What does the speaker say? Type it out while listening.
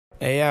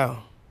Hey,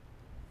 Al,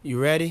 you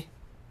ready?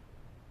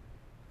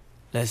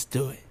 Let's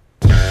do it.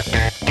 Yeah.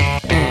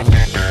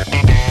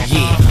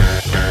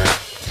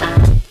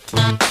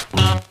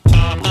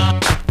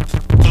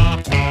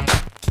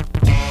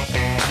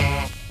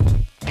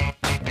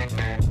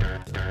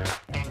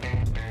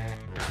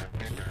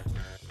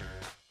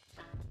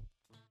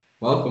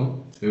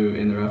 Welcome to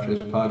In the Rafters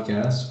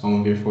podcast, home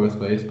of your fourth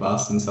place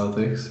Boston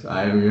Celtics.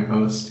 I am your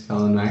host,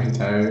 Colin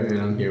McIntyre, and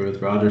I'm here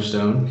with Roger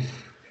Stone.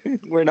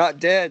 We're not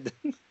dead.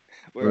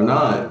 We're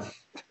not.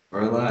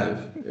 We're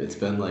alive. It's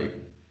been like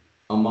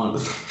a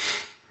month,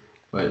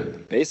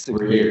 but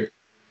Basically, we're here.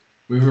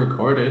 We've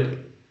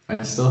recorded.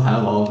 I still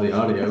have all of the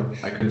audio.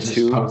 I could just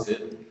post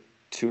it.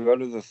 2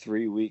 out of the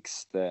 3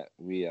 weeks that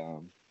we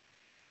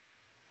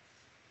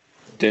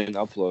didn't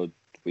upload,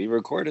 we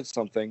recorded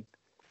something.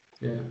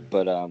 Yeah.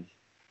 But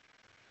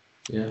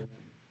yeah.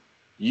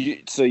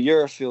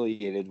 You're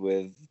affiliated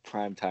with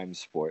Primetime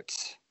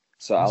Sports,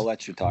 so I'll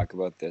let you talk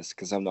about this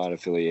because I'm not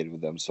affiliated with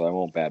them, so I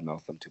won't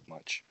badmouth them too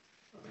much.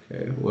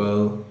 Okay.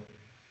 Well,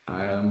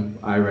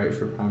 I write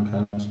for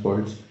Primetime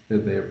Sports.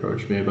 They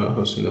approached me about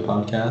hosting the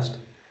podcast.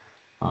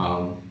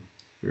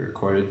 We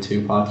recorded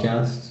 2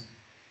 podcasts,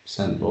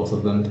 sent both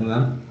of them to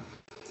them,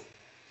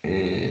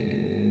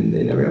 and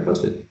they never got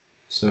posted.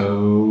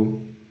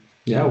 So,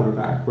 yeah, we're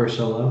back. We're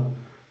solo.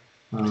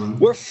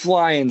 We're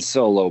flying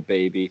solo,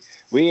 baby.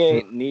 We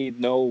ain't need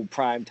no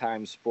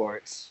Primetime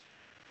Sports.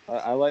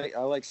 I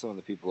like some of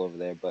the people over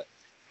there, but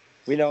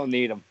we don't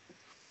need them.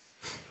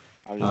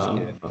 I'm just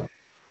kidding.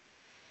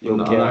 You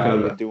don't care how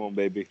you're doing,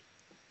 baby.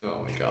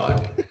 Oh my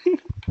god.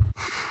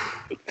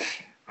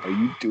 Are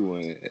you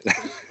doing it?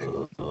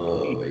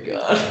 Oh my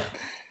god.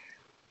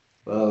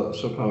 Well,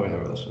 she'll probably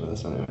never listen to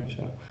this anyway,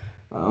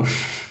 so.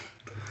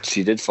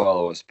 She did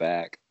follow us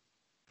back.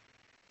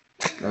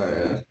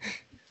 Oh,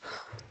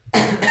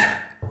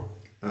 yeah.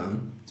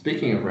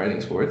 Speaking of writing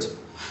sports,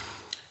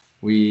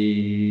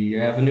 we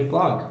have a new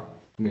blog.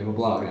 We have a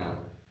blog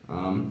now.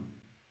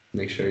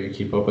 Make sure you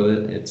keep up with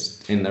it.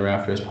 It's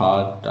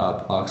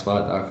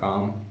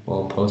intherafterspod.blogspot.com.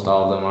 We'll post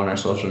all of them on our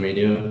social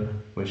media,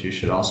 which you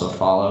should also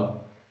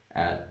follow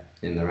at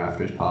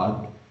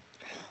intherafterspod.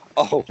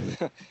 Oh,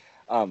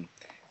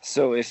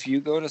 so if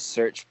you go to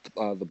search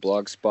the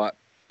Blogspot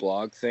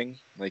blog thing,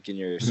 like in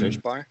your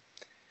search bar,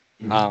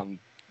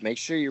 make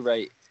sure you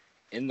write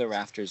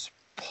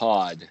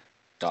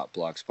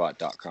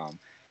intherafterspod.blogspot.com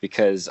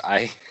because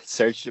I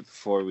searched it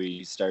before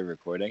we started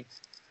recording,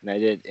 and I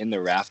did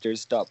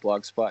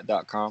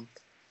intherrafters.blogspot.com.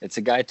 It's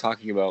a guy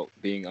talking about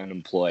being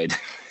unemployed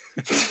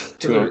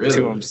to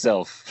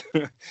himself.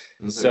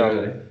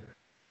 So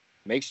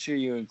make sure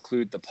you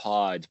include the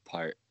pod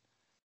part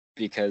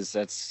because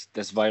that's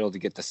vital to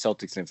get the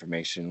Celtics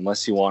information.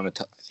 Unless you want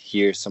to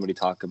hear somebody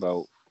talk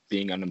about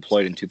being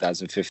unemployed in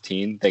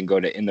 2015, then go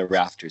to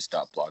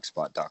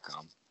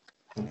intherrafters.blogspot.com.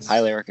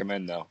 Highly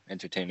recommend, though.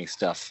 Entertaining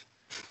stuff.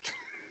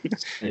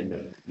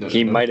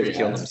 He might have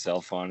killed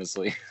himself,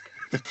 honestly.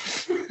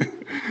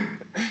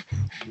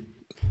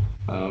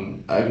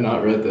 I've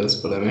not read this,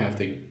 but I may have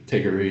to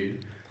take a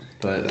read.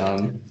 But,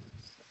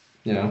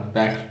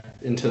 back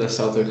into the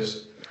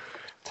Celtics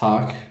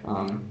talk.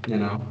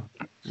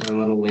 We're a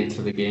little late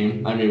to the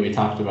game. I mean, we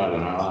talked about it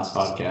in our last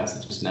podcast.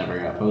 It just never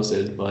got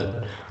posted.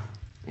 But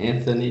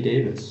Anthony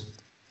Davis.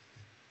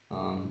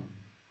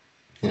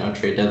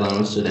 Trade deadline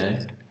was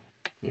today.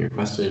 He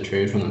requested a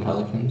trade from the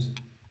Pelicans.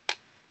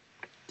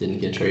 Didn't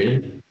get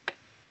traded.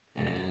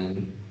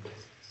 And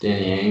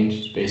Danny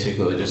Ainge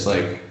basically just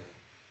like,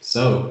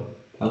 so,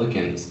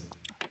 Pelicans,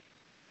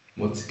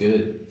 what's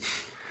good?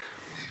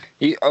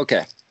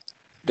 Okay.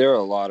 There are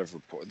a lot of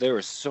reports. There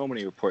were so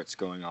many reports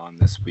going on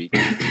this week.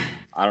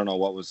 I don't know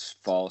what was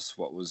false,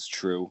 what was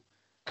true.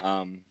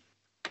 I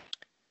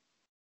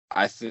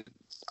think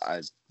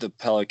the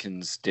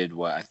Pelicans did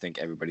what I think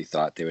everybody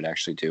thought they would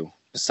actually do,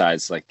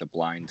 besides like the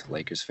blind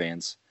Lakers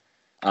fans.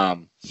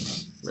 Right.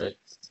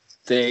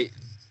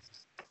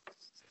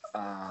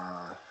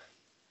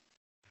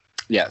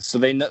 So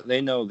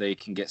they know they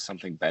can get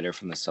something better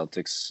from the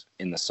Celtics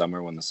in the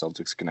summer when the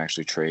Celtics can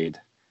actually trade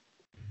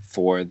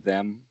for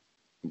them.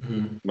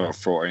 Or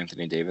for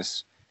Anthony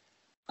Davis.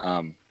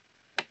 But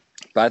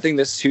I think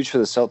this is huge for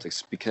the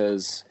Celtics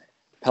because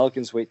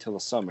Pelicans wait till the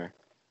summer.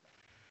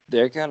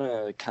 They're going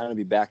to kind of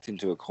be backed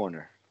into a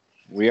corner.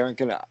 We aren't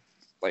going to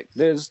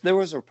there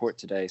was a report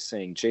today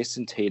saying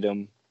Jason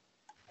Tatum,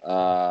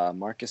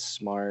 Marcus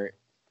Smart,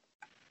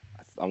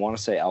 I want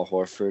to say Al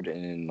Horford,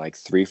 and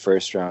 3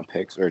 first-round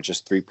picks or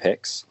just 3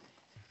 picks.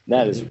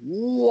 That is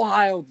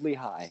wildly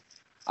high.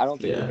 I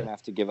don't think they're going to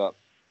have to give up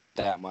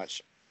that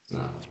much.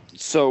 No.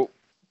 So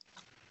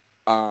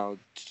 2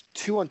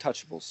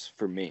 untouchables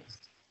for me: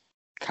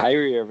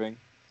 Kyrie Irving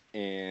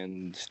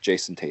and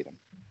Jason Tatum.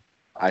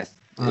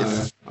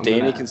 If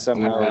Danny can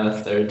somehow add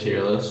a third to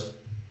your list.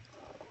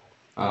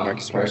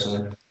 Marcus Smart.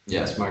 Personally,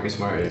 yes, Marcus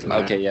Smart.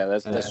 Okay, yeah,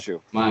 that's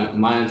true. My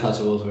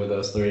untouchables were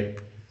those 3.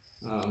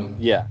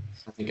 Yeah,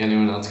 I think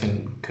anyone else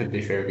could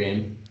be fair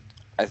game.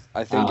 I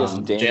think if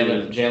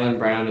Danny... Jaylen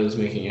Brown is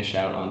making a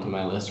shout onto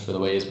my list for the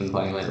way he's been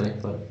playing lately,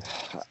 but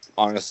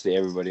honestly,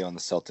 everybody on the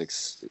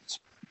Celtics is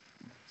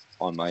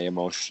on my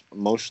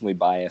emotionally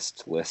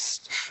biased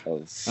list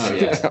of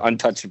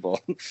untouchable.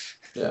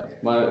 Yeah,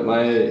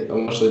 my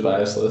emotionally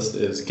biased list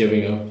is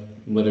giving up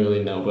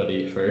literally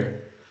nobody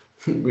for.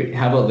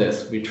 How about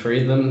this? We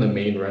trade them the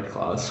main Red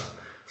Claws.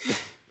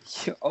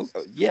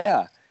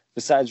 Yeah.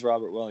 Besides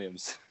Robert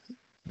Williams.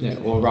 Yeah,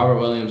 well, Robert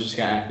Williams just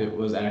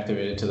was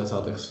activated to the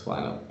Celtics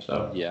lineup,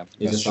 so yeah,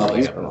 he's just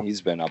not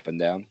he's been up and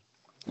down.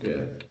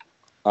 Yeah.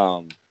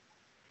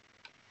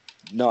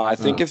 No, I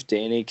think if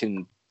Danny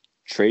can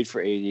trade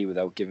for AD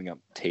without giving up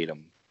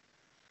Tatum,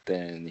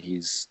 then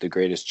he's the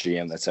greatest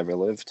GM that's ever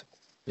lived.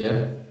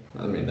 Yeah,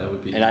 I mean that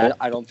would be. And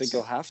I don't think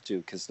he'll have to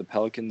because the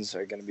Pelicans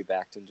are going to be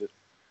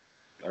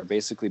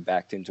basically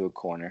backed into a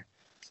corner.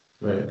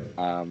 Right.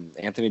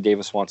 Anthony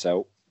Davis wants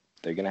out.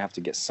 They're going to have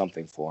to get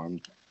something for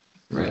him.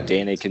 Right.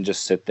 Danny can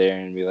just sit there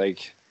and be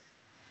like,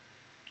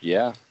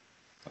 "Yeah,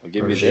 I'll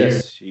give you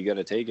this. You got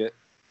to take it."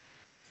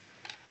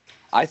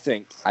 I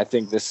think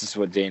this is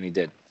what Danny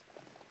did.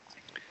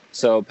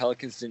 So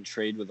Pelicans didn't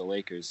trade with the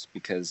Lakers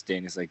because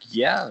Danny's like,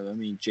 "Yeah, I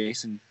mean,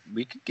 Jason,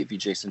 we could give you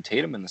Jason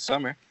Tatum in the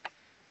summer."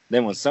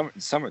 Then when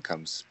summer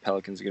comes,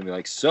 Pelicans are gonna be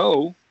like,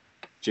 "So,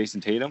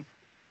 Jason Tatum,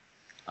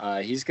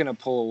 he's gonna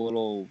pull a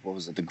little. What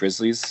was it? The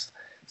Grizzlies."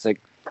 It's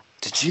like,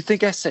 "Did you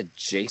think I said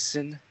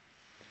Jason?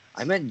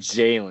 I meant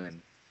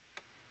Jalen."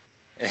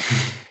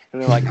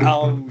 And they're like,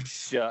 "Oh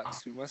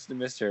shucks, we must have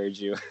misheard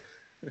you."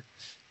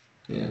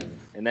 Yeah.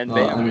 And then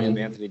bam, we have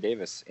Anthony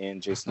Davis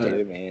and Jason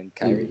Tatum and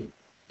Kyrie.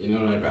 You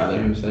know what I'd rather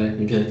him say?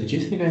 He'd be like, "Did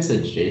you think I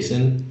said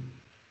Jason?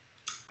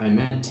 I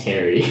meant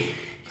Terry."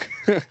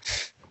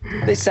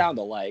 They sound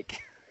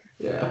alike.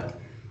 Yeah.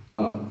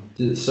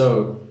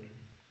 So,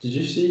 did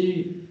you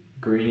see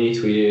Greeny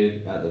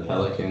tweeted at the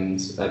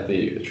Pelicans at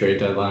the trade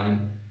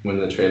deadline when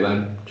the trade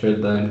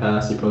deadline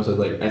passed? He posted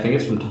I think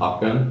it's from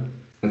Top Gun.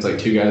 It's like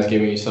two guys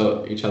giving each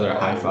other a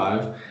high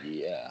five.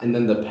 Yeah. And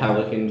then the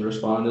Pelicans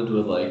responded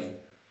with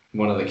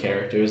one of the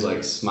characters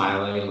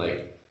smiling and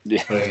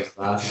putting his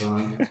glasses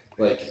on.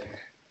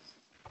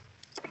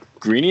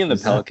 Greeny and the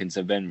Pelicans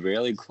have been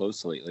really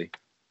close lately.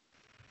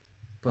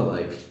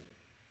 But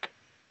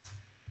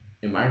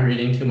am I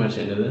reading too much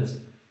into this?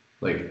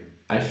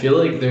 I feel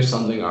like there's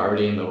something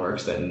already in the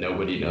works that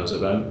nobody knows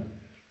about.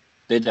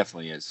 There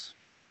definitely is.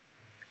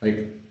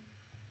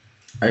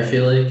 I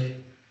feel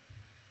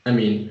I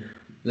mean,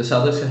 the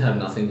Celtics could have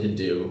nothing to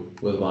do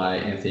with why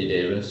Anthony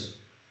Davis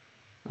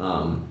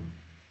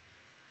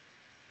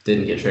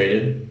didn't get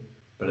traded,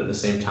 but at the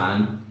same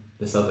time,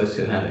 the Celtics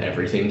could have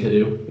everything to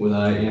do with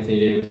why Anthony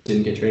Davis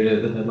didn't get traded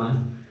at the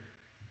deadline.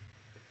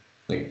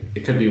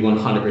 It could be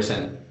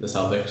 100% the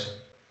Celtics.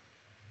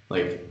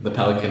 The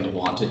Pelicans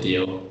want to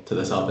deal to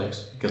the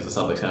Celtics because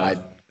the Celtics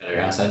have better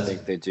assets. I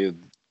think they do.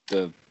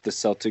 The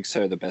Celtics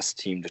are the best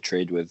team to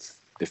trade with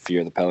if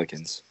you're the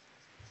Pelicans.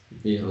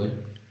 Easily.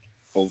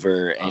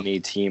 Over any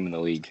team in the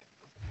league.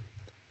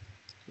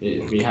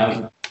 We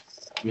have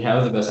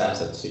the best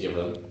assets to give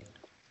them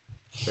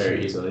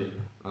very easily.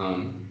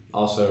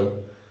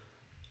 Also,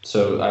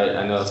 so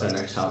I know that's our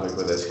next topic,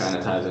 but this kind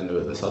of ties into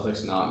it. The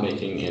Celtics not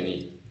making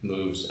any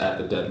moves at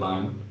the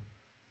deadline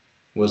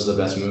was the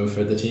best move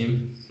for the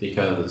team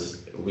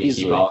because we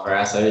keep all of our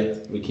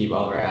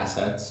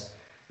assets,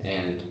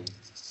 and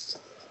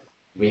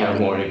we have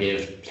more to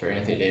give for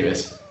Anthony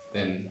Davis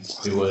than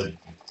we would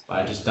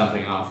by just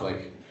dumping off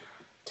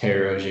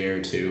Terry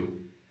Rozier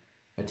to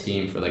a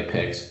team for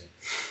picks.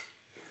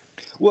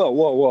 Whoa.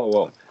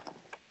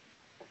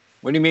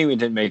 What do you mean we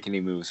didn't make any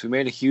moves? We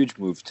made a huge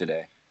move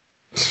today.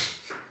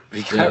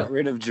 We got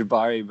rid of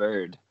Jabari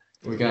Bird.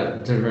 We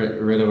got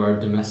rid of our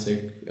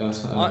domestic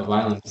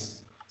violence.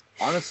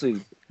 Honestly,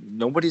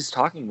 nobody's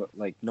talking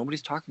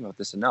about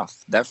this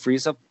enough. That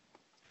frees up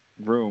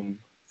room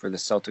for the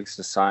Celtics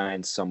to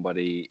sign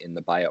somebody in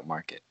the buyout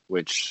market,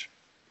 which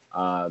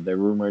they're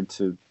rumored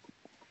to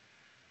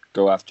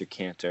go after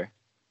Cantor,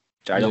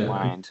 which I don't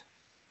mind.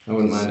 I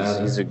wouldn't mind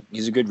either.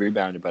 He's a good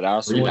rebounder, but I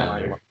also wouldn't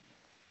mind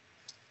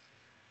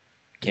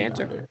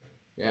Cantor. Rebounder.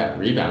 Yeah,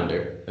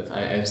 rebounder.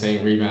 I'm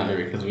saying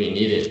rebounder because we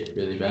need it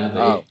really badly.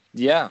 Oh,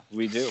 yeah,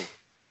 we do.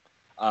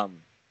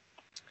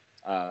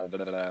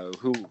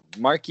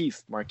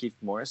 Markieff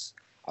Morris.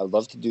 I would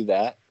love to do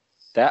that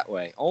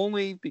way,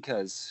 only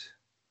because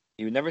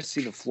he would never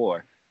see the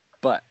floor.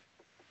 But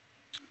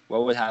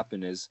what would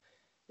happen is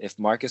if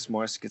Marcus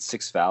Morris gets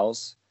 6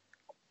 fouls,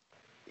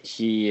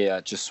 he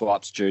just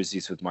swaps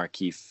jerseys with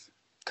Markieff,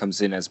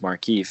 comes in as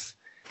Markieff,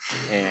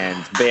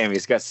 and bam,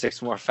 he's got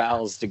 6 more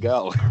fouls to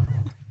go.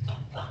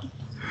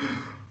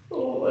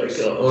 Oh my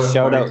god!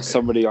 Shout out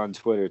somebody on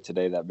Twitter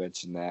today that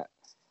mentioned that.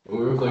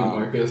 Or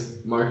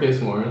if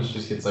Marcus Morris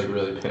just gets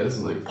really pissed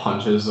and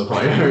punches the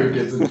player,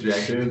 gets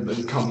ejected,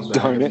 then comes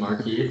back as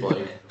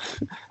Markieff.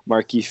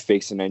 Markieff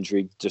fakes an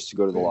injury just to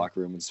go to the locker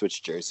room and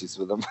switch jerseys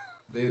with him.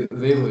 They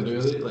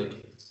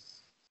literally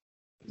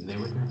they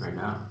would never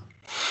know.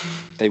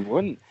 They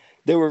wouldn't.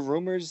 There were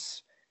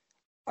rumors,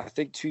 I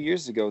think 2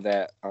 years ago,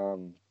 that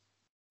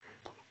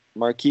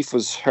Markieff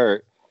was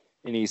hurt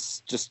and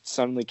he's just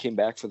suddenly came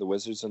back for the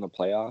Wizards in the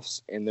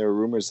playoffs. And there were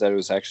rumors that it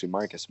was actually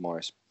Marcus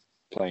Morris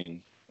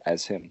playing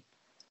as him.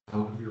 That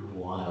would be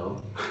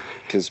wild.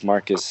 Because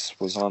Marcus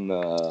was on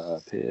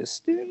the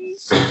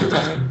Pistons at the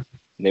time.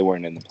 And they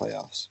weren't in the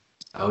playoffs.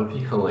 That would be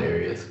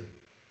hilarious.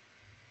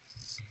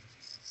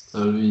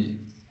 That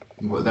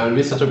would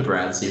be such a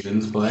Brad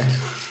Stevens play.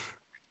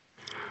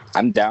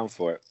 I'm down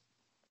for it.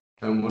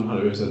 I'm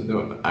 100%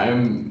 doing.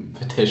 I'm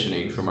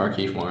petitioning for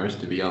Markieff Morris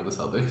to be on the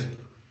Celtics.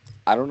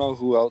 I don't know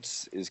who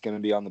else is going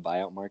to be on the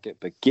buyout market,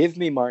 but give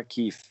me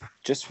Markieff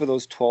just for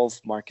those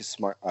 12 Marcus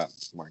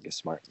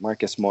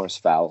Morris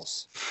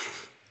fouls.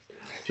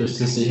 Just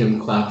to see him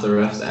clap the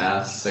ref's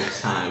ass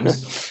 6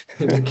 times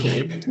in the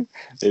game.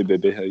 Hey,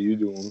 baby, how you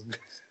doing?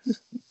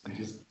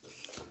 Just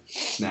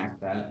smack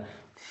that.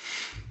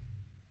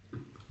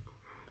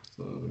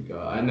 Oh my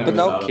god, I never. But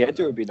no,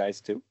 Cantor would be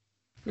nice too.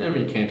 I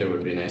mean, Cantor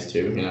would be nice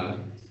too. You know,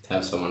 to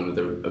have someone with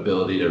the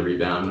ability to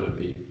rebound would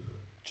be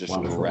just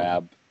wonderful.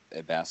 Grab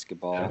a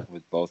basketball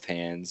with both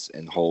hands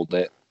and hold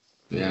it.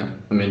 Yeah,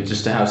 I mean,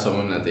 just to have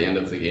someone at the end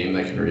of the game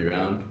that can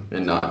rebound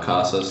and not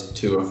cost us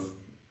 2 of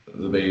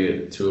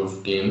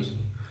games.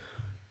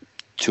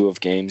 2 of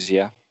games,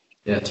 yeah.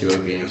 Yeah, 2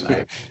 of games.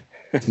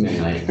 It's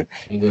midnight.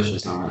 English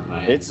is not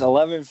my. It's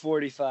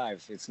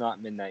 11:45. It's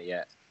not midnight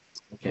yet.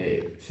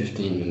 Okay,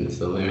 15 minutes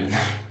the limit.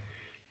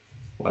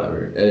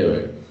 Whatever.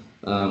 Anyway,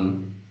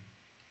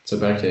 so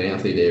back to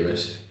Anthony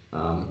Davis.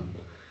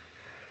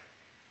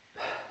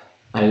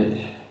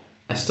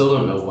 I still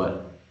don't know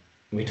what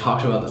we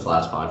talked about this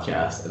last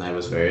podcast, and I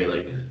was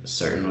very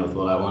certain with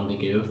what I wanted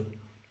to give,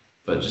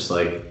 but just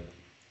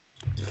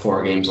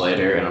 4 games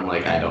later, and I'm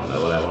like, I don't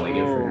know what I want to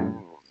give for him.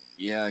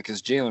 Yeah,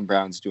 because Jaylen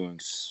Brown's doing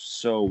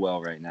so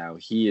well right now.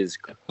 He is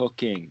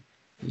cooking.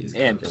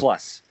 And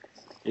plus,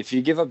 if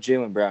you give up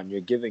Jaylen Brown,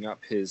 you're giving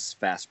up his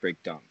fast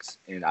break dunks,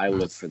 and I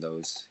live for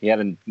those. He had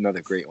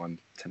another great one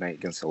tonight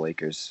against the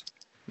Lakers.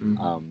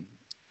 Mm-hmm.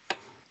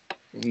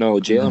 No,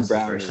 Jaylen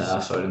Brown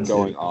is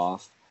going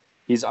off.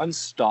 He's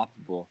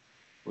unstoppable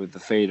with the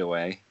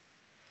fadeaway.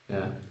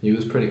 Yeah, he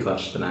was pretty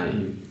clutch tonight.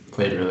 He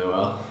played really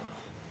well.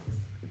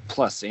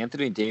 Plus,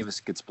 Anthony Davis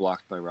gets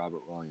blocked by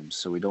Robert Williams,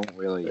 so we don't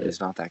really. Right. He's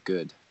not that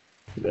good.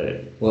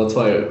 Right. Well, that's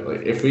why.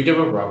 If we give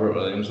up Robert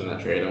Williams in that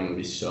trade, I'm gonna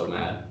be so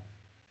mad.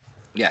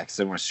 Yeah, because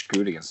then we're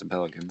screwed against the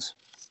Pelicans.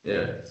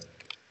 Yeah.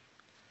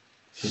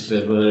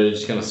 They're literally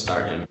just gonna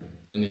start him,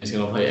 and he's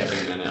gonna play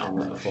every minute on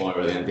the floor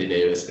with Anthony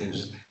Davis, and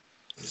just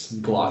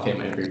block him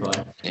every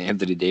play.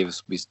 Anthony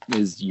Davis,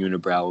 his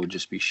unibrow will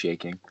just be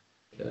shaking.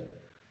 Yeah.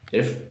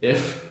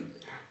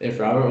 If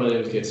Robert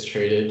Williams gets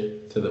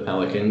traded to the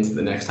Pelicans,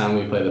 the next time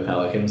we play the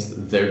Pelicans,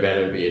 there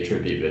better be a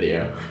tribute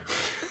video.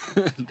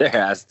 There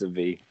has to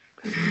be.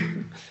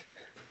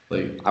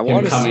 I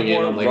want to see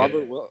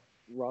more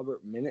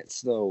Robert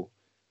minutes though.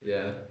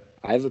 Yeah.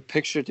 I have a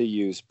picture to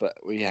use, but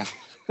we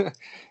haven't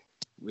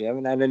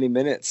had any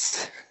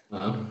minutes. You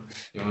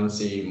want to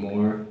see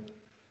more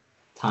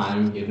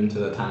time given to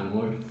the Time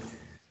Lord?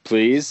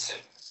 Please.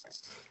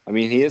 I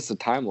mean, he is the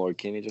Time Lord.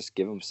 Can't he just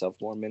give himself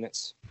more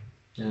minutes?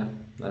 Yeah,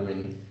 I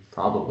mean,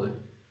 probably.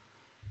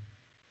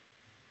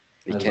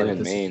 He can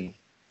in Maine.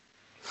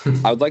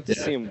 I would like to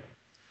see him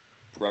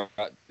brought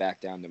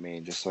back down to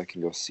Maine just so I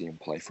can go see him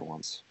play for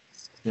once.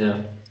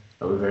 Yeah,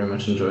 I would very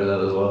much enjoy that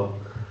as well.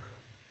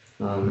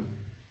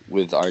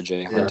 With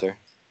RJ Hunter,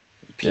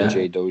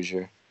 PJ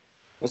Dozier.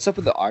 What's up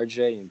with the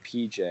RJ and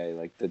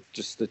PJ?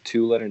 Just the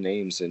 2-letter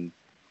names in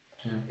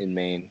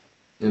Maine.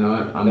 You know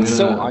what? That's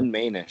so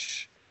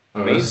un-Mainish.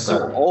 Maine's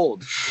so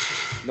old.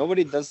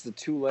 Nobody does the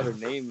 2-letter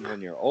name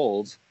when you're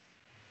old.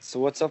 So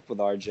what's up with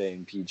RJ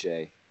and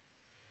PJ?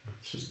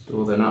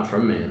 They're not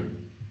from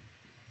Maine.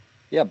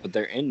 Yeah, but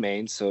they're in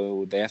Maine,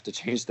 so they have to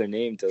change their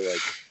name to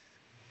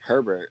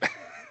Herbert.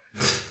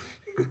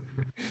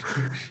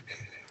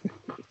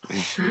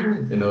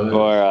 You know what?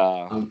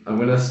 Or I'm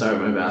gonna start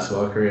my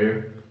basketball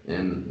career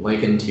in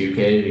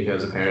 2K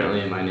because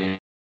apparently my name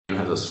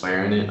has a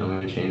swear in it. I'm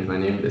gonna change my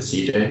name to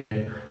CJ,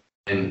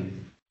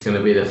 and it's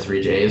gonna be the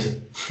 3 J's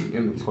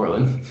in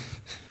Portland.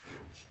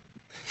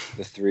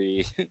 The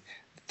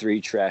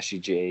three trashy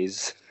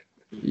J's.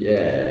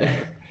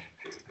 Yeah.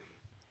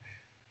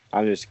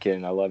 I'm just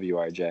kidding. I love you,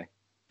 RJ.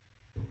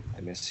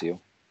 I miss you.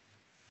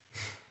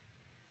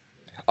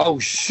 Oh,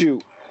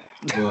 shoot.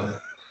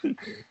 What?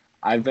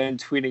 I've been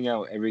tweeting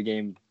out every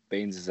game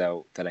Baines is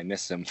out that I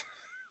miss him.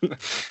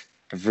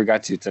 I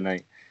forgot to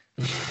tonight.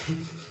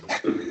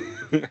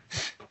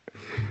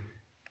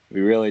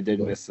 We really did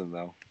miss him,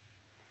 though.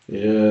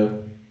 Yeah,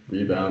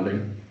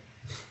 rebounding.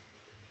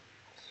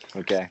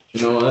 Okay.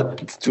 You know what?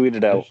 Let's tweet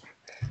it out.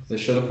 They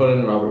should have put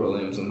in Robert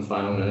Williams in the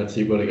final minutes.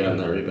 He would have gotten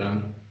that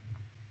rebound.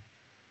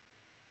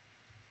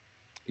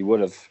 He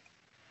would have.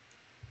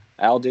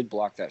 Al did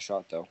block that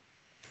shot, though.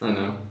 I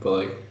know,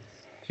 but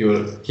he would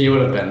have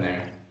been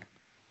there.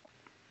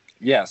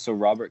 Yeah, so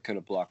Robert could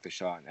have blocked the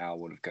shot, and Al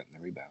would have gotten the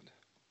rebound.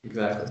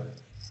 Exactly.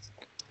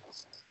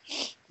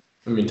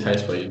 I mean,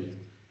 Tice played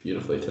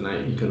beautifully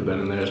tonight. He could have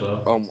been in there as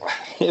well.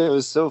 It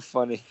was so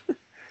funny.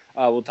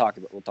 We'll talk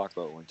about it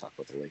when we talk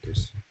about the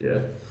Lakers.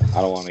 Yeah.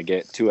 I don't want to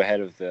get too ahead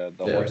of the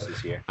horses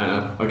here. I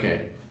know.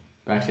 Okay.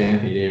 Back to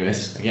Anthony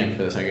Davis again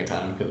for the second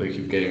time because we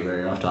keep getting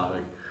very off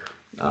topic.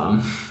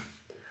 I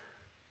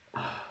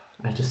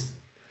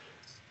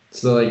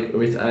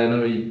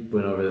know we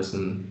went over this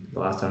in the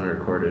last time we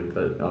recorded,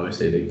 but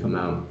obviously it did come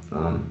out.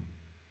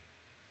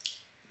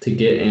 To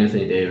get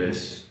Anthony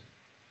Davis,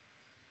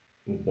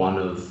 one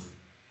of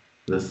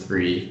the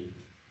three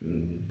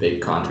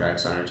big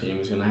contracts on our team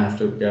is going to have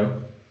to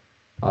go,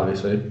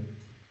 obviously,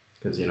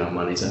 because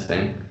money's a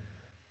thing.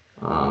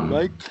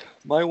 My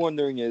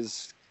wondering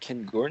is,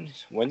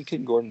 when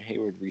can Gordon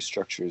Hayward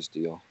restructure his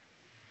deal?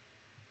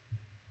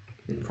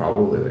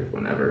 Probably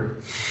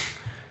whenever.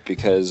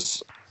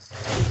 Because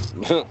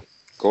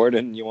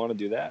Gordon, you want to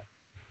do that?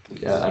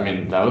 Yeah, I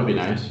mean that would be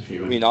nice if he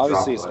would. I mean,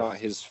 obviously it's not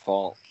his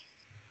fault,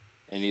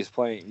 and he's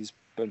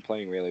been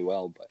playing really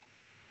well, but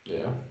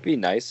yeah, it'd be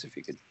nice if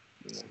he could,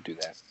 do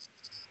that.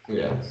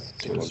 Yeah,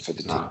 take one for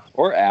the team.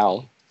 Or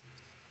Al.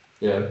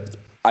 Yeah,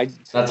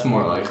 that's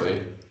more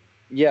likely.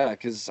 Yeah,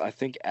 because I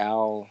think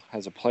Al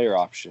has a player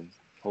option.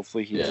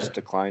 Hopefully he just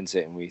declines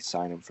it and we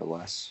sign him for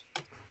less.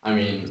 I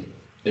mean,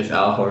 if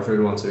Al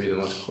Horford wants to be the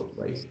most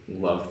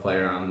loved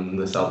player on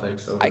the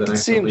Celtics over the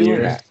next couple of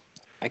years,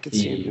 I could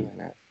see him doing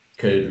that.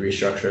 Could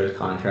restructure his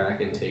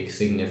contract and take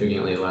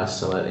significantly less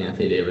to let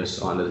Anthony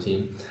Davis onto the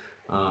team.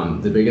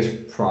 The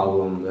biggest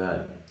problem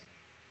that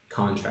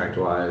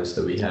contract-wise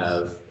that we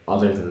have,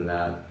 other than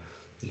that,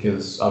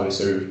 because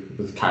obviously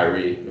with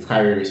Kyrie, if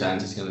Kyrie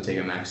resigns, he's going to take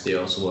a max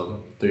deal, so we'll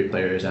have 3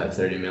 players at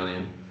 $30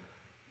 million,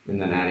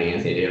 and then adding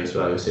Anthony Davis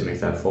would obviously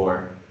make that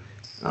 4.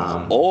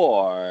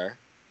 Or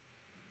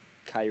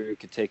Kyrie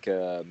could take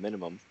a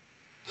minimum.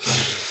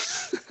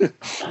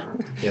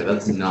 Yeah,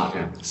 that's not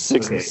going to...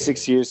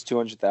 6 years,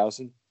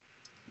 $200,000.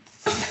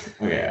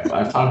 Okay,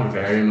 I've talked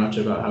very much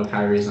about how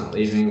Kyrie's not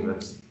leaving,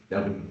 but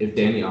if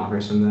Danny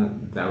offers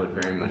him that would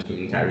very much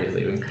mean Kyrie's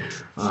leaving.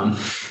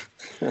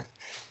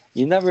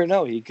 You never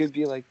know. He could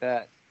be like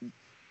that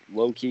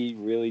low-key,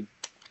 really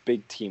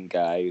big team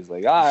guy who's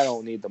like, I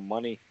don't need the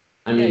money.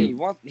 I mean,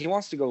 he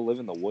wants to go live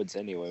in the woods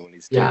anyway when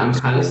he's done. I'm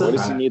kind of surprised. What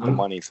does he need the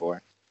money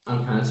for?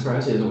 I'm kind of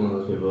surprised he's one of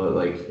those people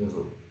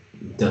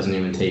that doesn't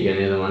even take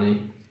any of the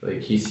money.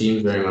 He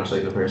seems very much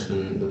like the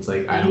person that's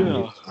like, I don't need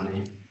the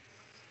money.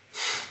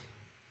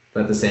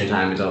 But at the same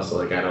time, he's also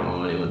like, I don't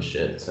owe anyone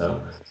shit.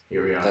 So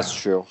here we are. That's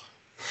true.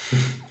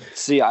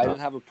 See, I didn't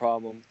have a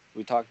problem.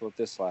 We talked about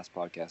this last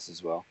podcast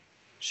as well.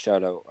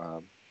 Shout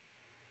out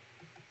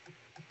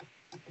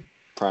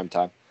Prime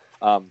Time.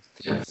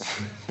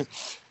 Yes.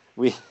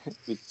 we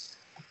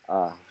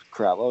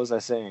crap, what was I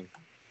saying?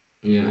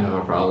 You didn't have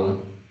a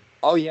problem.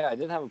 Oh yeah, I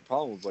didn't have a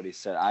problem with what he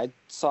said. I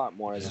saw it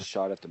more as a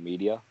shot at the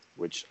media,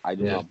 which I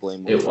do not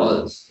blame him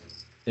for.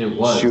 It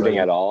was shooting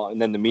at all,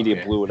 and then the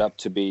media blew it up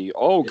to be,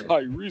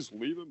 Kyrie's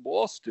leaving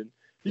Boston.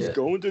 He's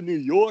going to New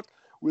York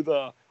with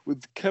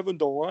Kevin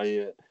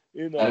Durant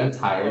and that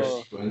entire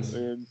sequence.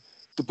 And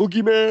the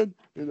Boogeyman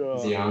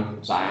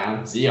and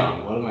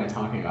Zion. What am I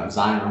talking about?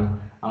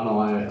 Zion. I don't know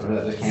why that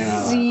just came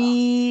out.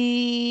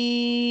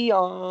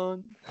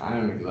 Zion.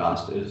 I'm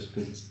exhausted.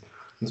 This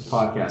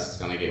podcast is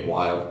gonna get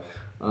wild.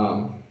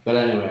 But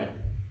anyway,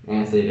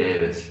 Anthony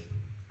Davis.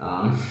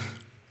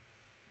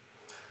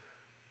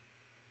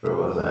 Where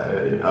was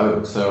I?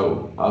 Oh,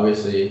 so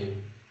obviously,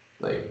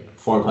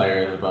 4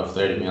 players above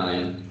 $30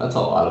 million. That's a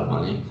lot of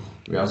money.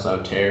 We also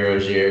have Terry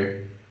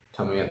Rozier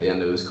coming at the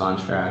end of his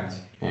contract,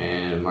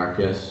 and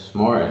Marcus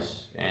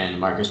Morris. And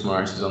Marcus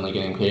Morris is only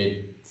getting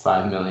paid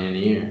 $5 million a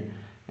year.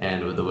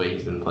 And with the way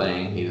he's been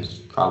playing, he's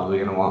probably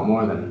going to want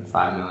more than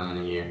 $5 million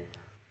a year.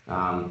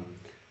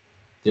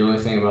 The only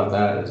thing about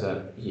that is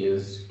that he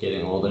is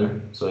getting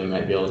older, so we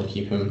might be able to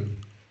keep him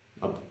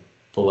up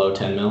below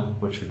 10 mil,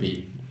 which would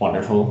be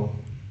wonderful.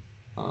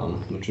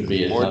 Which would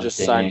be or just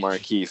sign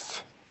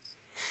Markieff.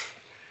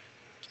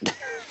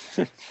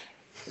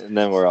 And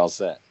then we're all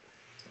set.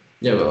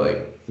 Yeah,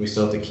 but we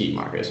still have to keep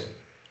Marcus.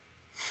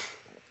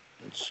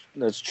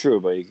 That's true,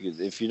 but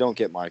if you don't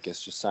get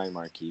Marcus, just sign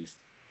Markieff.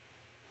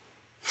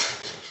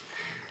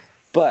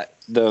 But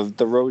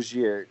the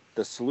Rozier,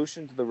 the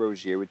solution to the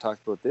Rozier, we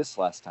talked about this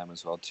last time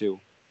as well too.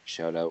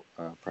 Shout out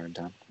Prime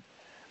Time.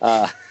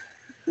 I'm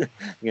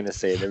gonna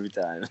say it every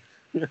time.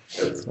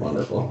 That's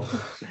wonderful.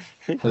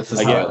 This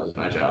is how I do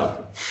my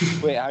job.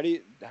 Wait, how do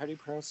you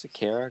pronounce it?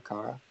 Kara?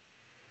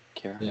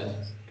 Yeah,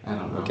 I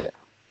don't know. Okay.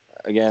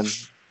 Again,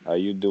 how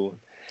you doing?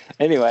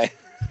 Anyway,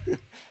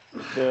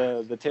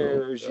 the Terry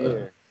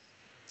Rozier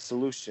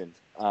solution.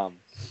 Let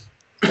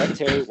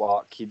Terry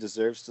walk. He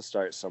deserves to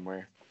start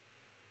somewhere.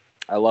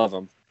 I love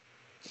him.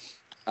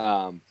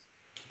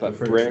 But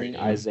bring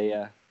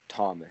Isaiah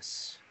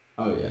Thomas.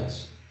 Oh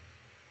yes.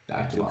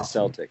 Back to the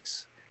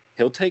Celtics.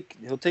 He'll take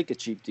a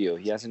cheap deal.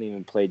 He hasn't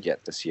even played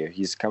yet this year.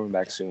 He's coming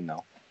back soon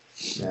though.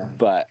 Yeah.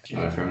 But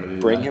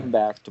bring him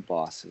back to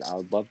Boston. I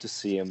would love to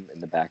see him in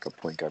the backup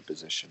point guard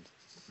position.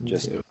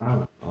 Just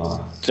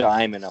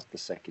diamond up the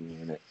second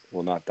unit.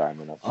 Well, not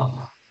diamond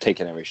up,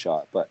 taking every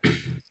shot, but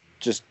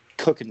just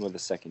cooking with the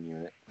second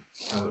unit.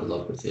 I would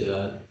love to see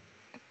that.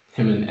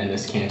 Him and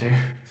Enes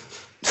Kanter.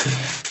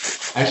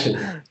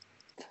 Actually,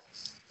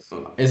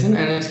 isn't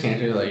Enes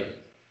Kanter like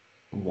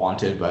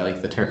wanted by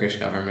like the Turkish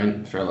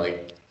government for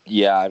like?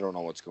 Yeah, I don't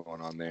know what's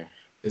going on there.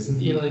 Isn't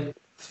he like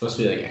supposed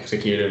to be like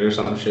executed or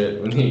some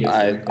shit when he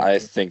gets? I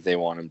think they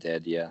want him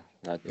dead. Yeah,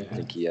 I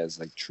think he has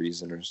like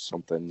treason or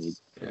something.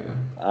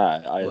 I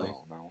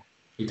don't know.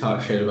 He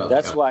talks shit about.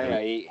 That's why I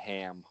ate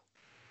ham.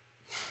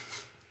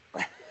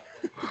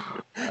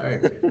 All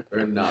right,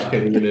 we're not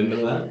gonna get into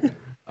that.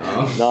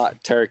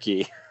 Not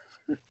turkey.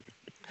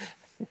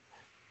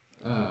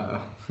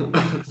 I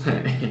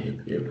hate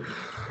you.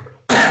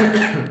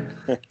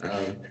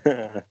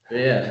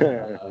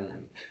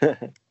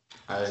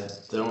 I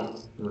don't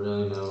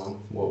really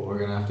know what we're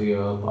gonna have to give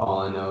up.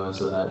 All I know is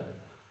that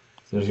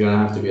there's gonna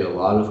have to be a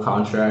lot of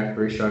contract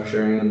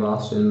restructuring in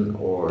Boston,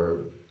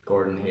 or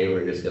Gordon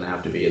Hayward is gonna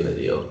have to be in the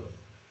deal.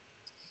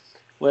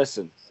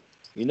 Listen,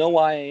 you know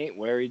why I ain't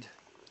worried?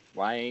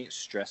 Why I ain't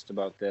stressed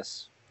about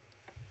this?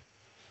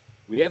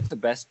 We have the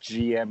best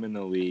GM in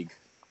the league.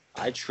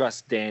 I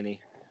trust Danny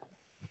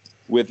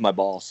with my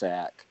ball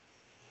sack.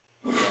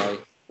 Okay?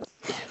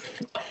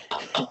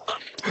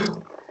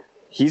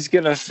 He's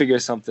going to figure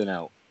something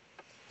out.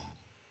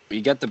 We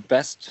got the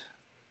best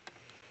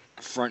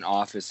front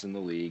office in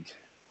the league.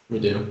 We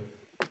do.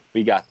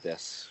 We got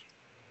this.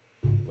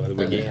 Whether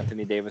we get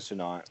Anthony Davis or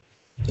not,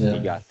 we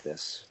got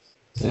this.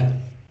 Yeah.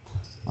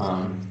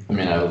 I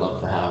mean, I would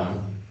love to have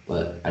him,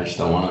 but I just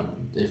don't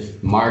want to.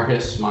 If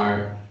Marcus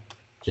Smart,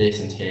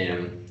 Jason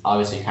Tatum,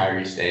 obviously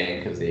Kyrie's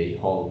staying because the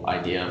whole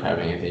idea of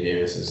having Anthony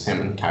Davis is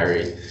him and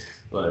Kyrie.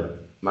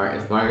 But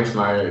if Marcus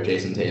Smart or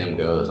Jason Tatum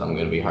goes, I'm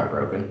going to be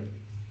heartbroken.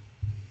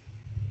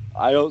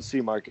 I don't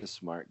see Marcus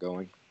Smart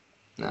going.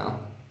 No.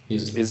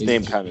 His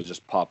name kind of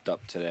just popped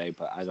up today,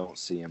 but I don't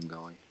see him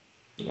going.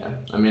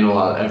 Yeah. I mean,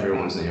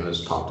 everyone's name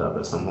has popped up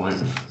at some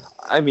point.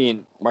 I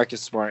mean,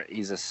 Marcus Smart,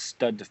 he's a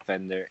stud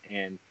defender,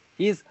 and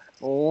he's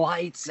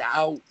lights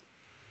out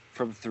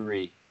from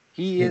three.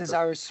 He is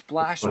our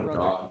splash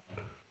brother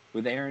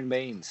with Aaron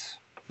Baines.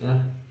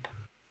 Yeah.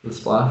 The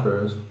Splash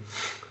Bros.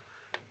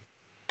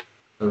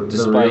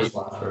 Despite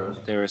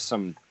there were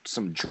some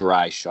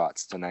dry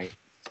shots tonight.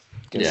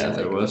 Yeah,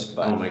 there was.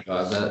 Oh my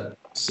god, that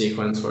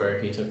sequence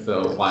where he took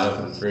the wide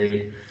open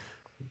three,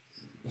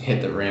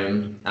 hit the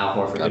rim, Al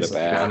Horford gets it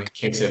down,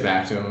 kicks it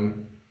back to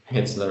him,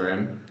 hits the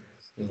rim.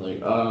 He's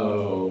like,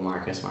 oh,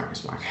 Marcus.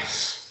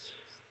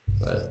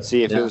 But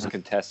see, if it was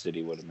contested,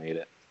 he would have made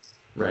it.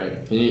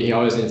 Right. He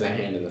always needs a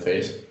hand in the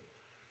face.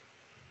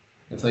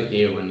 It's like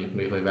you when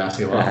we play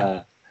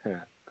basketball.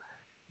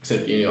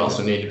 Except you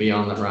also need to be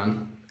on the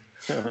run.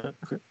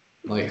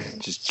 Like,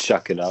 just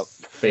chuck it up.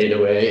 Fade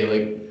away.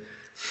 Like,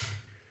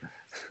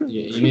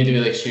 you need to be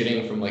like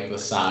shooting from like the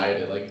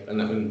side, like, and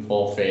then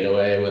full fade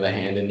away with a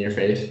hand in your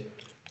face.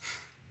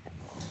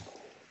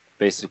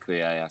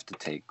 Basically, I have to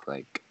take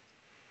like,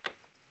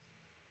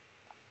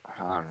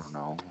 I don't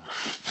know.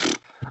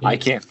 I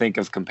can't think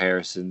of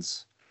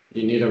comparisons.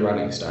 You need a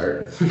running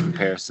start.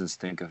 Comparisons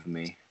think of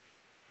me.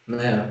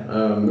 Yeah.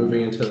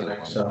 Moving into the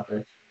next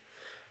topic.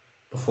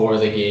 Before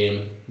the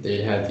game,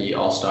 they had the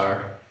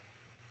All-Star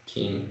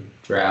team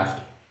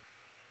draft.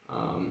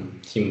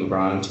 Team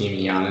LeBron, Team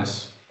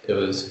Giannis.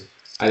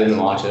 I didn't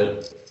watch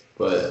it,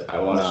 but I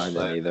watched.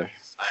 No, I didn't either.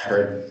 I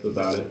heard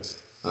about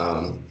it.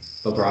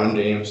 LeBron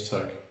James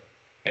took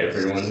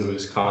everyone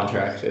whose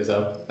contract is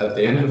up at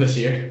the end of this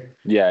year.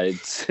 Yeah,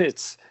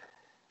 it's.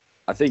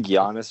 I think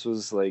Giannis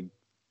was like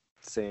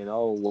saying,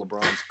 "Oh,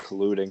 LeBron's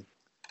colluding."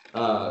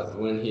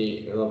 When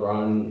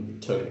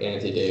LeBron took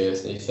Anthony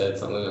Davis and he said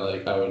something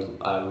like,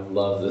 I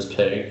love this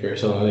pick" or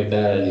something like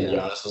that, and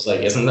Giannis was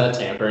like, "Isn't that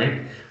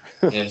tampering?"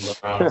 And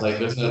LeBron was like,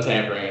 "There's no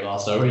tampering at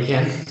All-Star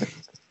Weekend."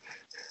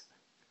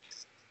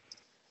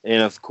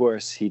 And of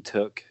course, he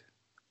took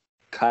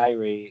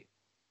Kyrie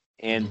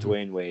and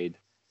Dwayne Wade,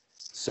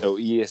 so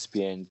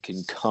ESPN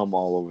can come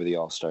all over the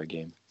All-Star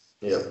game.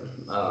 Yep.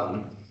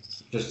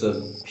 Just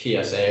a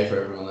PSA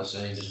for everyone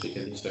listening: just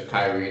because he took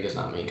Kyrie does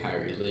not mean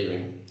Kyrie's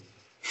leaving.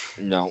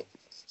 No.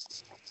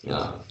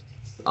 Yeah.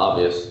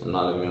 Obvious. I'm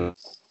not even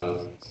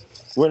gonna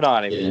We're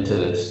not even into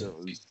this.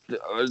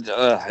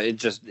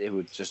 It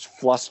would just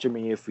fluster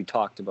me if we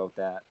talked about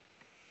that.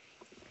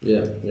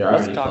 Yeah.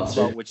 Let's talk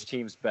about which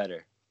team's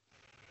better.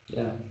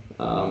 Yeah.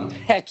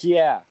 Heck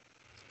yeah.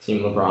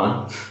 Team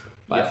LeBron,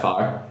 by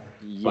far.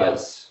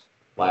 Yes.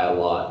 By a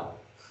lot.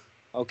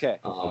 Okay.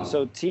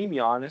 So Team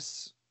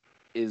Giannis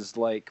is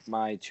like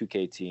my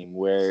 2K team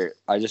where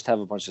I just have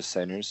a bunch of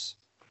centers.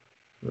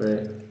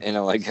 Right. And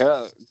I'm like,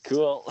 oh,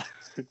 cool.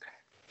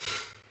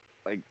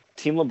 Like,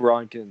 Team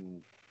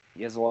LeBron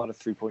he has a lot of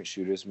three-point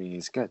shooters. I mean,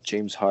 he's got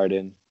James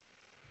Harden,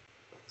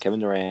 Kevin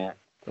Durant,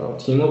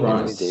 Team LeBron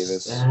Anthony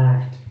Davis.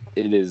 Stacked.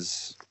 It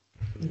is.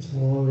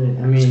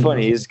 It's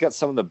funny. He's got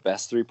some of the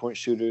best three-point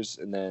shooters,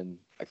 and then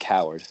a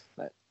coward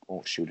that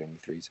won't shoot any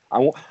threes.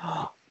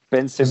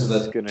 Ben Simmons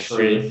is going to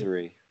shoot a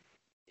three.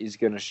 He's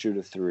going to shoot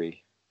a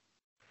three.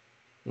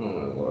 Oh,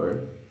 my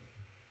Lord.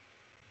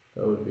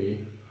 That would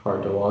be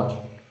hard to watch.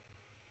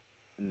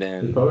 And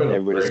then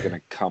everybody's going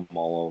to come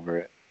all over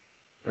it.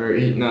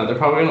 No, they're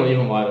probably gonna leave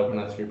him wide open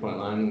at 3-point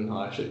line, and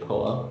he'll actually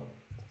pull up.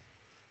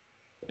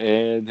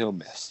 And he'll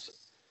miss.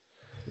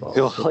 Well,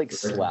 He'll like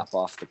slap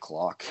off the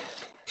clock.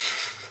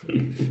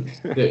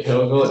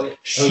 He'll go.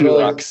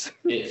 Shucks.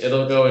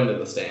 It'll go into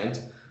the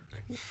stands.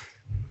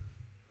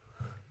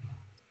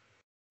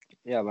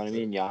 Yeah, but I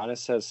mean,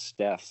 Giannis has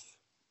Steph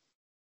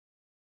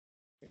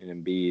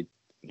and Embiid,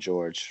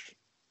 George.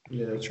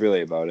 Yeah, That's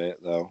really about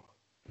it, though.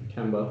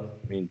 Kemba.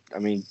 I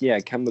mean, yeah,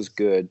 Kemba's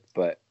good,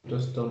 but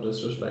Just don't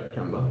disrespect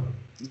Kemba.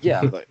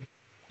 yeah, but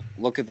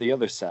look at the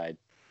other side.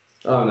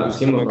 Oh no, Who's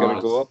Team Kemba LeBron going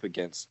to go up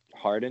against?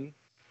 Harden?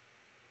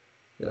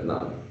 Yeah,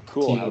 no.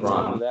 Cool. Team Outside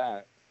LeBron. of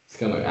that, It's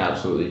gonna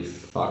absolutely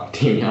fuck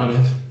Team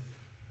Giannis.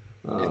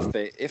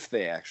 if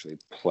they actually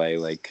play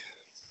like,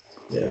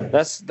 Yeah.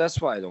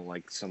 that's why I don't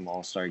like some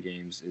All-Star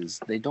games. Is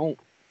they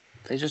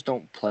just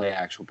don't play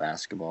actual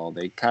basketball.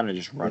 They kind of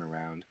just run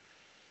around.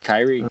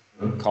 Kyrie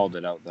called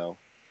it out though.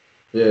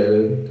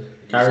 Yeah.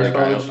 Kyrie's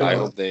Like, I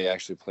hope they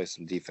actually play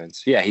some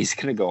defense. Yeah, he's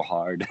gonna go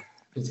hard.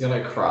 He's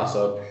gonna cross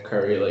up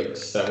Curry like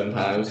 7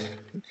 times.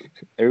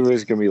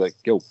 Everybody's gonna be like,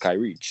 "Yo,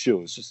 Kyrie,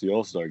 chill. It's just the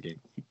All-Star game.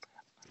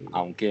 I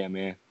don't care,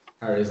 man."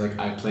 Kyrie's like,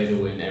 I play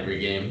to win every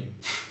game.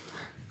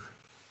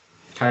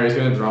 Kyrie's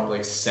gonna drop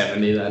like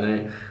 70 that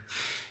night.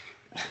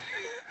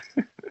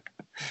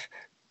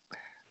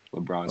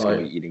 LeBron's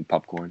gonna be eating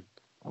popcorn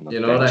on the You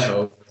know bench. what I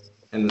hope?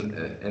 In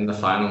the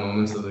final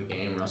moments of the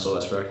game, Russell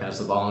Westbrook has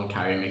the ball and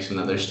Kyrie makes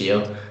another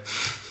steal.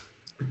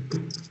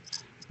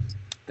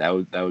 That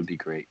would be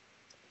great.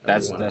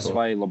 That's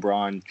why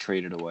LeBron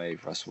traded away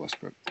Russell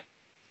Westbrook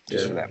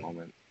just for that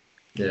moment.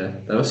 Yeah,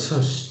 that was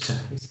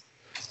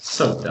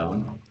so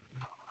dumb.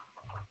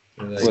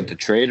 Like, What, the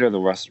trade or the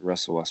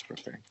Russell Westbrook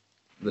thing?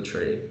 The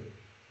trade.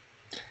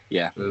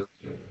 Yeah. And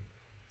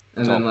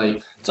then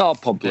like it's all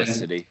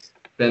publicity.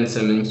 Ben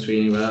Simmons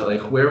tweeting about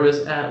like, where was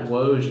at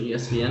Woj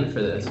ESPN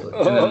for this? And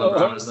then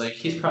LeBron was like,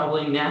 he's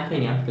probably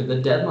napping after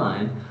the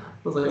deadline. I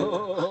was like,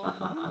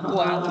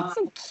 wow, that's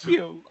so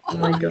cute. Oh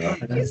my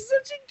god. He's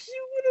such a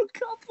cute little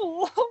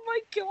couple. Oh my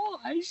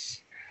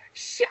gosh.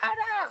 Shut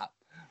up.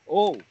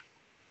 Oh.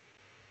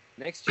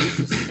 Next year's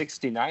the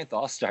 69th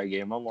All-Star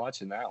game. I'm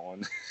watching that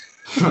one.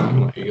 Oh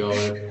my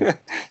god.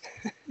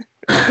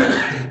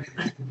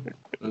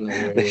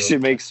 They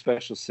should make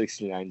special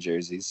 69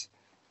 jerseys.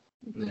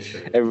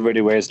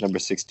 Everybody wears number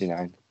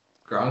 69.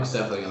 Gronk's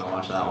definitely gonna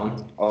watch that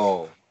one.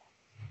 Oh.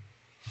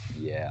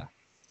 Yeah.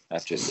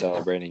 After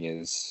celebrating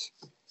his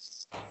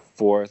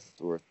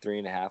 4th or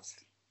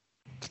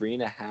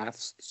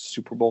 3.5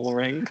 Super Bowl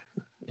ring.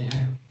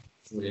 Yeah.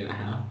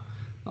 3.5.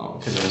 Oh,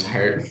 because it was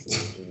hurt.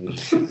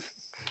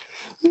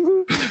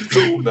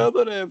 So now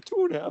that I have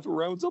 2.5, it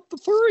rounds up to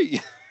 3.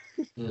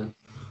 Yeah.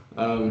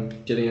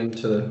 Getting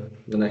into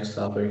the next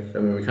topic. I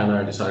mean, we kind of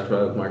already talked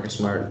about Marcus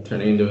Smart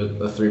turning into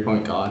a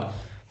 3-point god.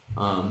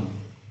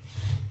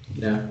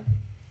 Yeah.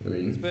 I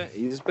mean,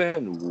 he's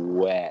been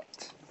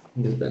wet.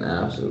 He's been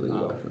absolutely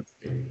wet.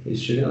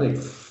 He's shooting like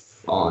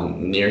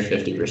on near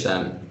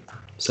 50%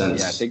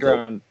 since. Yeah, I think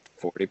around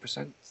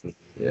 40%.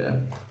 Yeah.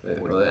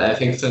 Well, I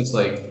think since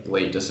like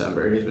late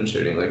December, he's been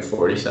shooting like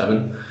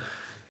 47,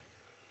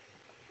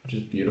 which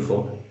is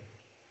beautiful.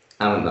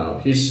 I don't know.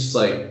 He's just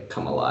like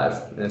come alive,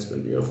 and it's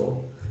been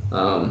beautiful.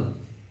 And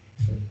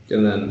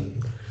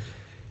then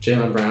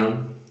Jaylen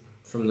Brown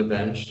from the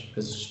bench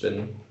has just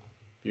been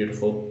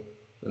beautiful.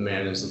 The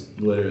man is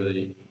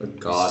literally a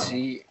god.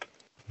 See,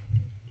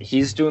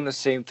 he's doing the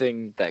same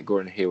thing that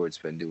Gordon Hayward's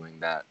been doing.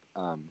 That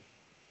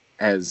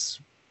has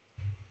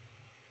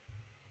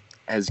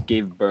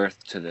gave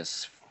birth to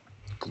this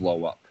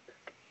glow up.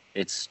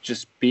 It's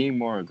just being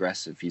more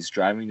aggressive. He's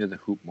driving to the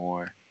hoop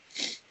more.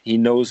 He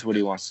knows what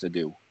he wants to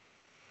do.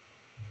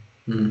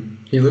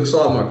 He looks a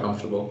lot more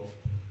comfortable.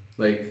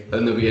 Like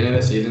in the beginning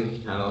of the season,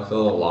 he kind of looked a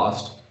little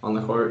lost on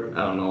the court.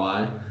 I don't know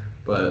why,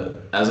 but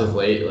as of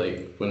late,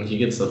 like when he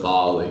gets the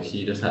ball, like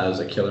he just has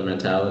a killer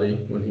mentality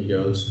when he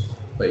goes.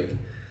 Like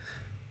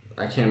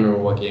I can't remember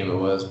what game it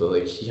was, but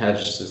like he had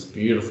just this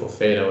beautiful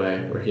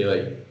fadeaway where he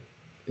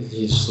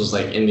just was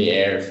like in the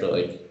air for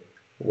like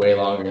way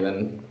longer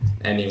than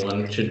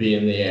anyone should be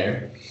in the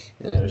air,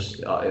 and it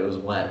was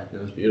wet.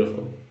 It was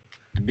beautiful.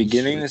 The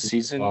beginning of the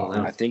season,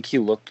 I think he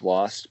looked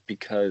lost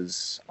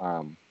because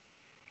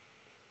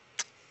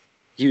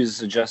he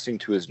was adjusting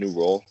to his new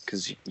role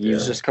because he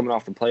was just coming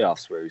off the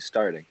playoffs where he was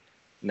starting.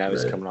 Now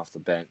he's coming off the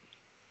bench.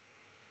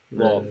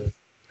 Well,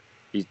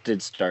 he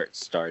did start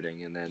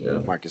starting, and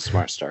then Marcus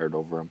Smart started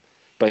over him.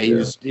 But he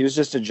was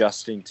just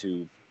adjusting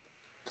to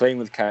playing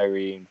with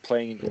Kyrie and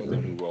playing with a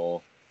new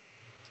role.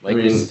 Like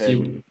we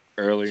said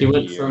earlier, he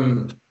went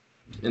from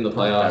in the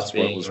playoffs. That's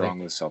what was wrong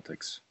with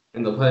Celtics.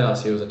 In the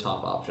playoffs, he was a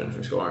top option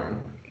for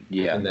scoring.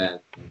 Yeah. And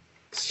then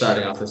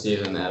starting off the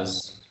season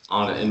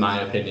in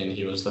my opinion,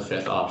 he was the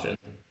 5th option.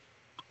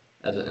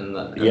 In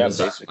the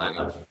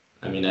lineup.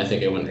 I mean, I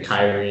think it went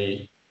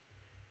Kyrie,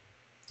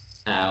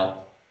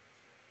 Al,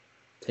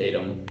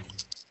 Tatum.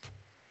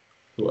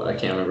 I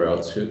can't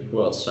remember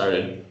who else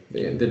started.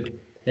 Did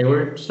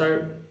Hayward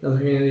start at the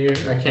beginning of the year?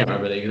 I can't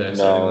remember the exact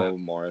starting lineup.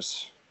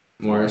 Morris.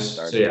 Morris.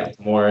 So yeah,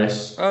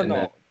 Morris. Oh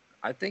no,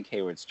 I think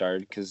Hayward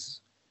started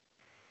because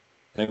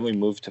then we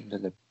moved him to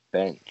the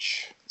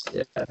bench.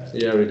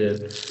 Yeah, we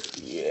did.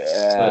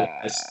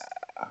 Yeah.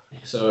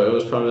 So it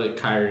was probably like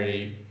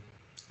Kyrie,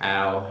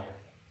 Al,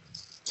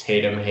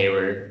 Tatum,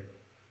 Hayward,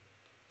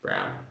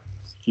 Brown.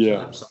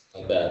 Yeah.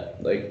 Something like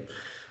that. Like,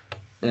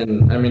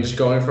 and I mean, just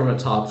going from a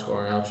top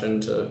scoring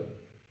option to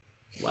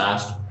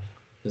last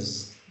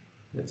is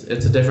it's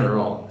a different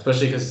role,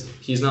 especially because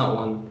he's not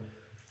one.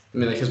 I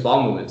mean, like his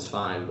ball movement's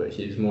fine, but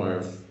he's more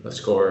of a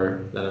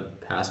scorer than a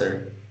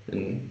passer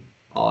in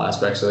all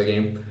aspects of the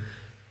game.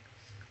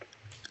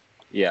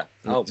 Yeah.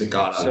 Oh, he's a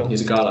god.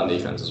 He's a god on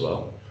defense as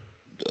well.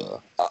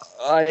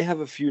 I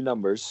have a few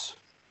numbers.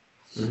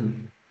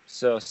 Mm-hmm.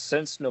 So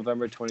since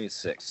November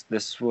 26th,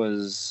 this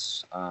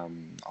was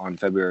on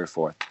February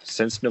 4th.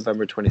 Since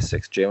November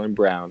 26th, Jaylen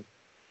Brown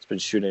has been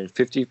shooting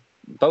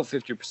about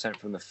 50%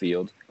 from the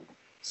field,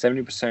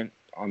 70%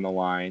 on the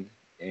line,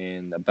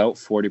 and about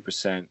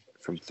 40%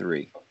 from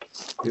three.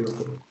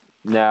 Beautiful.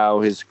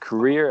 Now his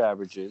career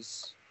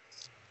averages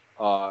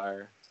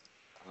are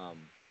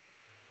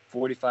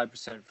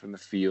 45% from the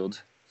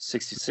field,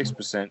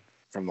 66%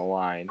 from the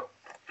line,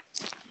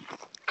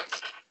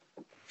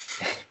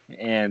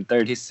 and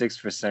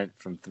 36%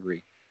 from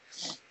three.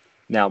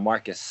 Now,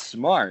 Marcus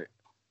Smart,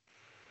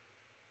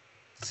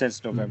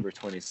 since November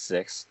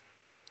 26th,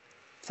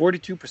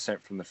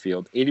 42% from the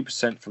field,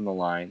 80% from the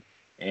line,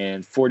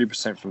 and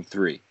 40% from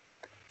three.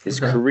 His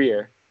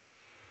career,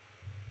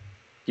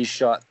 he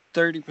shot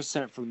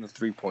 30% from the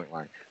three-point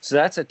line. So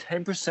that's a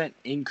 10%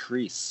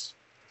 increase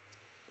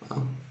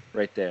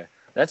right there.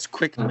 That's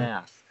quick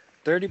math.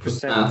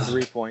 30%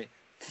 three-point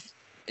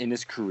in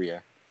his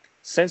career.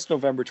 Since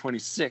November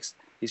 26th,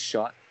 he's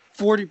shot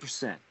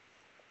 40%.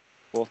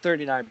 Well,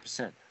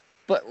 39%.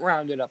 But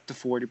rounded up to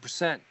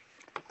 40%.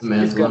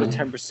 He's got a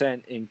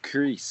 10%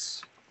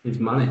 increase. He's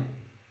money.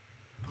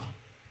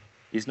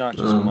 He's not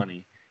just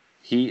money.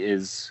 He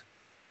is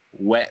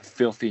wet,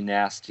 filthy,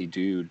 nasty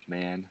dude,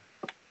 man.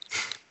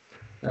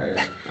 All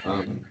right.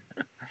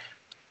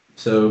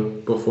 So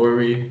before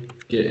we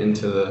get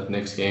into the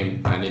next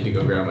game, I need to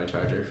go grab my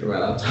charger for my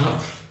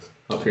laptop.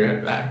 I'll be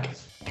right back.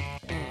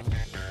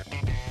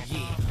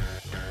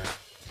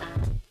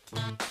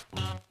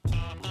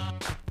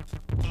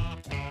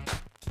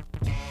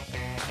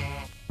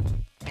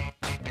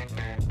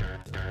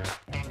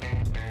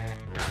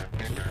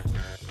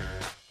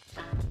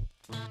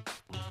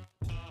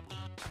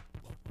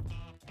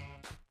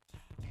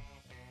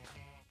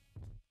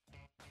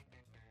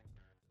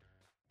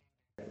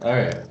 All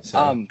right. So,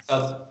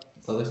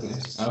 Celtics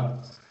Knicks.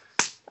 Oh.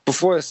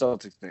 Before the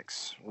Celtics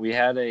Knicks, we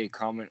had a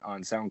comment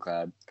on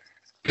SoundCloud.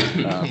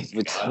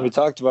 We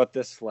talked about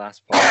this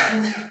last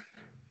podcast.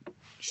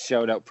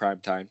 Shout out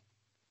Primetime.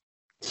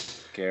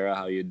 Kara,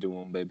 how you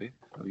doing, baby?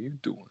 How you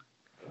doing?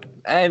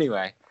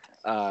 Anyway,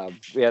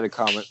 we had a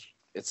comment.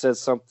 It says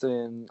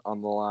something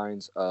on the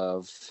lines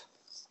of,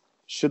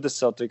 should the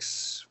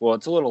Celtics, well,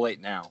 it's a little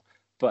late now,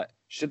 but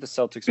should the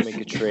Celtics make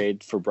a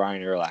trade for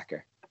Brian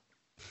Urlacher?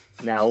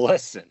 Now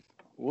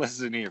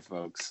listen here,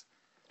 folks.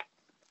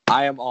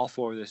 I am all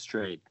for this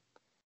trade.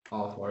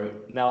 All for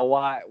it. Now,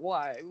 why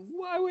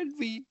would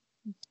we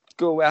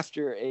go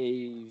after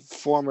a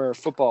former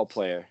football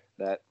player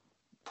that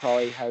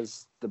probably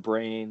has the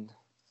brain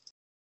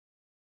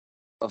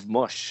of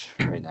mush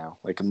right now,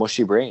 like a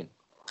mushy brain?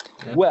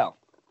 Yeah. Well,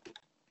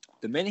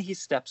 the minute he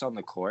steps on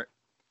the court,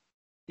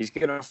 he's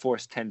going to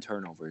force 10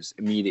 turnovers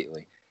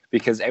immediately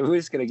because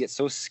everybody's going to get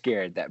so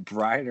scared that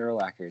Brian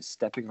Urlacher is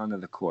stepping onto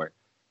the court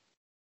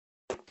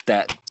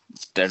that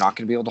they're not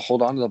going to be able to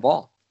hold on to the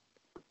ball.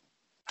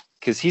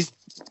 Because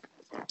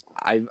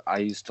I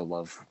used to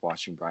love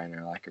watching Brian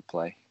Urlacher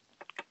play.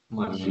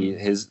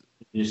 Did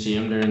you see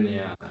him during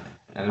the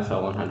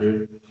NFL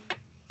 100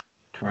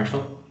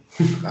 commercial?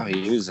 Oh,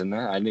 he was in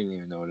that? I didn't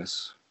even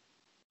notice.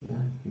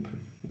 Yeah,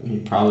 he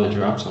probably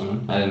dropped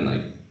someone. I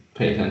didn't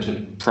pay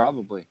attention.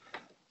 Probably.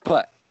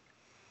 But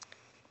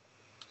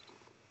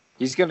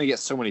he's going to get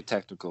so many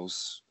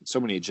technicals, so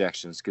many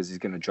ejections because he's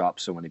going to drop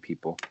so many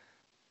people.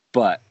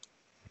 But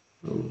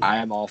I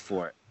am all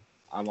for it.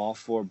 I'm all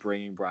for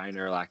bringing Brian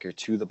Urlacher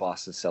to the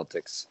Boston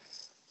Celtics.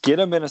 Get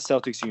him in a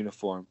Celtics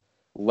uniform.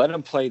 Let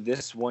him play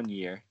this 1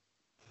 year.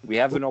 We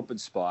have an open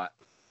spot.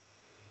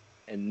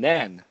 And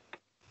then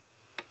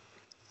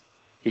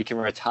he can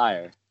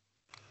retire.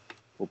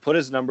 We'll put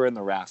his number in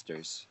the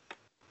rafters.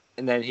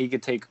 And then he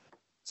could take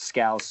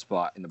Scal's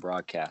spot in the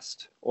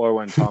broadcast. Or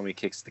when Tommy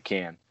kicks the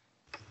can.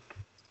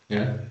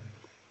 Yeah.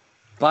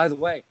 By the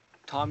way,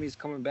 Tommy's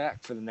coming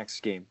back for the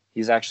next game.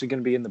 He's actually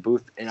going to be in the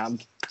booth, and I'm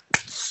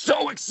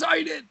so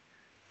excited.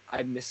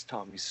 I miss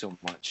Tommy so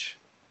much.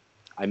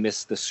 I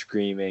miss the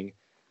screaming,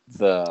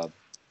 I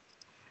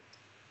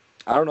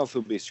don't know if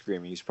he'll be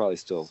screaming. He's probably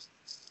still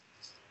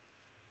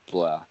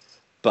blah.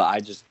 But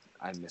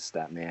I miss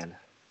that man.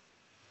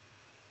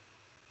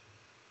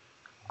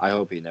 I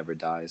hope he never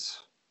dies.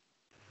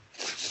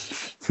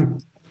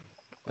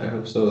 I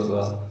hope so as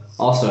well.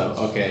 Also,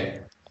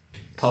 okay,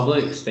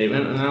 public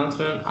statement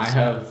announcement. I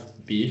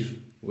have beef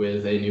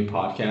with a new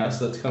podcast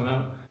that's come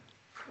out.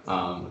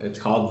 It's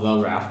called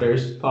The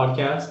Rafters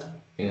Podcast,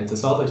 and it's a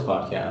Celtics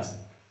podcast.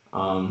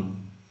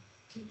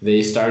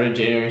 They started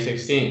January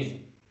 16th.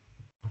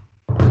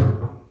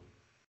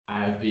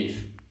 I have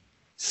beef.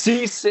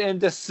 Cease and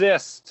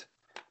desist.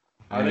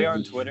 Are they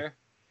on Twitter?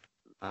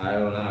 I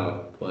don't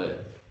know,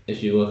 but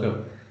if you look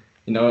up,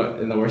 and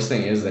the worst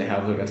thing is they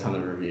have like a ton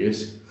of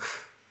reviews.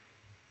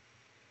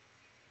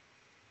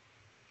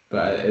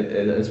 But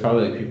it's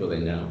probably like people they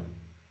know.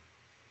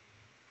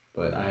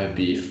 But I have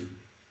beef.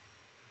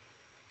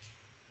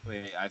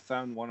 Wait, I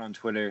found one on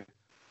Twitter,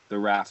 The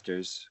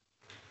Rafters.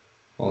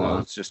 Hold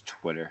on. It's just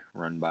Twitter,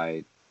 run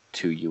by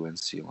 2 UNC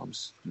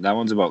alums. That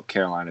one's about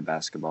Carolina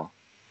basketball.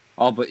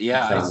 Oh, but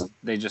yeah,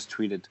 they just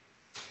tweeted.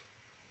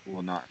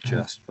 Well, not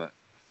just, but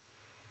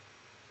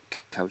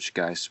Couch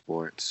Guy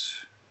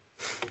Sports.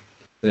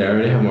 They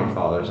already have more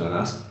followers than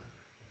us.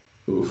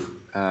 Oof.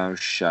 Oh,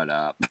 shut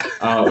up.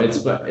 Oh, it's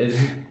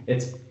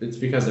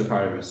because they're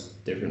part of a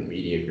different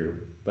media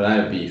group. But I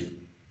have beef.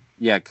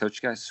 Yeah,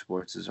 Coach Guy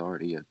Sports is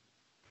already a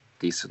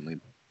decently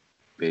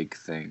big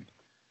thing.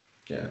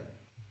 Yeah.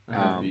 I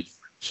have beef.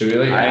 Should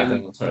we add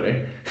them on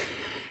Twitter?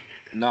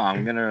 No,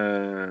 I'm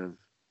gonna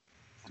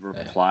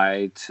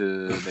reply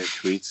to their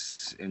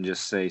tweets and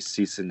just say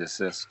cease and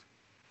desist.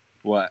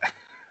 What?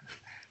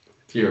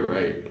 You're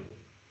right.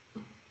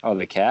 Oh,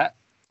 the cat?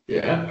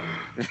 Yeah.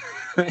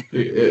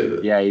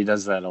 Yeah, he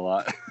does that a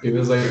lot. He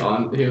was like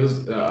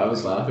I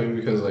was laughing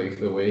because like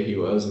the way he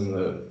was in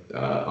the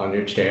on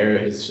your chair,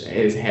 his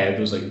head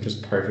was like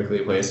just perfectly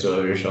placed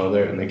over your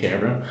shoulder in the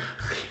camera.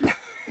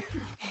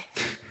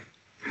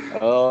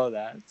 Oh,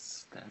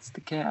 that's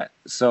the cat.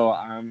 So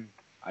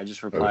I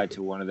just replied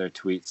to one of their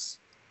tweets.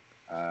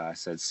 I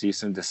said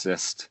cease and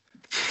desist.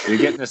 You're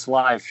getting this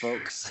live,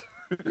 folks.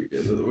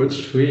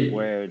 Which tweet?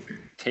 We're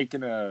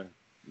taking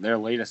their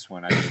latest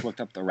one. I just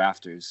looked up the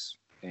Rafters,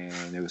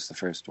 and it was the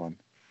first one.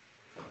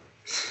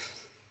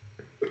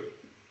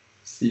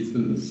 Cease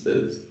and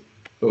desist.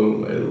 Oh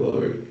my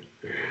lord.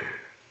 I'm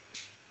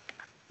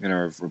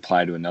gonna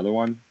reply to another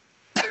one.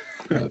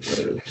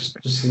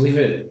 Just leave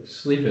it.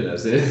 Just leave it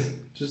as is.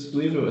 Just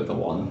leave it with the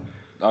one.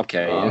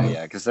 Okay,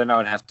 yeah, because then I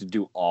would have to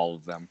do all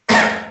of them.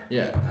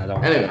 Yeah.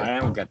 Anyway. I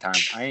ain't got time.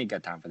 I ain't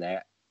got time for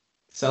that.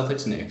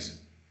 Celtics Knicks.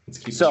 Let's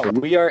keep. So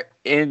we are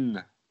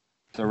in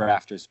the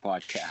Rafters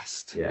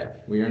podcast. Yeah,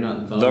 we are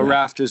not the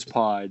Rafters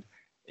pod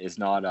is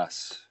not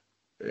us.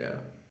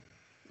 Yeah.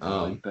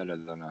 Better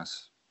than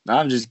us. No,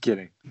 I'm just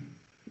kidding.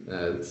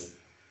 It's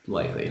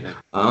likely.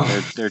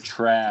 They're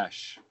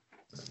trash.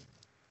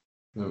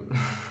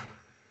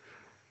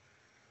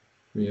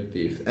 We have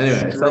beef.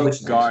 Anyway,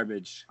 Celtics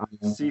garbage.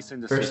 Cease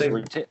and desist.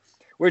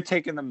 We're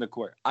taking them to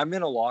court. I'm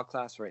in a law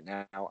class right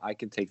now. I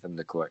can take them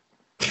to court.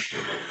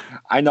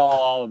 I know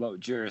all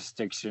about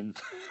jurisdiction.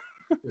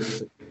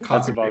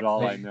 That's about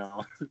all I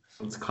know.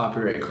 Let's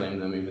copyright claim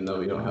them, even though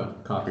we don't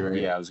have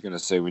copyright. Yeah, I was gonna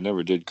say we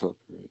never did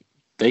copyright.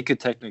 They could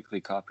technically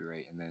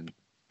copyright and then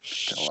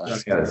tell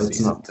us to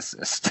cease and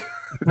desist.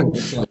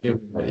 Let's not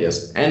give them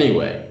ideas.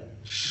 Anyway,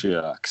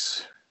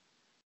 shucks.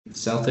 The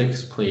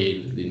Celtics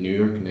played the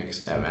New York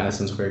Knicks at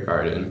Madison Square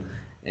Garden,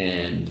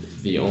 and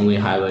the only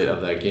highlight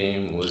of that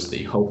game was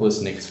the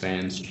hopeless Knicks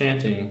fans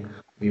chanting,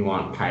 "We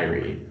want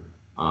Kyrie."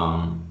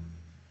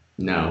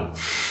 No,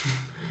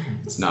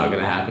 it's not going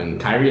to happen.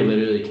 Kyrie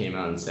literally came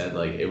out and said,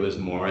 like, it was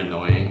more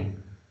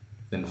annoying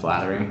than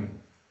flattering.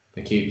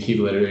 Like, he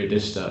literally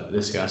just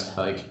discussed,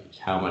 like,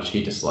 how much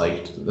he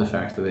disliked the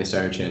fact that they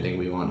started chanting,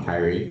 "We want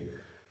Kyrie."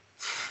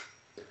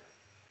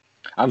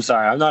 I'm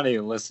sorry, I'm not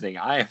even listening.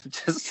 I am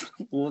just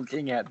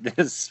looking at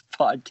this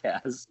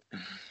podcast,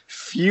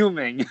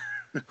 fuming.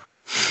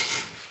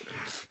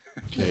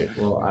 Okay,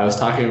 well, I was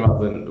talking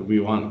about the "We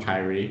want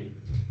Kyrie"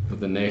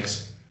 of the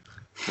Knicks.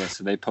 Yeah,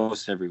 so they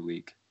post every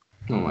week.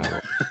 Oh my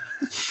god.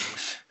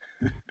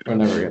 We're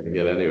never going to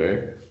get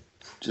anywhere.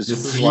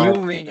 Just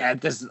fuming at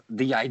this,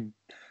 the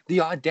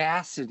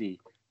audacity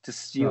to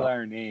steal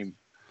our name.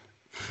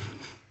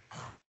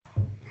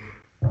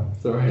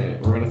 Throw a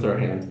hand. We're going to throw a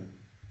hand.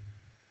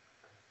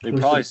 They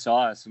probably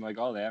saw us and like,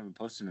 oh, they haven't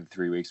posted in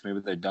 3 weeks.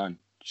 Maybe they're done.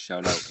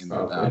 Shout out in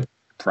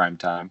prime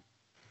time.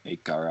 Hey,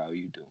 Cara, how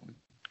you doing?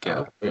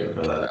 How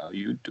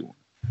you doing?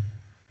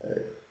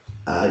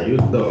 How you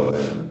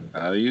doing?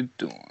 How you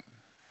doing?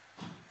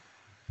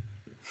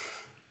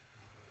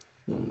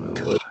 Oh my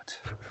God.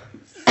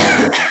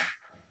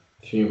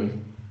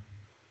 Human.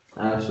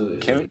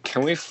 Absolutely.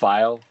 Can we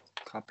file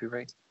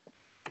copyright?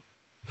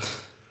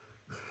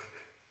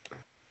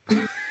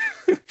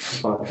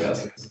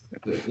 Podcasts.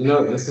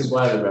 This is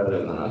why they're better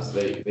than us.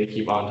 They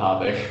keep on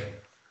topic.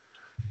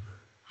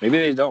 Maybe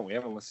they don't. We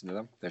haven't listened to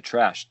them. They're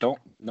trash.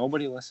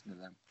 Nobody listen to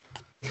them.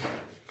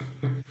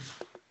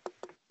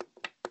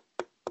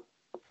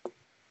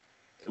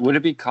 Would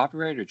it be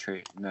copyright or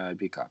trade? No, it'd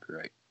be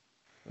copyright.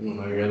 I don't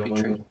know.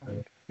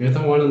 You're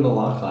the one in the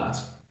law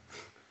class.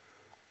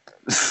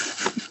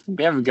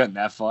 We haven't gotten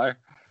that far.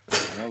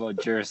 I know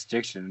about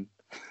jurisdiction.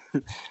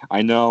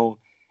 I know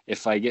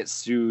if I get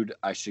sued,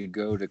 I should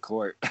go to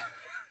court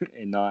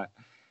and not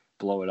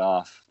blow it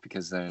off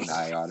because then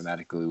I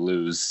automatically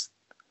lose.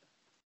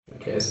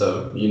 Okay,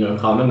 so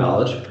common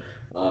knowledge.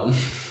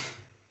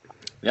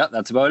 Yeah,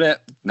 that's about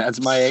it. That's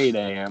my 8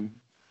 a.m.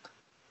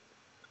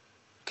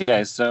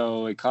 Okay,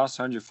 so it costs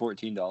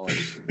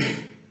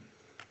 $114.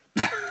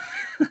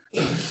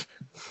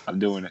 I'm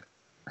doing it.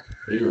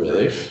 Are you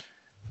really?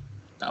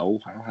 No,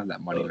 I don't have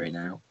that money right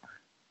now.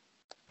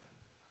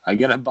 I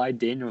gotta buy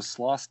Daniel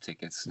Sloss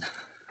tickets.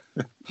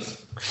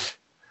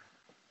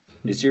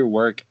 Is your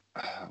work?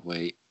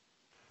 Wait.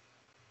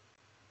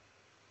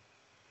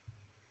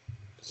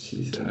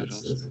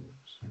 Jesus.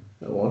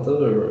 I want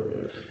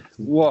those.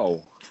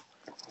 Whoa.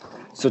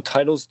 So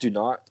titles do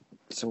not.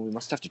 So we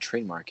must have to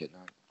trademark it,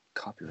 not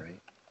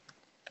copyright.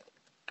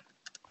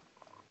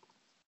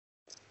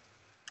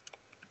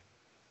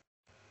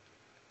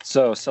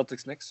 So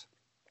Celtics Knicks.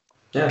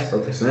 Yeah,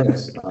 Celtics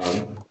Knicks.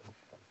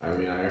 I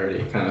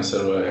already kind of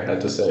said what I had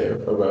to say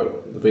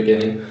about the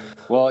beginning.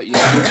 Well,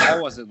 yeah, I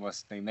wasn't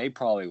listening. They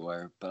probably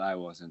were, but I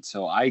wasn't.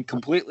 So I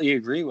completely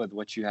agree with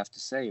what you have to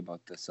say about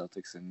the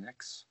Celtics and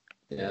Knicks.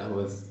 Yeah,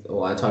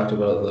 I talked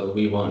about the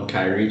 "We Want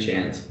Kyrie"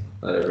 chant.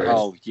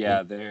 Oh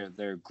yeah,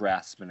 they're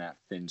grasping at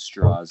thin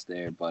straws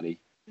there, buddy.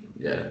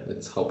 Yeah,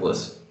 it's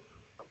hopeless.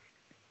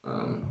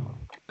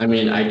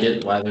 I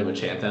get why they would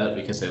chant that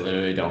because they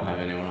literally don't have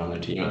anyone on their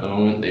team at the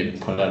moment. They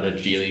put out a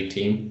G League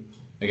team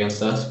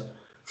against us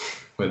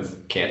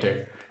with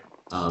Cantor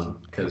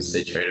because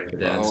they traded for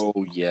Dennis.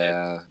 Oh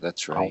yeah,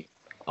 that's right.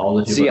 All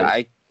the people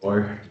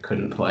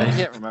couldn't play. I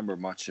can't remember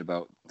much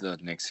about the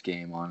Knicks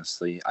game,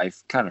 honestly. I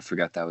kind of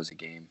forgot that was a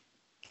game.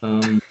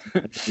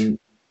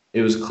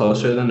 It was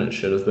closer than it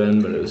should have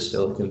been, but it was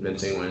still a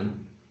convincing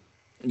win.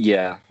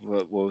 Yeah,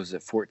 what was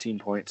it? 14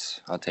 points.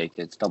 I'll take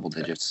it. It's double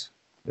digits.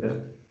 Yeah.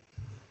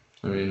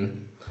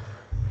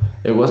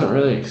 It wasn't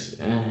really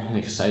an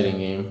exciting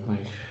game.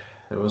 Like,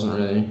 it wasn't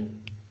really.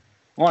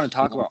 I want to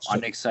talk about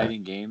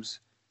unexciting games.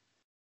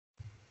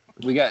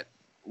 We got,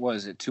 what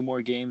is it, 2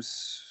 more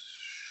games?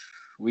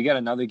 We got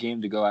another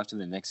game to go after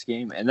the next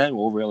game, and then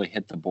we'll really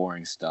hit the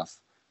boring stuff.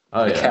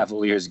 Oh, the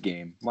Cavaliers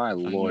game. My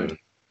Lord.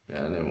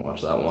 Yeah, I didn't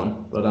watch that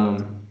one. But,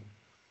 a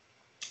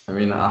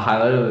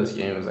highlight of this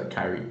game was that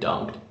Kyrie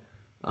dunked.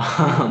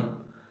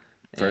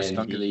 First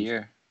dunk of the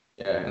year.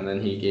 Yeah, and then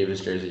he gave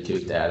his jersey to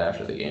his dad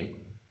after the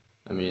game.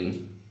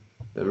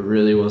 There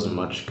really wasn't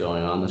much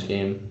going on this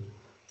game.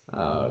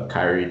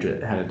 Kyrie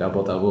had a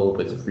double-double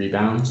with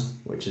rebounds,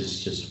 which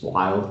is just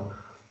wild.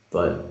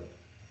 But,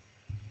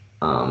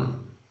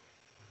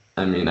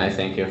 I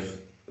think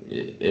if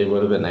it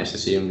would have been nice to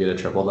see him get a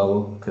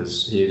triple-double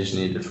because he just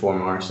needed 4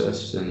 more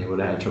assists and he would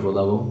have had a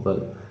triple-double.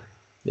 But,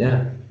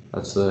 yeah,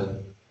 that's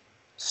the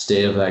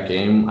state of that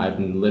game. I've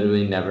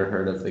literally never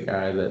heard of the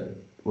guy that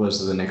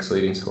was the Knicks'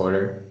 leading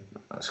scorer.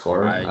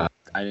 I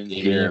didn't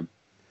hear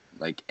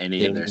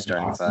any of their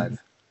starting 5.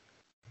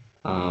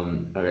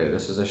 Okay,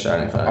 this is their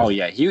starting 5. Oh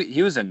yeah,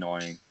 he was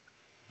annoying.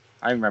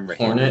 I remember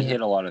him. He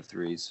hit a lot of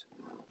threes.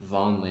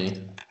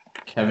 Vonleh,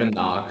 Kevin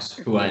Knox,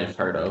 who I have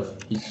heard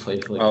of. He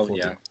played for 4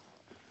 years.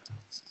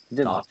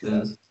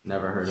 Dawson,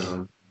 never heard of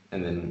him.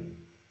 And then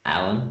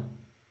Allen.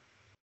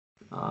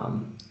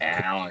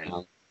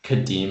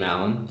 Kadeem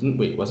Allen.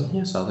 Wait, wasn't he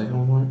a Celtic at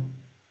one point?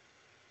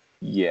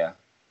 Yeah.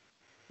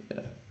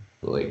 Yeah.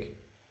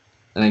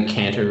 And then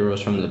Cantor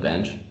was from the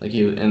bench. And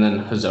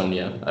then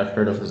Hazonia. I've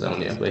heard of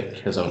Hazonia.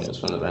 Hazonia was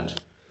from the bench.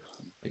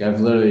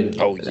 I've literally.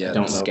 Oh yeah, I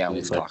don't know. Scout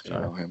was talking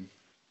about him.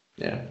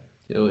 Yeah,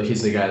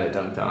 he's the guy that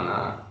dunked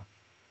on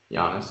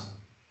Giannis.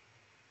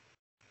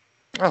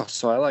 Oh,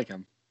 so I like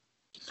him.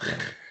 Yeah.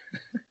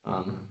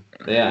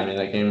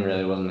 That game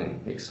really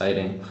wasn't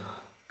exciting.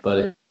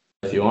 But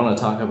if you want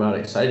to talk about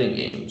exciting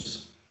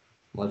games,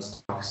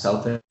 let's talk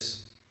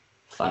Celtics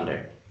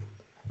Thunder.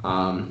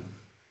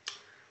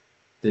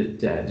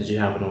 Did you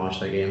happen to watch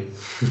that game?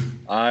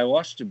 I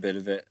watched a bit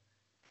of it.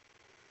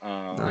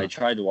 I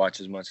tried to watch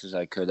as much as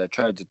I could. I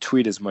tried to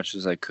tweet as much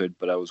as I could,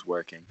 but I was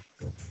working.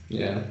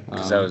 Yeah.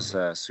 Because that was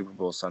Super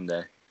Bowl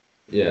Sunday.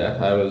 Yeah,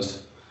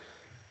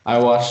 I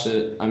watched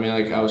it.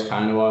 I was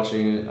kind of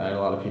watching it. I had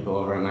a lot of people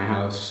over at my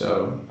house,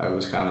 so I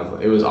was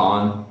it was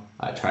on.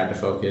 I tried to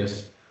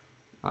focus.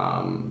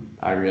 I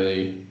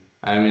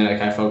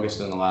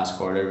focused in the last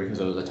quarter because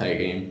it was a tight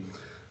game.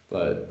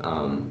 But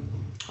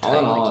all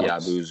in all,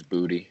 Yabu's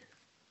booty.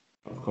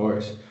 Of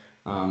course.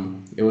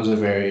 It was a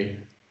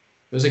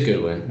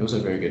good win. It was a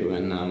very good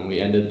win. We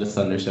ended the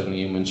Thunder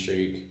 7-game win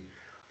streak.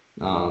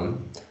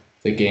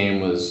 The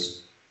game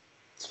was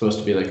supposed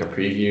to be a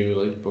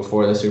preview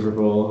before the Super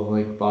Bowl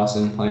of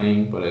Boston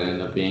playing, but it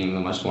ended up being a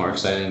much more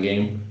exciting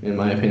game in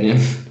my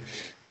opinion.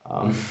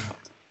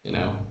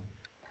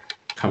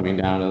 Coming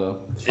down to the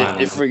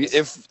final.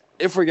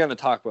 If we're gonna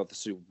talk about the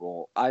Super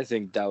Bowl, I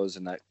think that was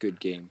a good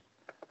game.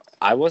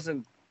 I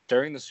wasn't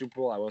during the Super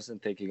Bowl. I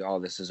wasn't thinking, "Oh,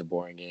 this is a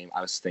boring game."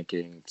 I was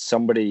thinking,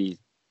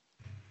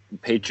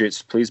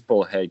 Patriots, please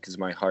pull ahead because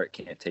my heart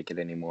can't take it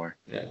anymore.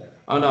 Yeah.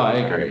 Oh no, I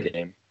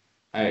agree.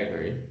 I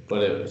agree,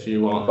 but if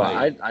you want,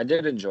 I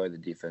did enjoy the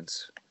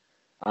defense.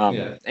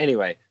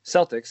 Anyway,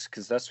 Celtics,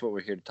 because that's what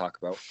we're here to talk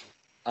about.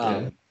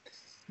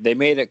 They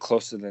made it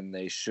closer than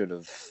they should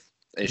have.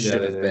 They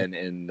should have did. been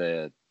in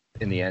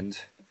the end,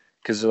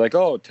 because they're like,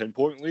 oh,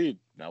 10-point lead.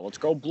 Now let's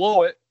go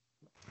blow it.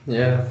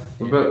 Yeah,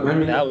 but I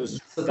mean, that's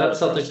Celtics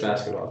frustrating.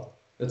 basketball.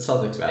 It's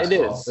Celtics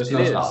basketball. There's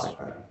no stopping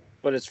that.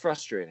 But it's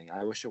frustrating.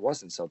 I wish it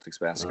wasn't Celtics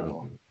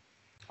basketball.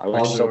 I Paul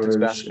wish Celtics George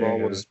basketball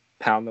and- was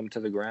pound them to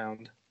the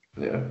ground.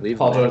 Yeah, Leave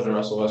Paul them George and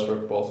Russell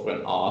Westbrook both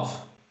went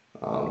off.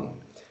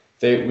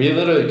 We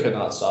literally could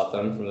not stop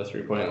them from the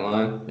 3-point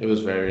line. It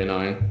was very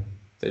annoying.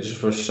 They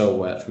just were so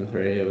wet from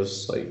three. It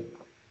was like,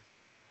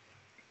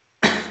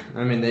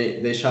 I mean,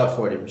 they shot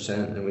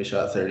 40% and we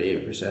shot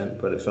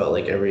 38%, but it felt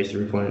like every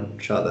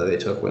 3-point shot that they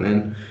took went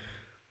in.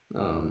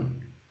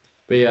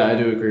 But yeah, I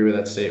do agree with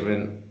that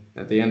statement.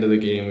 At the end of the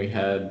game, we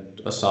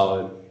had a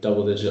solid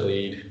double-digit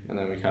lead, and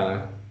then we kind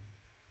of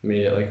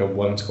made it like a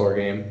one-score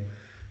game.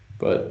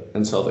 But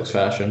in Celtics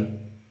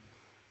fashion,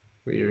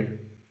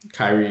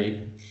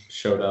 Kyrie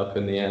showed up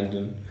in the end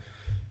and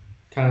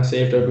kind of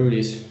saved our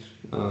booties.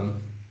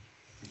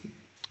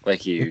 Like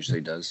he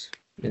usually does.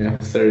 Yeah,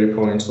 30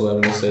 points,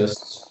 11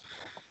 assists.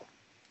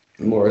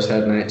 Morris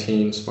had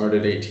 19, Smart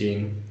had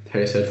 18,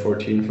 Tice had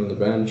 14 from the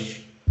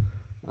bench.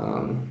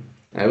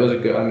 It was a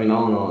good. I mean,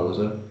 all in all, it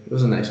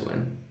was a nice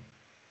win.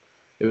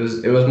 It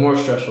was more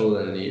stressful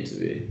than it needed to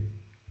be.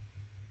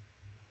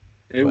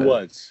 It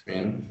was. I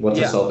mean, what's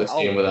a Celtics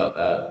game without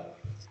that?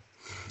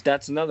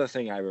 That's another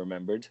thing I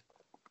remembered.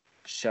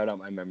 Shout out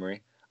my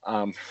memory.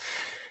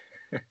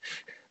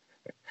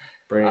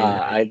 Brain,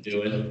 I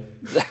do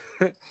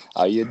it.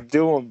 How you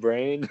doing,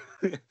 Brain?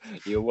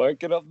 You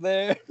working up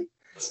there?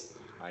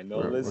 I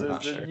know this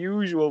is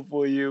unusual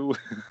for you.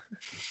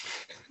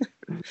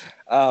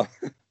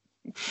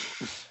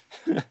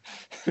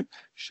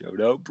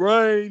 Shout out,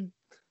 Brain.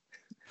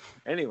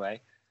 Anyway,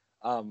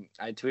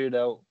 I tweeted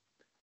out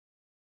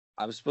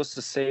I was supposed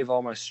to save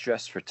all my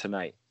stress for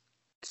tonight.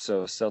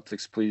 So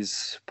Celtics,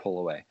 please pull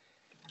away.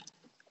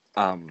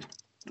 I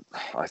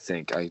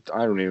think I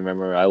don't even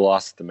remember. I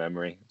lost the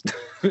memory.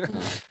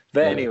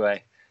 But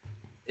anyway,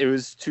 it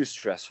was too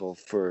stressful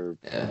for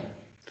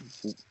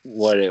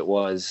what it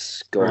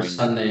was going. For a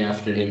Sunday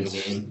afternoon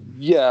game.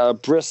 Yeah, a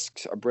brisk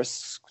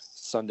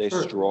Sunday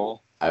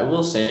stroll. I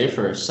will say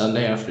for a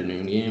Sunday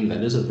afternoon game,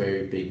 that is a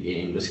very big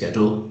game to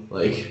schedule.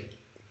 Like,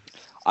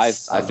 I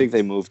think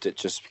they moved it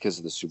just because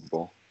of the Super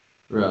Bowl.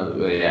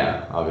 Well,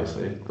 yeah,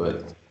 obviously,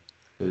 but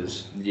it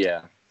was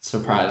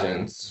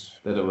surprising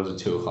that it was a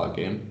 2:00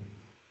 game.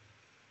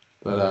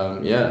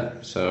 But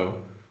yeah,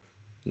 so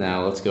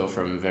now let's go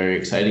from a very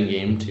exciting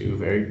game to a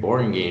very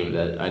boring game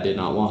that I did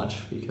not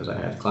watch because I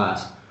had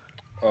class.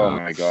 Oh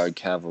my God,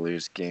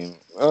 Cavaliers game.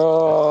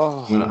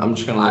 Oh, I'm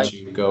just gonna let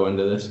you go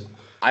into this.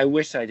 I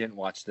wish I didn't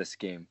watch this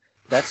game.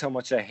 That's how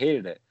much I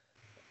hated it.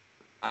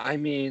 I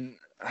mean,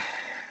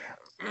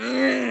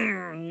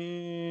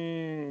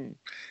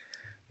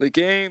 the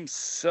game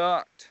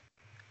sucked.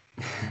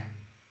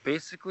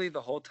 Basically,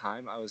 the whole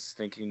time I was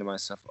thinking to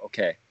myself,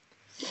 okay,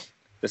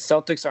 the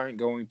Celtics aren't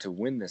going to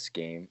win this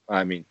game.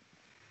 I mean,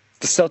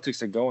 the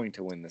Celtics are going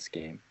to win this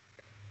game.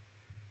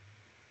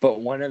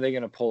 But when are they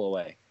going to pull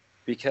away?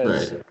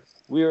 Because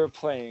we were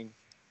playing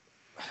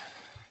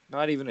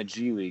not even a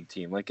G League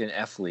team, like an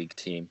F League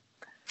team.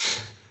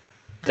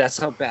 That's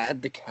how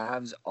bad the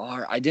Cavs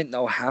are. I didn't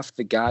know half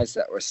the guys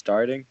that were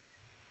starting.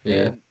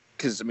 Yeah.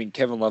 Because, I mean,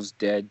 Kevin Love's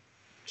dead.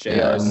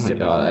 Yeah, oh my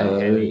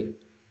God.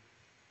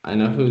 I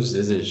know who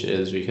Zizic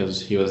is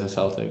because he was a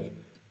Celtic.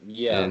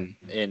 Yeah,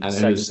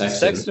 and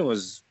Sexton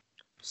was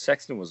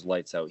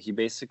lights out. He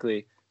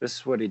basically, this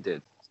is what he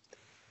did.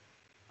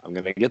 I'm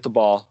going to get the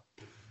ball,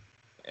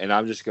 and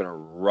I'm just going to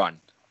run.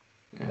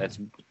 Yeah.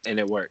 And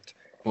it worked.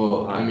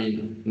 Well, I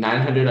mean,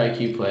 900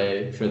 IQ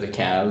play for the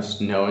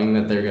Cavs, knowing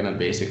that they're going to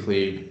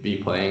basically be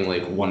playing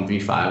like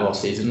 1v5 all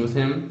season with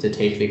him to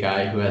take the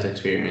guy who has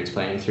experience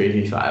playing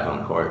 3v5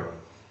 on court.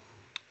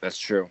 That's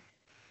true.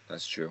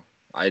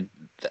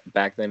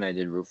 Back then I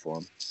did root for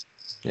him.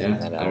 Yeah,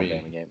 that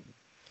Alabama game.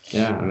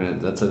 Yeah, I mean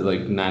that's a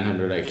like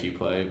 900 IQ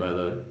play by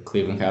the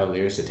Cleveland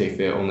Cavaliers to take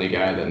the only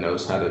guy that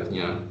knows how to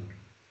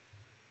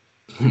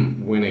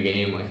win a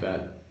game like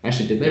that.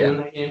 Actually, did they win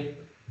that game?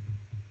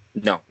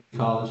 No.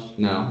 College?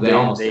 No, they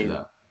almost did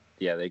though.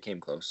 Yeah, they came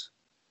close.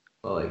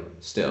 Well, like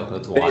still,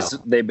 that's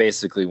wild. They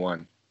basically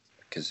won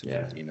because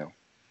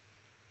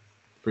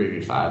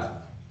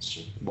 3v5. It's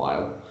just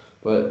wild,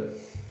 but.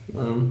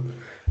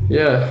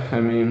 Yeah, I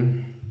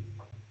mean,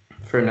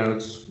 for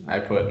notes, I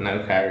put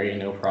no Kyrie,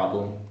 no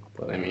problem.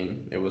 But I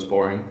mean, it was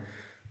boring.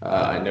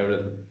 I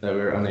noted that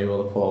we were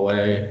unable to pull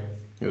away.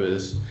 It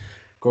was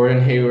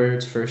Gordon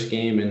Hayward's first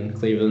game in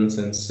Cleveland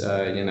since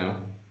the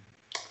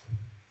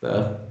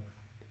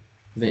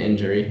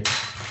injury,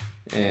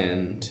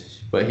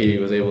 but he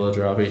was able to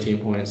drop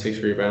 18 points, 6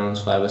 rebounds,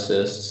 5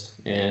 assists,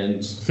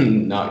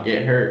 and not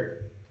get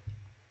hurt.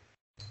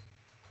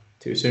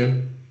 Too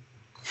soon?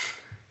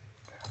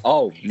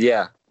 Oh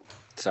yeah,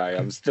 sorry.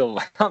 I'm still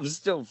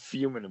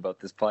fuming about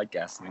this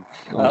podcasting.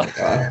 Oh my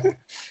God.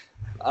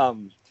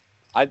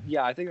 I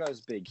think that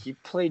was big. He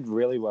played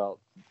really well.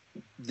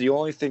 The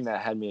only thing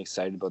that had me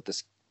excited about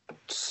this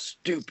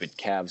stupid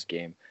Cavs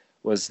game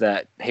was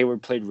that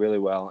Hayward played really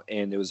well,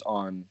 and it was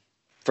on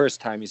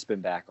first time he's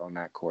been back on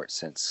that court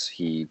since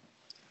he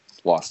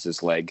lost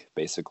his leg,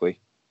 basically.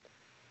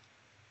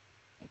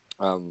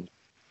 Yeah,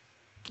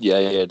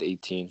 he had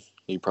 18.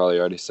 He probably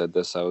already said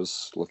this. I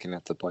was looking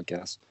at the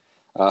podcast.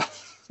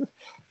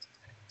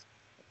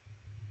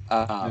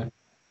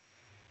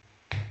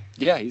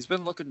 Yeah, he's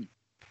been looking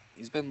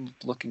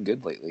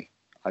good lately.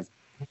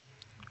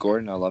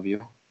 Gordon, I love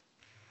you.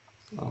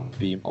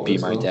 Be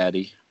my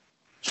daddy.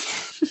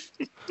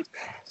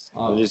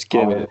 I'm just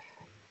kidding.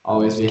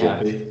 Always be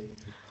happy.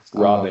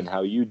 Robin,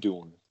 how you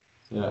doing?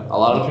 Yeah, a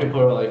lot of people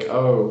are like,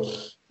 "Oh,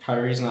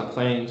 Kyrie's not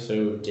playing,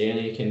 so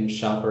Danny can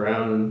shop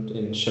around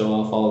and show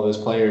off all of his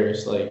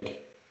players."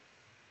 Like,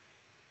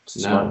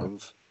 Smart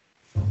move.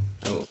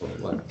 Oh,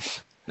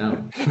 what?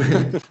 No.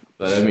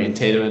 But I mean,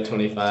 Tatum at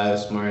 25,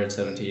 Smart at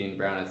 17,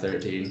 Brown at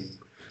 13.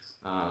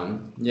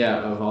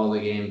 Yeah, of all the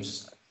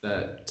games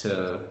that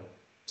to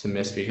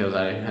miss because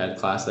I had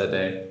class that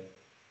day,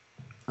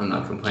 I'm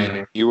not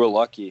complaining. You were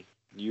lucky.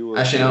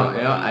 Actually,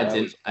 no, I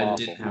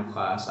didn't have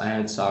class. I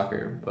had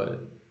soccer,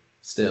 but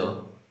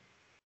still,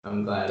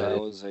 I'm glad that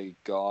was a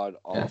god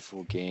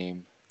awful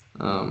game.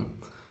 But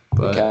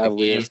the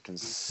Cavaliers can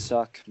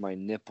suck my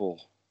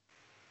nipple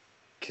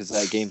because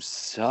that game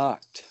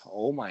sucked.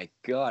 Oh my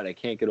god, I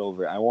can't get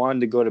over it. I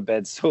wanted to go to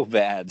bed so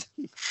bad.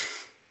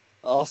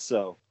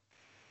 Also,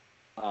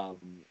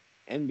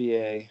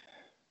 NBA,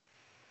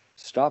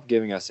 stop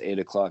giving us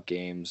 8:00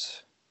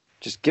 games.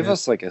 Just give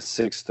us like a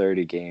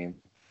 6:30 game.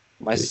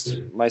 My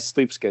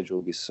sleep schedule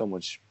will be so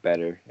much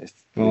better if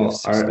we have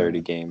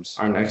 6:30 games.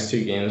 Our next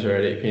 2 games are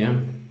at 8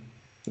 p.m.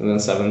 and then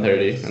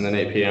 7:30 and then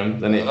 8 p.m.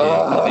 then 8 p.m. then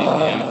 8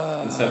 p.m.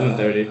 and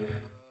 7:30.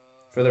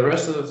 For the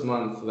rest of this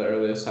month, the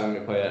earliest time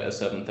we play at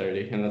is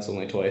 7:30, and that's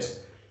only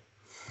twice.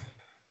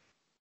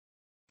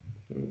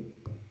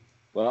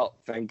 Well,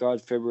 thank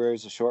God February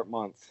is a short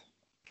month.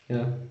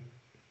 Yeah.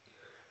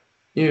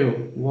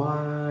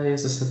 Why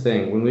is this a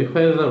thing? When we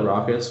play the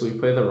Rockets, we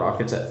play the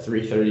Rockets at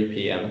 3:30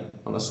 p.m.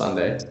 on a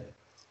Sunday.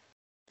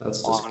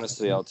 That's just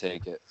honestly, I'll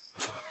take it.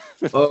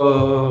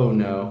 Oh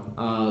no!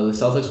 The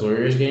Celtics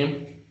Warriors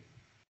game.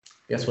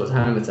 Guess what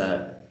time it's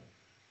at?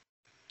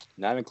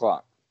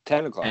 9:00,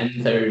 10:00.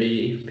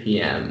 10:30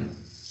 p.m.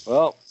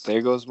 Well,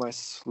 there goes my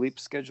sleep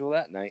schedule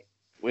that night.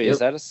 Wait, is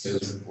that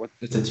what?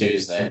 It's a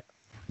Tuesday.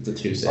 It's a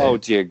Tuesday. Oh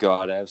dear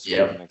God, I have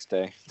school the next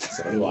day.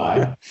 So do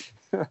I.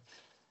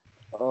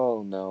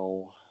 Oh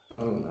no.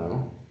 Oh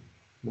no.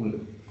 We're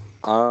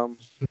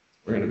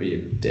gonna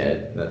be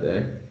dead that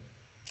day.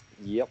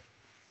 Yep.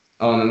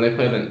 Oh, and then they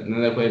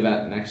play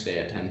that next day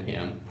at 10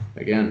 p.m.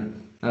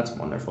 Again. That's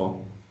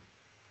wonderful.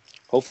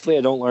 Hopefully,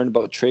 I don't learn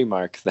about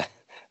trademark the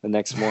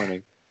next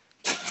morning,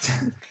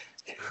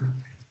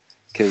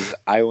 because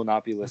I will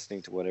not be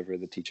listening to whatever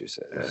the teacher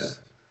says.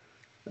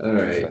 Yeah. All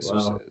right.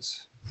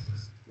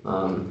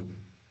 Well,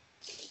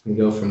 we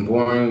go from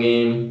boring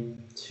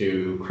game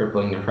to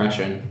crippling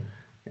depression.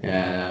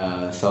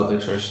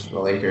 Celtics versus the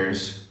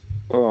Lakers.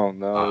 Oh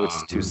no,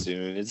 it's too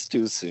soon. It's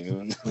too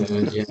soon.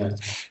 Yeah.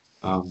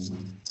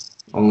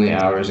 Only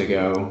hours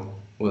ago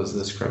was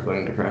this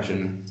crippling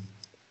depression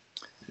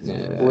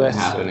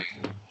happening.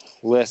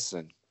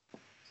 Listen.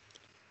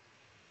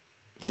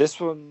 This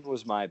one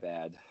was my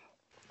bad.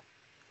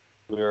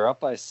 We were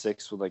up by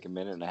 6 with like a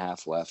minute and a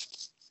half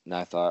left, and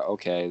I thought,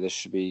 okay, this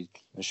should be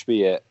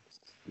it.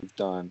 We're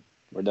done.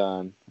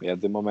 We have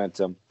the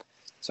momentum.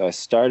 So I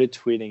started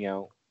tweeting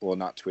out. Well,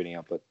 not tweeting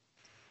out, but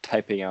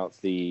typing out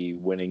the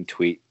winning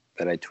tweet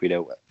that I tweet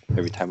out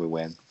every time we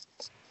win.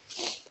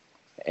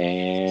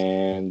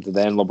 And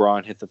then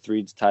LeBron hit the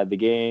 3 to tie the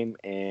game,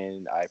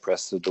 and I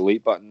pressed the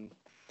delete button.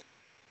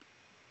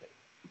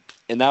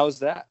 And that was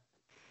that.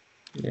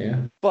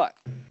 Yeah. But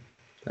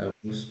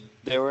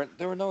there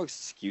were no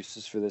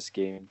excuses for this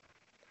game.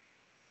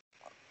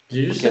 Did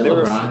you just say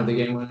LeBron had the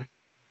game winner?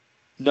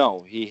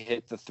 No, he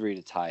hit the 3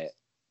 to tie it.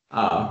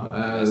 Oh,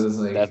 was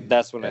like,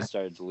 that's when I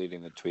started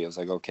deleting the tweet. I was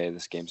like, okay,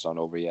 this game's not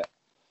over yet.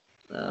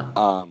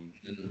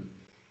 Fucking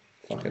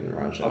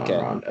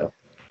Rondo.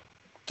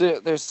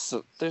 There's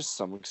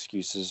some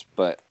excuses,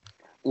 but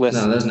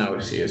listen. No, there's no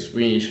excuse.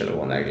 We should have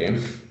won that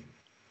game.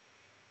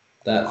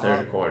 That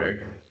third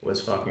quarter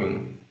was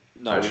fucking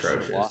atrocious. We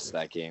should have lost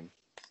that game.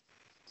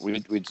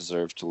 We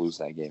deserved to lose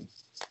that game.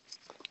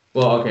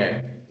 Well,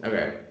 okay.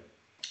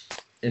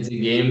 It's a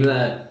game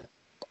that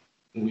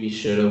we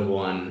should have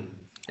won.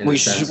 We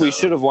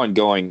should have won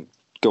going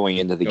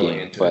into the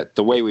game, but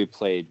the way we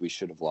played, we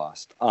should have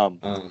lost.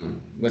 At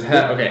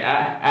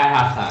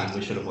halftime,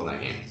 we should have won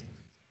that game.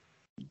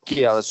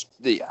 Yeah,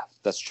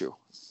 that's true.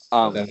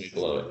 Then we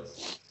blow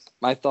it.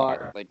 My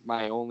thought, like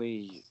my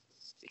only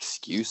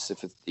excuse,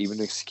 if it's even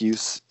an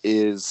excuse,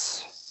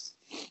 is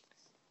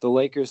the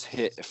Lakers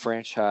hit a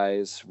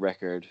franchise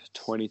record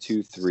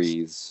 22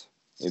 threes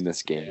in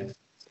this game.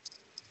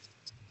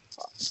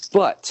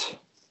 But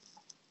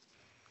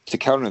to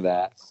counter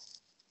that,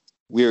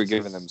 we were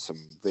giving them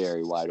some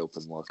very wide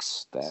open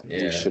looks that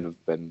we should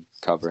have been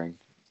covering.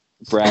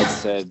 Brad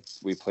said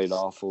we played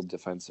awful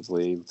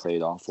defensively, we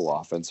played awful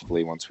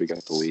offensively once we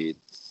got the lead.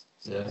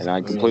 Yeah, And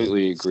I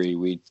completely agree.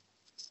 We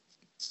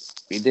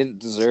didn't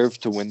deserve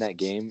to win that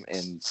game,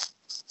 and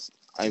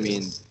I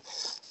mean,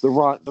 the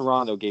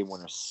Rondo game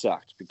winner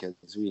sucked because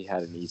we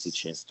had an easy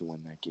chance to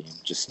win that game.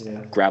 Just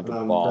grab the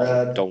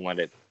ball, don't let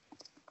it.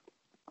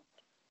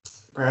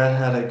 Brad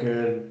had a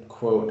good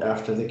quote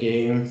after the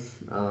game.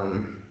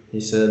 He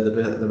said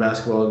the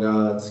basketball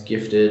gods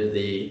gifted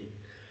the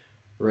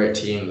right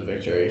team the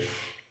victory.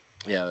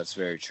 Yeah, that's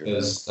very true.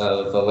 Because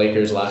the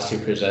Lakers' last 2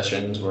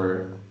 possessions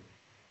were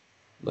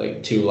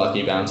like 2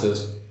 lucky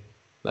bounces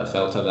that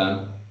fell to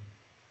them.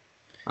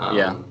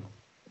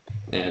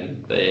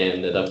 And they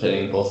ended up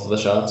hitting both of the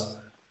shots.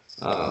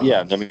 I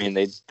mean,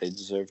 they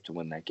deserved to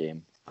win that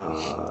game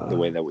the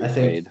way that we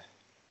played.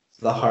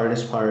 The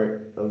hardest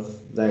part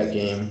of that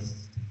game,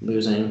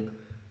 losing,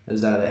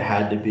 is that it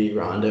had to be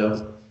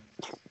Rondo.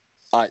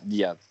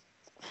 Yeah.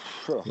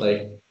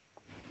 Like,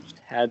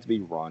 had to be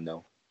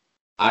Rondo.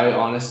 I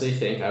honestly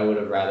think I would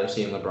have rather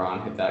seen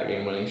LeBron hit that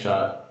game-winning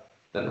shot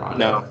than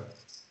Rondo.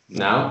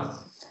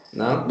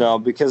 No,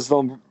 because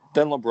then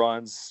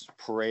LeBron's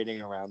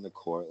parading around the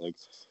court like.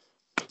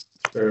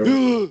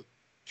 True.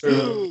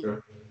 I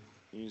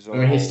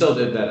mean, he still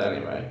did that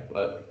anyway,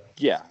 but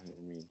yeah,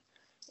 I mean,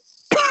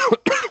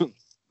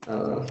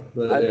 I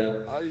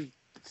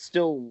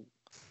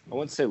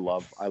wouldn't say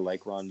love. I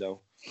like Rondo.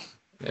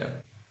 Yeah.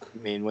 I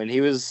mean, when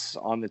he was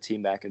on the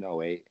team back in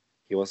 2008,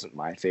 he wasn't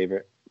my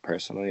favorite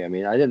personally. I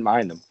mean, I didn't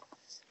mind him,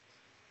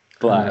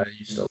 but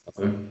you still love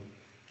him.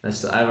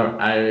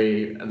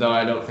 Though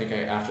I don't think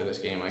after this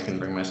game I can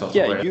bring myself to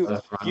wear you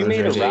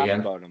made a rap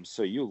about him,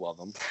 so you love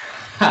him.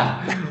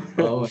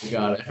 Oh my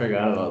god, I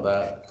forgot about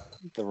that.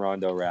 The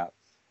Rondo rap.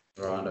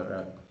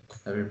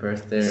 Happy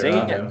birthday,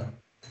 Rondo.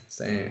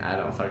 Saying I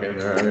don't fucking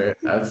remember.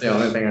 That's the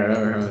only thing I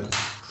remember.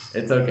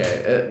 It's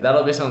okay.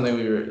 That'll be something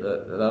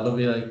that'll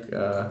be like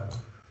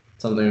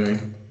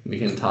something we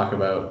can talk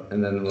about,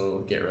 and then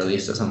we'll get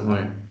released at some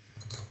point.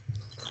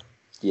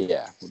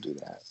 Yeah, we'll do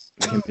that.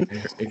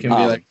 It can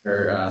be like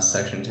her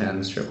Section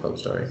 10 strip club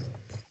story.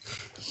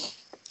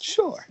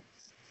 Sure.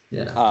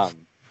 Yeah.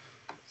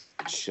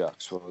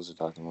 Shucks, what was I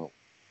talking about?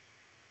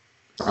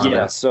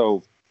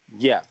 Rondo.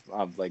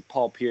 Like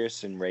Paul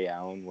Pierce and Ray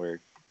Allen were,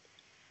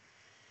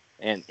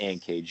 and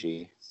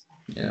KG.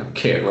 Yeah.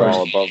 Okay. We're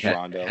all above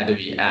Rondo. Had to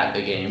be at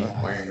the game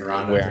wearing a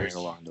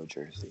Rondo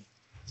jersey.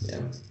 Yeah.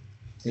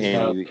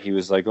 And he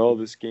was like, "Oh,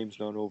 this game's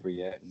not over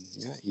yet." And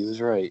yeah, he was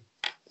right.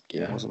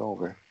 Game wasn't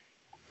over.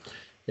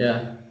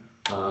 Yeah.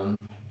 All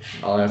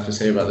I have to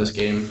say about this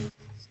game,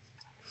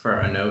 for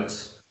our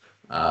notes,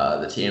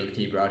 the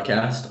TMT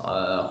broadcast,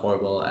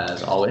 horrible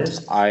as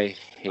always. I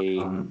hate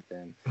them.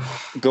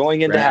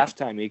 Going into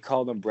halftime, he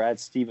called him Brad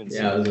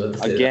Stevenson. Yeah, I was about to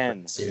say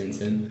again. Brad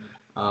Stevenson.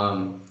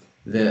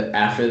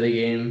 After the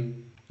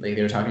game, like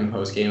they were talking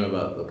post game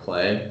about the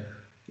play,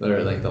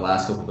 or like the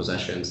last couple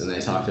possessions, and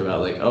they talked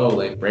about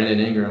like Brandon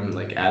Ingram,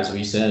 like as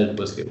we said,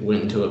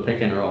 went into a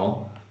pick and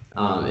roll.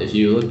 If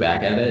you look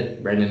back at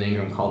it, Brandon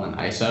Ingram called an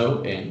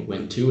ISO and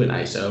went to an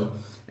ISO,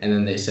 and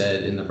then they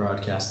said in the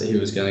broadcast that he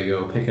was going to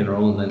go pick and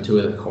roll and then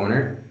to the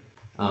corner.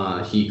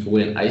 He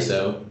went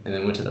ISO and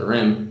then went to the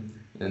rim,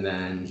 and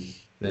then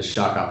the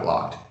shot got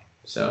blocked.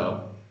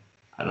 So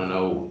I don't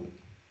know.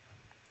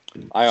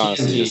 I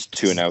honestly just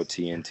tune out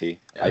TNT.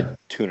 Yeah. I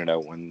tune it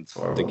out when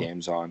the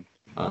game's on.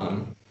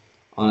 On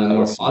a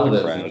more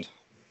positive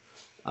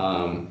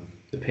note,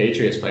 the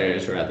Patriots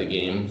players were at the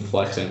game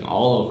flexing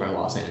all over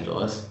Los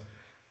Angeles.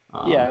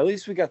 At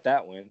least we got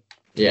that win.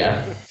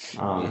 Yeah.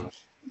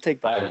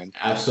 Take that win.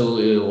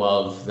 Absolutely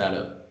love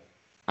that.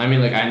 I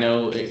mean, like, I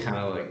know it kind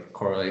of like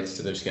correlates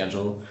to their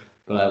schedule,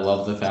 but I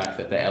love the fact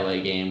that the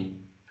LA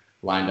game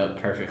lined up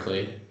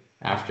perfectly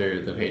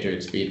after the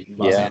Patriots beat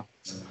Los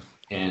Angeles.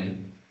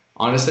 And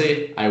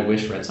honestly, I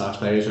wish Red Sox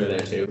players were there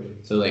too.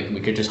 So like we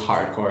could just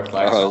hardcore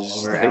flex all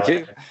over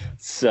LA.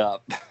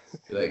 Sup.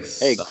 Like,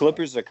 hey,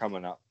 Clippers are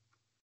coming up.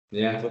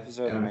 Yeah. Clippers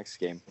are the next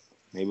game.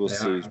 Maybe we'll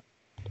see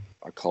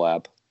a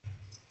collab.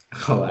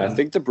 collab. I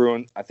think the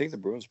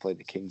Bruins play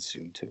the Kings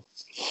soon too.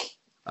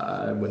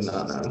 I would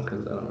not know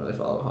because I don't really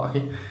follow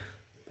hockey.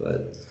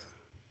 But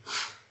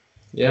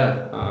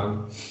yeah,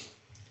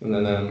 and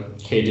then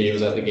KJ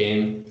was at the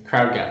game. The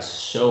crowd got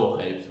so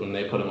hyped when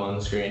they put him on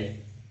the screen.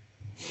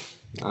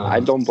 I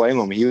don't blame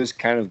him. He was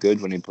kind of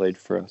good when he played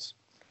for us.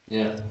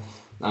 Yeah.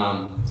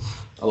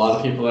 A lot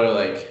of people are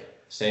like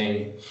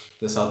saying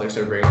the Celtics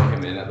are bringing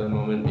him in at the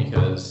moment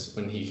because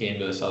when he came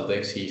to the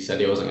Celtics, he said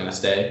he wasn't going to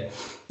stay,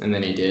 and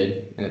then he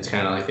did, and it's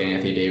kind of like the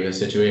Anthony Davis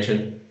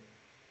situation.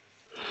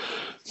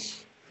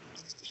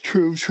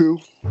 True.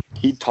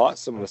 He taught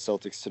some of the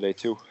Celtics today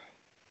too.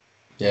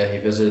 Yeah, he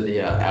visited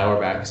the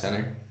Auerbach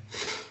Center.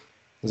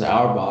 Was it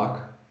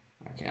Auerbach?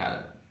 I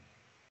can't.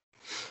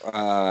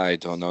 I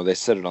don't know. They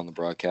said it on the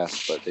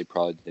broadcast, but they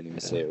probably didn't even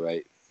say it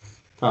right.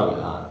 Probably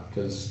not,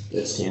 because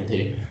it's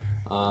TNT.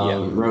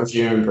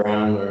 Rozier and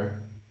Brown were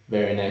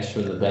very nice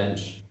from the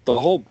bench. The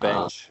whole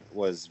bench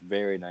was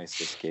very nice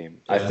this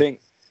game. Yeah.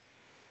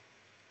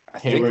 I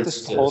think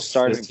this whole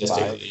starting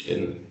five.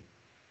 Didn't.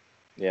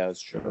 Yeah,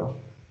 that's true.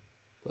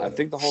 So, I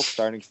think the whole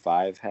starting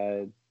five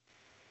had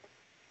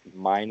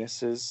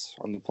minuses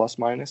on the plus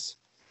minus,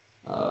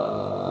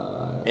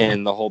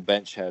 and the whole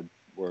bench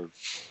were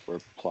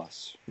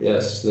plus.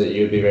 Yes, that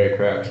you'd be very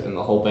correct, and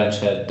the whole bench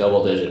had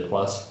double-digit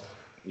plus.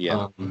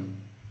 Yeah. So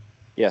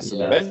yeah.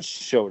 the bench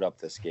showed up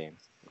this game.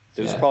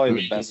 This was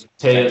probably the best.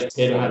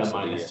 Tatum had a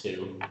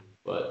 -2,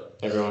 but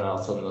everyone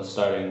else on the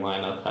starting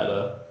lineup had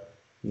a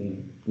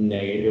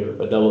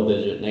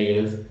double-digit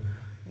negative.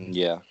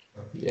 Yeah.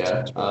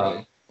 Yeah.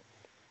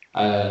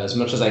 As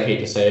much as I hate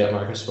to say it,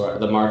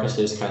 the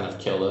Marcuses kind of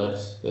killed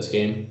us this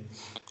game.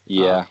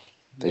 Yeah,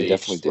 they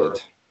definitely did.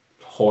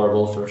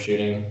 Horrible for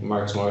shooting.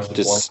 Marcus Morris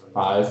was 1 for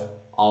 5.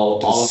 All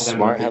of them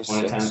Smart were have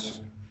 3-point 6. attempts.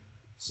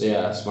 So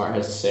yeah, Smart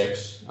has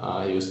 6.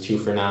 He was 2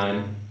 for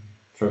 9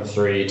 from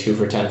 3, 2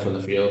 for 10 from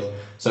the field.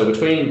 So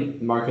between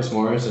Marcus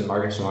Morris and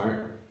Marcus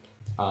Smart,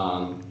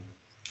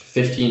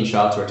 15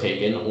 shots were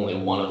taken. Only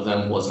one of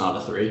them was not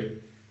a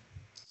 3,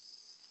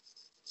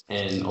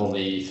 and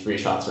only 3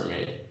 shots were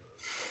made.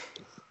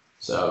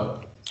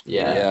 So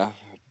yeah. Yeah,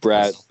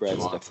 Brad's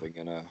definitely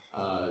gonna.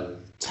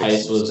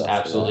 Tice was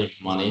absolutely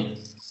money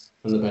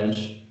from the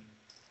bench.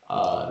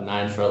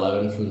 9 for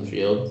 11 from the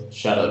field.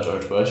 Shout out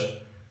George Bush.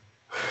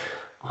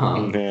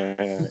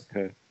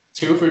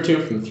 2 for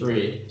 2 from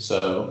 3.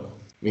 So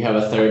we have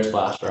a third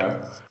splash,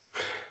 bro.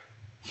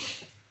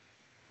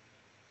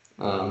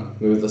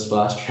 Move the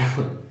splash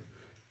triplet.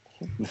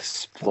 The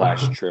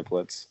splash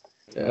triplets.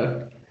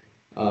 Yeah.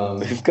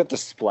 We've got the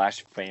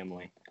splash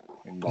family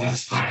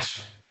involved.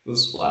 The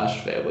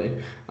splash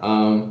family.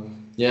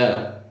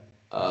 Yeah.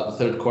 The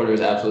third quarter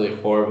is absolutely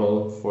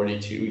horrible.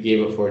 42. We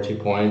gave up 42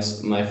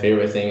 points. My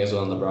favorite thing is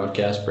on the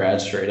broadcast,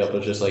 Brad straight up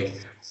was just like,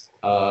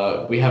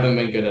 we haven't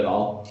been good at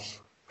all.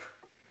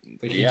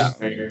 Like, he just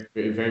very,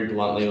 very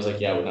bluntly was like,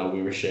 yeah, no,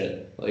 we were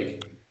shit.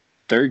 Like,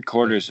 third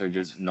quarters are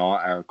just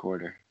not our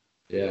quarter.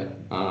 Yeah.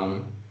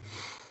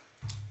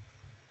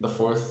 The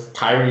fourth,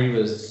 Kyrie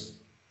was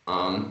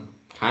kind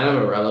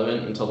of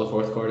irrelevant until the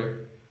fourth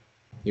quarter.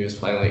 He was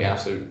playing like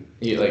absolute.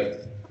 I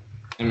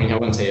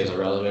wouldn't say he was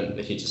irrelevant,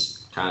 but he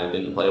just kind of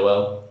didn't play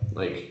well.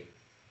 Like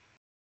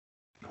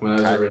when I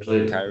was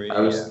originally, Kyrie,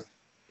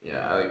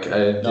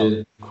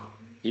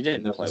 He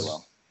didn't play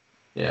well.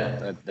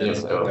 Yeah,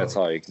 that's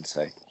all you can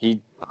say.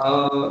 He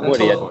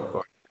played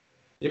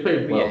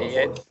well.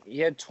 He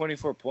had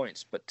 24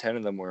 points, but 10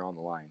 of them were on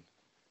the line.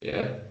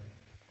 Yeah.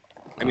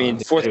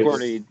 Fourth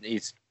quarter,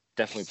 he's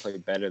definitely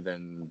played better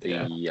than the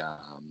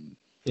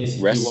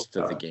rest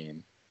of the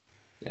game.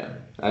 Yeah,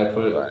 I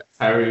put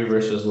Kyrie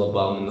versus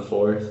LeBron in the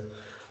fourth.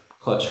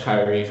 Clutch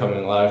Kyrie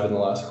coming live in the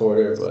last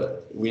quarter,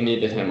 but we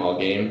needed him all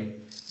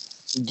game.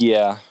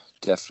 Yeah,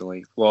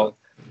 definitely. Well,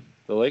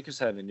 the Lakers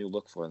had a new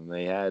look for them.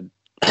 They had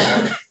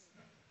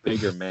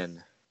bigger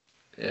men.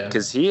 Yeah.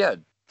 Because he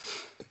had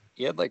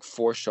like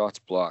 4 shots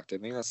blocked. I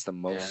think that's the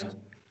most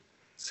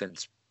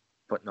since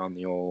putting on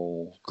the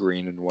old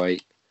green and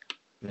white.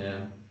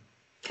 Yeah.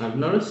 I've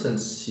noticed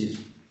since he's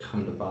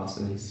come to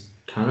Boston, he's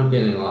kind of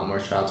getting a lot more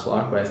shots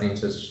blocked, but I think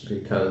it's just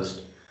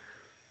because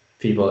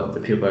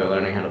the people are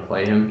learning how to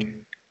play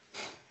him.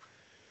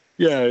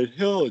 Yeah,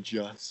 he'll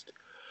adjust.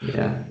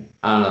 Yeah.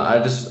 I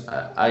don't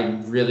know. I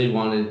really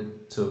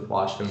wanted to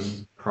watch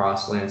him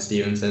cross Lance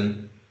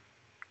Stevenson.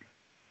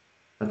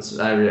 I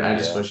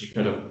just wish he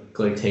could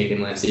have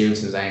taken Lance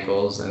Stevenson's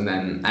ankles, and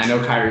then I know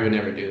Kyrie would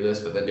never do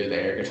this, but then do the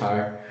air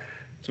guitar.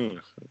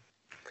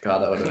 God,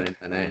 that would have been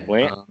a night.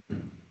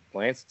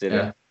 Lance did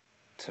it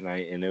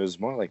tonight, and it was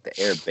more like the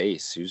air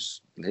bass.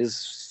 His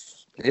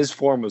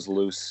form was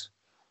loose.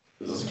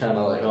 It was kind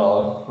of like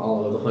all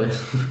over the place.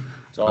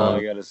 That's all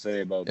I got to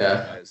say about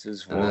that, guys.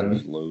 His form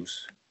was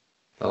loose.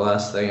 The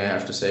last thing I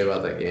have to say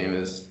about that game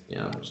is,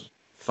 just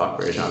fuck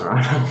Rajon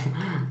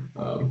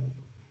Rondo.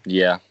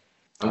 Yeah.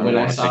 I don't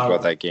want to think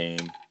about that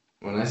game.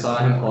 When I saw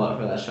him pull up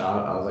for that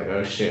shot, I was like,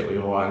 oh shit, we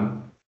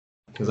won.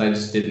 Because I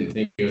just didn't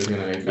think he was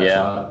going to make that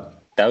shot.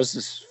 That was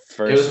his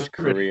first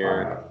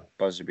career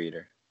buzzer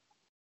beater.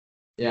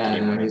 Yeah,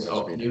 and he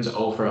was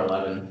 0 for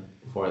 11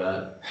 before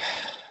that.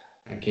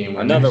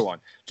 Another one.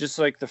 Just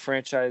like the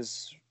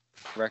franchise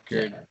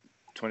record,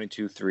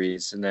 22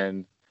 threes. And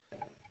then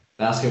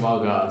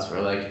basketball gods were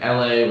like,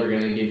 LA, we're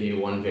going to give you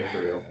 1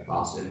 victory over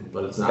Boston,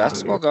 but it's not.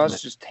 Basketball gods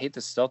just hate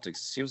the Celtics. It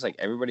seems like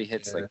everybody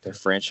hits their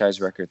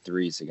franchise record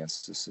threes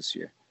against us this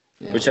year.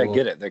 Yeah, I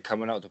get it. They're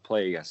coming out to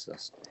play against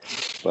us.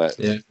 But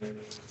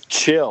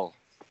chill.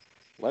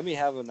 Let me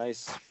have a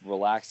nice,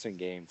 relaxing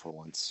game for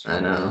once. I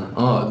know.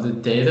 Oh, the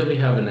day that we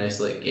have a nice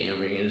game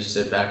where you can just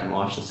sit back and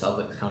watch the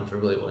Celtics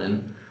comfortably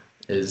win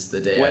is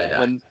the day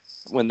I die.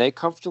 When they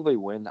comfortably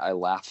win, I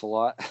laugh a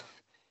lot.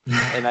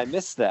 And I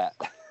miss that.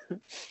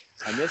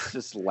 I miss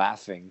just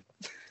laughing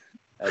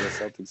at a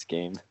Celtics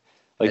game.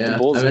 Like the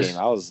Bulls game,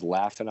 I was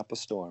laughing up a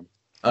storm.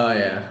 Oh,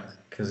 yeah.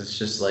 Because it's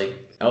just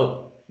like,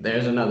 oh,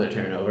 there's another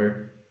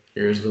turnover.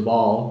 Here's the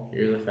ball.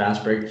 Here's a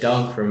fast break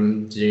dunk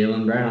from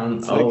Jaylen Brown.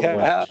 Look at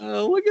this. I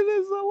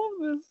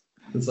love this.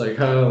 It's like,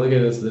 oh, look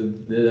at this.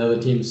 The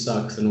other team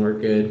sucks and we're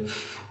good.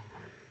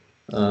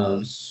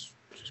 Um,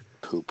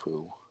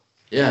 Poo.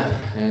 yeah,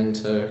 and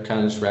to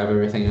kind of just wrap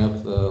everything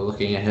up,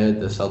 looking ahead,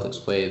 the Celtics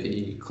play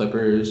the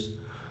Clippers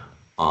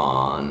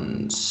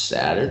on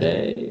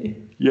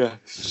Saturday.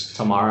 Yes.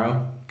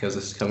 Tomorrow, because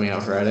this is coming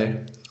out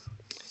Friday.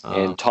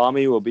 And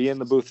Tommy will be in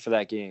the booth for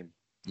that game.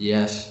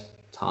 Yes,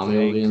 Tommy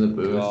will be in the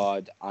booth.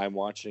 God, I'm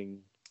watching.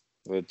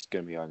 Well, it's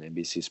going to be on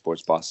NBC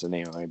Sports Boston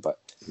anyway, but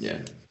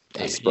yeah,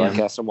 that's the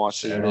broadcast I'm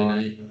watching Saturday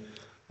night.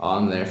 Oh,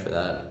 I'm there for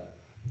that.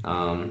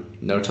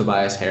 No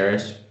Tobias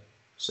Harris.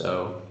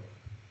 So,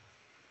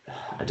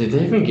 did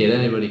they even get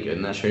anybody good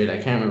in that trade? I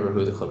can't remember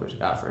who the Clippers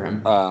got for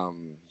him.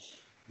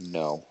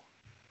 No.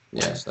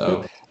 Yeah,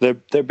 so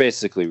they're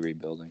basically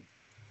rebuilding.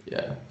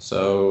 Yeah,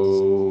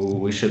 so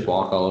we should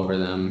walk all over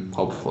them.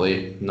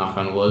 Hopefully, knock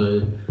on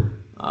wood.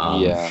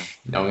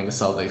 Knowing the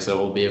Celtics, it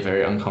will be a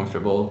very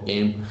uncomfortable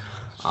game.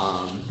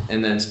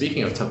 And then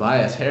speaking of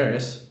Tobias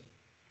Harris,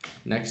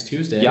 next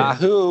Tuesday,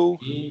 Yahoo!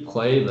 We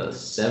play the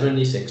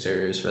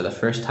 76ers for the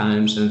first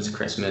time since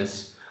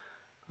Christmas.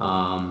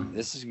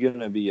 This is going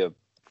to be a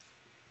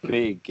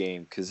big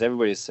game because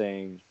everybody's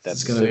saying that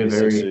the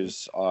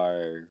 76ers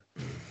are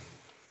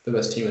the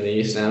best team in the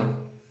East now.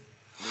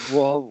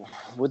 Well,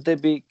 would they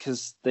be?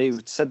 Because they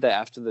said that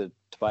after the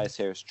Tobias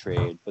Harris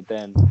trade, but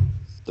then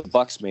the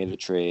Bucks made a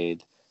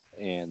trade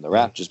and the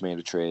Raptors made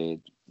a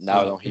trade. Now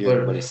I don't hear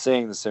anybody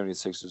saying the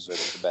 76ers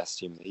are the best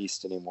team in the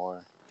East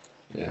anymore.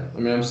 Yeah, I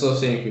mean, I'm still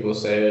seeing people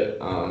say it.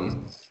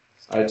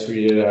 I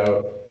tweeted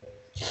out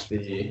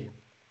the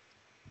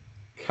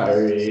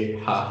Kyrie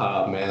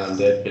haha man I'm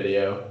dead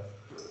video.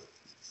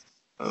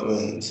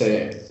 With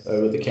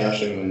the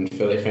caption when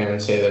Philly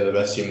fans say they're the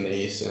best team in the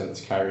East, and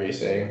it's Kyrie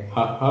saying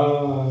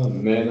haha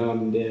man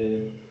I'm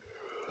dead.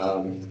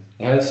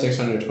 It had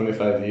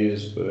 625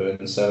 views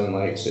and 7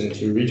 likes and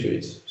 2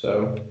 retweets.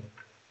 So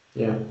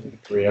yeah,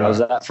 how's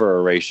that for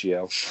a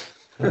ratio?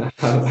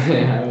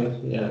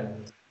 Yeah.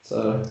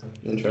 So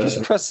interesting.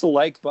 Just press the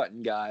like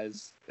button,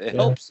 guys. It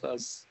helps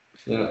us.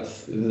 Yeah,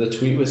 the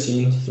tweet was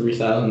seen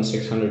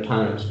 3,600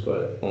 times,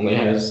 but only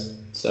has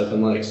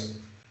 7 likes.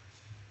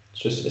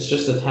 It's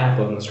just a tap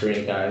on the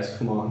screen, guys.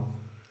 Come on.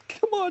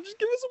 Come on, just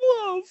give us some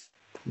love.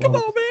 Come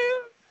on,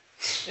 man.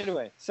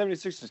 Anyway,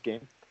 76ers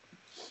game.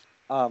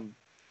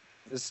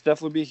 This will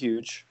definitely be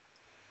huge.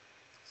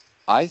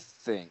 I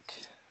think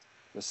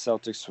the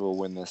Celtics will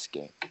win this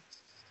game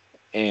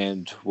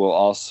and will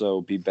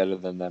also be better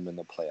than them in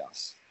the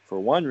playoffs. For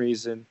one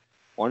reason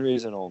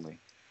only.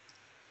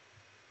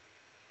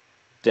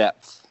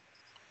 Depth.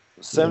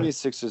 The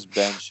 76ers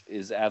bench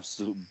is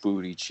absolute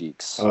booty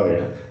cheeks. Oh,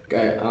 yeah.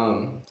 Okay,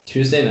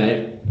 Tuesday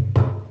night,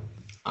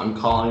 I'm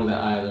calling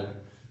that either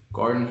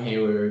Gordon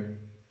Hayward,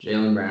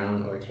 Jaylen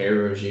Brown, or Terry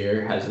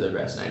Rozier has their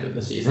best night of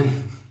the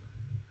season.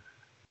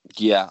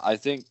 Yeah, I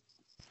think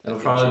it'll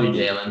probably be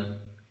Jaylen.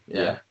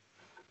 Yeah.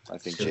 I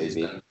think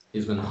JB.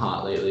 He's been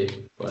hot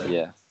lately. But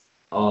yeah.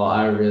 Oh,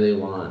 I really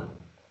want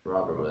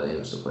Robert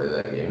Williams to play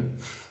that game.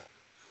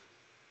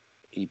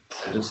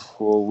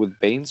 With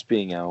Baines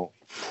being out,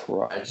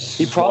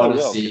 he probably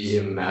will. See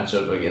him match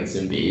up against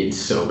Embiid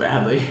so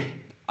badly.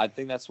 I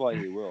think that's why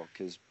he will,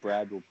 because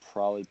Brad will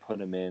probably put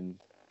him in.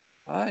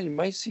 You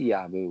might see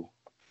Yabu.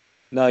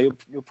 No,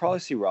 you'll probably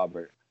see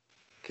Robert,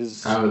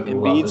 because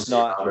Embiid's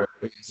not.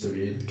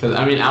 Because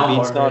I mean, Al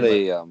Embiid's not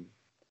a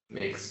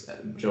makes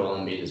Joel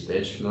Embiid his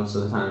bitch most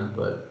of the time,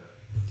 but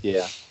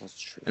yeah, that's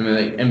true. I mean,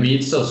 like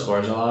Embiid still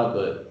scores a lot,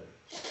 but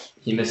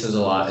he misses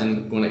a lot,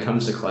 and when it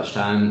comes to clutch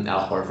time,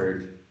 Al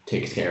Horford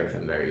takes care of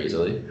him very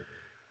easily.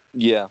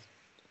 Yeah.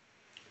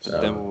 So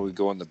then when we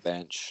go on the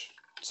bench,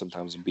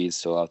 sometimes Embiid's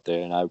still out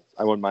there, and I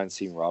wouldn't mind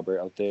seeing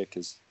Robert out there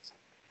because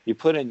you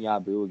put in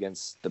Yabu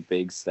against the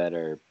bigs that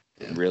are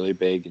really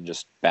big and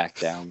just back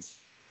down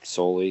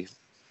solely.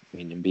 I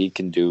mean, Embiid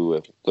can do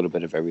a little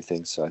bit of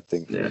everything, so I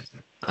think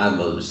I'd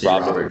love to see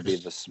Robert would be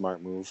the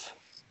smart move.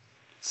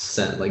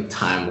 Sent like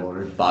Time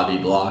Lord, Bobby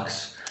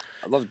blocks.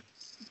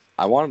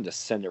 I want him to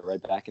send it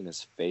right back in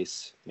his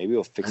face. Maybe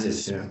he'll fix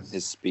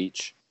his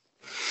speech.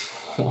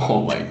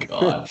 Oh my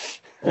god.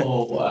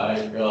 Oh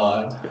my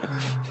god.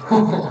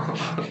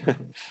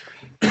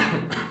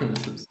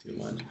 This is too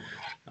much.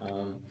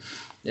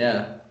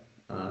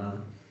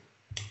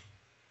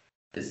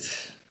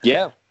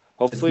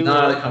 Hopefully, it's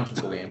not a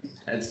comfortable game.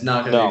 It's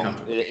not going to be a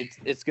comfortable game.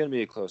 It's going to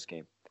be a close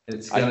game.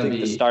 I think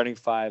the starting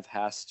five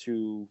has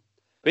to.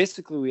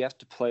 Basically, we have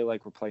to play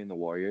like we're playing the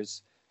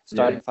Warriors.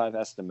 Starting five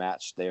has to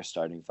match their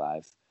starting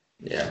five.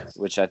 Yeah.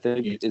 Which I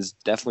think is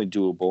definitely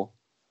doable.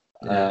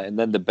 Yeah. And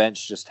then the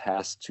bench just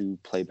has to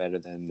play better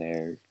than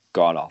their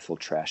god-awful,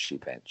 trashy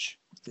bench.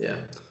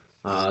 Yeah.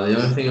 The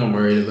only thing I'm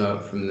worried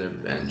about from their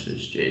bench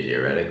is J.J.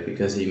 Redick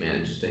because he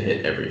manages to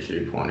hit every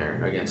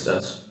three-pointer against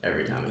us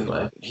every time we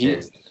play.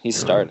 He's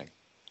starting.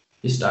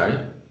 He's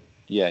starting?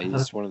 Yeah,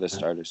 he's one of the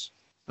starters.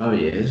 Oh,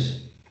 he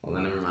is? Well,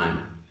 then never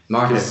mind.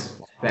 Marcus.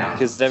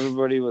 Because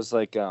everybody was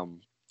like,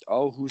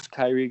 who's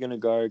Kyrie going to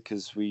guard?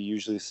 Because we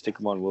usually stick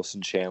him on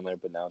Wilson Chandler,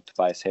 but now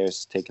Tobias Harris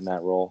is taking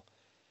that role.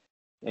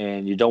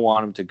 And you don't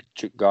want him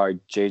to guard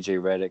J.J.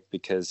 Redick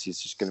because he's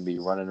just going to be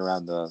running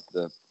around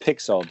the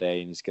picks all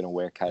day and he's going to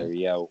wear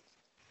Kyrie out.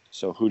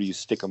 So who do you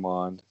stick him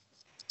on?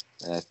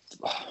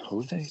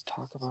 Who did they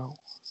talk about?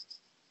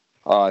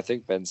 Oh, I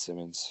think Ben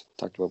Simmons.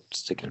 Talked about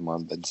sticking him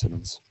on Ben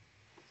Simmons.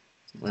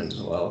 Might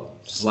as well.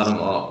 Just let him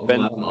all.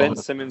 Ben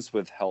Simmons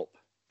with help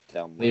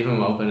down low. Leave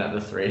him open at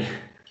the 3.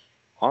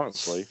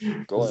 Honestly,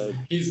 go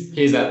ahead.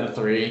 He's at the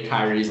 3.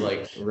 Kyrie's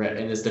like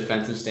in his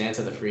defensive stance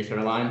at the free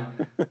throw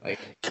line.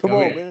 Like, come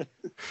on, man.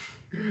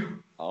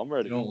 I'm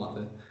ready. You don't want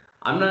that.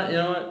 I'm not. You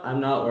know what? I'm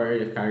not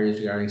worried if Kyrie's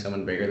guarding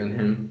someone bigger than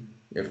him.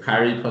 If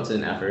Kyrie puts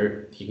in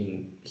effort,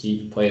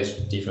 he plays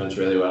defense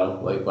really well.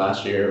 Like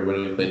last year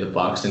when we played the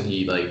Bucks and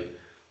he like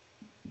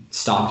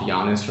stopped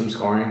Giannis from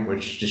scoring,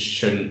 which just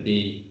shouldn't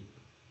be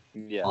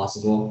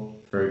possible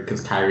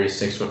because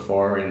Kyrie's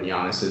 6'4" and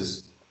Giannis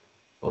is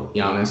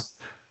Giannis.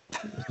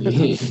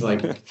 He's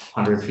like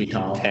 100 feet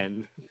tall.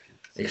 10.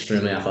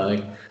 Extremely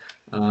athletic.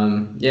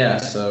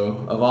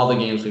 So of all the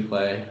games we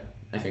play,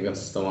 I think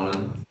that's the one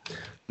I'm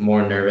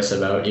more nervous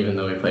about, even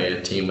though we play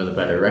a team with a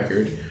better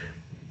record.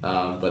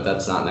 But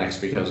that's not next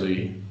because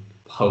we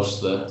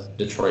host the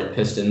Detroit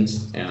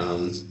Pistons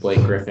and Blake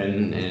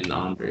Griffin and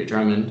Andre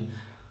Drummond.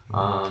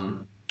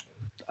 I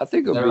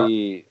think it'll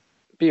be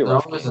a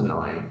rough always game.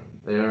 Annoying.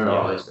 They are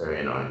always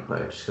very annoying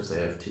players just because they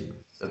have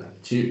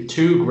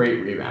two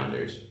great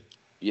rebounders.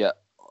 Yeah,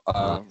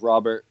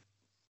 Robert.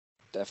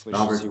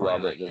 Definitely should see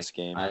Robert this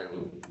game.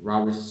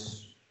 Robert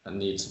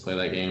needs to play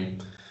that game.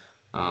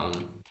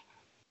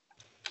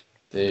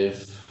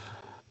 They've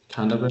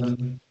kind of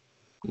been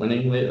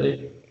winning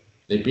lately.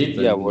 They beat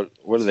them. Yeah, what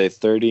are they?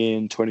 30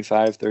 and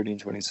 25, 30 and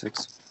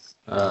 26?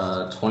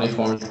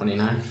 24 and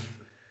 29.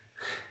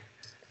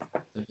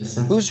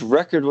 Whose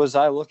record was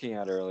I looking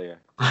at earlier?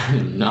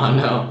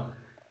 No.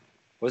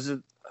 Was it?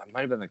 It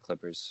might have been the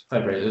Clippers.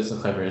 It's the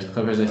Clippers.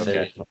 Clippers are 30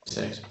 and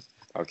 26.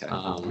 Okay.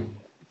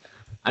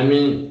 I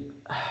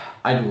mean,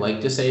 I'd like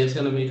to say it's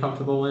going to be a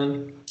comfortable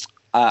win.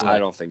 I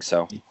don't think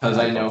so. Because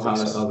I know how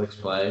the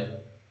Celtics play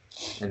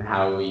and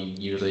how we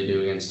usually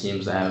do against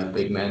teams that have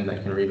big men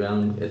that can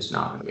rebound. It's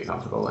not going to be a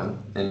comfortable win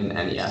in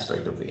any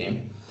aspect of the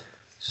game.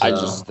 So, I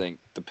just think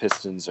the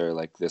Pistons are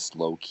like this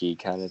low-key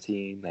kind of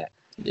team that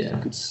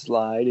could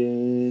slide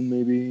in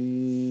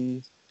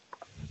maybe.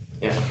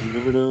 Yeah. You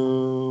never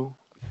know.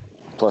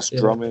 Plus,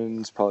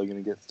 Drummond's probably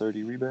going to get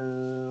 30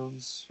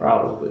 rebounds.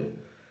 Probably.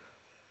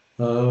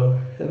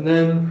 And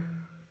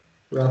then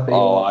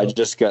I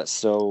just got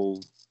so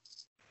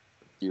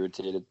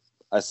irritated.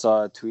 I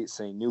saw a tweet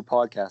saying new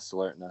podcast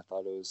alert, and I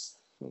thought it was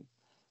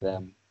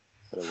them,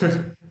 but it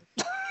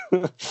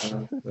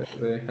wasn't.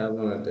 They had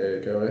one a day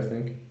ago, I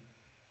think.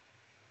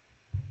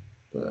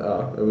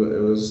 But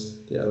it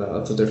was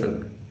that's a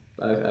different.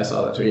 I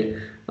saw that tweet.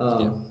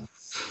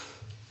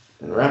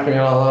 And wrapping it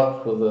all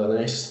up with a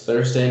nice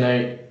Thursday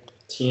night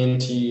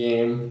TNT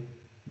game,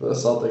 the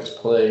Celtics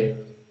play.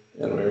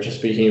 And we were just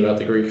speaking about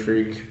the Greek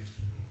Freak,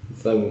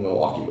 the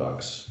Milwaukee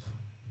Bucks.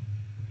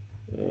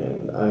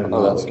 And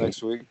that's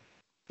next week?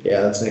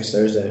 Yeah, that's next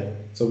Thursday.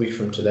 It's a week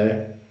from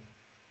today.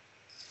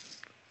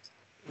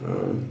 I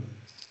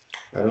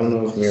don't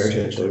know if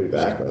Mirotic will be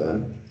back by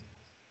then.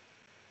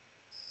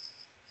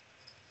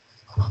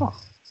 Huh.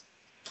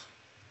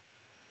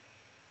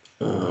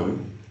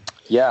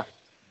 Yeah,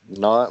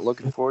 not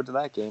looking forward to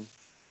that game.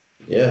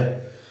 Yeah.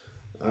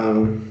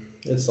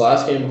 It's the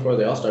last game before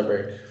the All-Star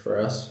break for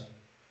us.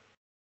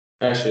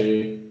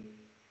 Actually,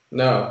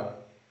 no.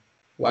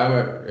 Why am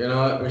I? You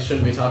know what? We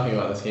shouldn't be talking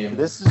about this game.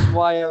 This is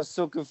why I was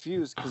so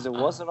confused because it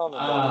wasn't on the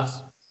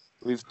notes.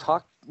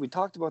 We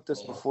talked about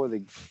this before the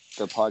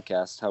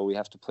podcast. How we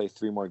have to play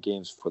 3 more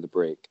games before the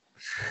break,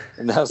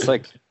 and I was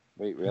like,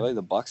 "Wait, really?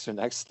 The Bucks are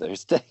next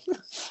Thursday?"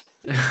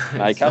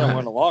 I kind of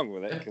went along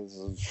with it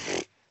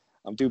because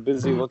I'm too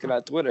busy looking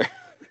at Twitter.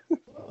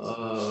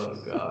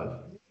 Oh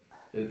God,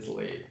 it's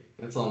late.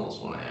 It's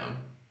almost 1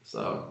 a.m.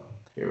 So.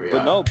 Here we but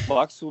are. No,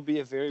 Bucks will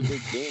be a very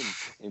big game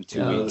in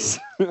 2 weeks.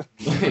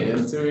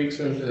 In 2 weeks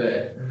from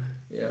today.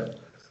 Yeah.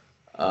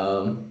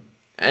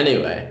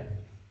 Anyway,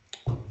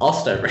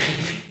 All-Star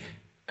break.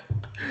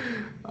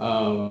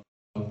 I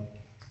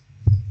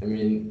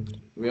mean,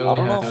 we only I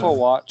don't know if I'll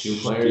watch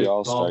the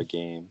All-Star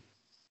game.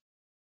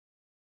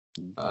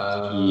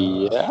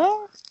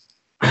 Yeah.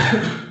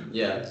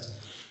 Yeah.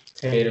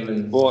 Tatum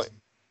and. Well,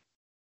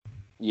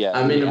 yeah.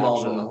 I'm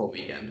involved in the whole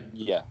weekend.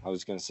 Yeah, I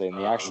was gonna say in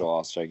the actual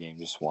All-Star game,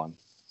 just one.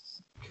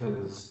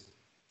 Because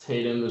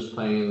Tatum is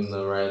playing in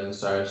the Rising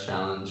Stars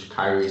Challenge.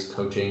 Kyrie's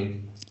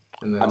coaching.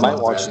 And I might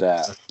watch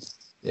that.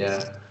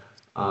 Yeah.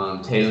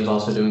 Tatum's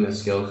also doing the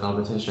skill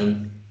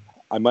competition.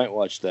 I might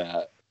watch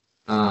that.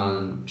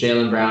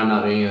 Jaylen Brown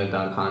not being in the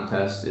dunk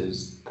contest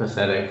is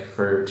pathetic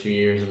for 2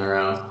 years in a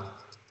row.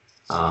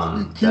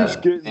 He's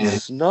getting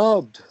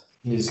snubbed.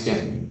 He's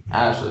getting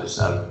absolutely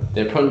snubbed.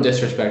 They're putting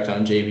disrespect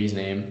on JB's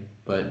name,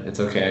 but it's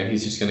okay.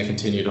 He's just going to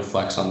continue to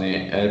flex on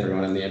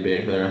everyone in the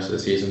NBA for the rest of the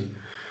season.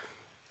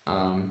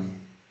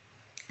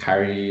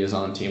 Kyrie is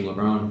on Team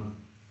LeBron.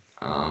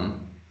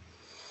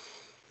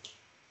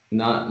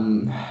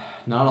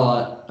 not a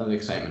lot of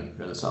excitement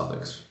for the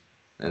Celtics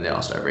in the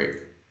All-Star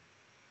break.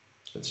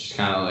 It's just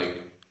kind of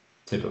like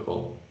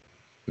typical.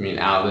 I mean,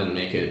 Al didn't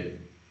make it,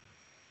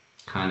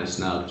 kind of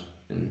snubbed,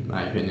 in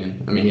my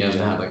opinion. I mean, he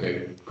hasn't had like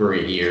a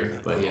great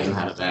year, but he hasn't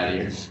had a bad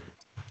year.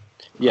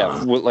 Yeah,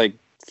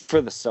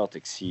 for the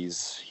Celtics,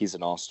 he's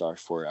an all-star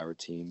for our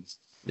team.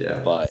 Yeah.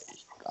 But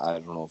I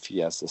don't know if he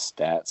has the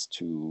stats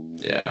to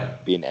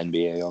be an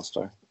NBA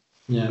all-star.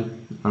 Yeah.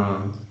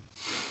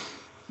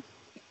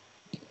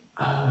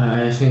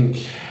 I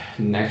think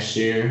next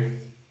year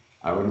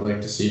I would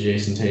like to see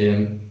Jason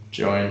Tatum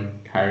join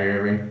Kyrie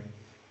Irving.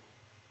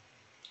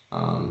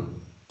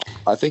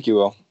 I think he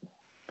will.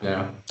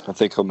 Yeah. I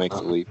think he'll make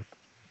the leap.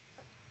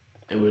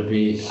 It would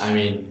be, I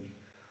mean,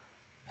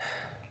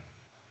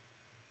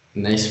 a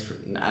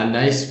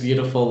nice,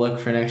 beautiful look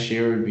for next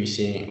year would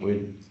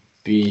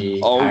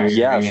be. Oh Kyrie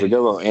yeah, Irving forget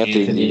about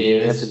Anthony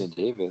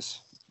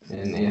Davis.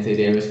 And Anthony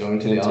Davis going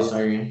to the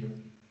All-Star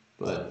game,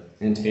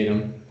 and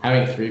Tatum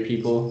having 3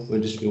 people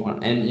would just be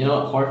one. And you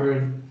know what,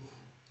 Horford,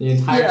 the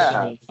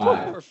entire put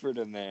Horford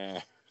in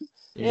there.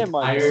 The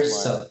entire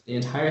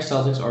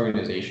Celtics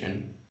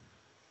organization.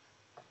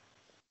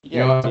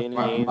 Yeah, Danny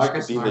Ainge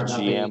could be the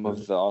GM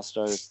of the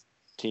All-Star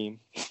team.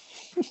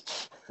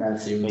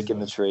 Making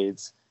the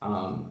trades.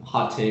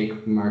 Hot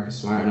take: Marcus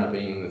Smart not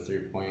being in the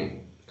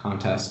 3-point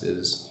contest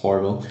is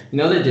horrible. You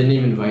know they didn't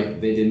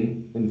invite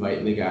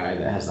the guy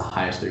that has the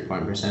highest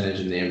 3-point percentage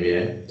in the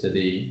NBA to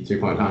the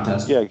 3-point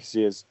contest. Yeah, because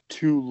he has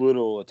 2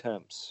 little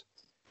attempts,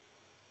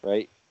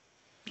 right?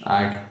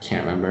 I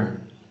can't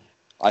remember.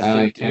 I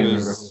can't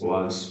remember who it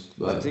was.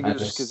 But I think it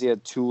was because he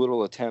had 2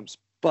 little attempts,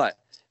 but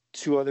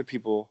 2 other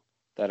people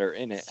that are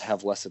in it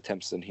have less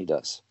attempts than he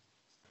does.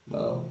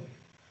 Well,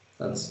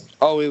 that's.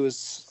 Oh, it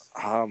was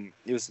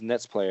the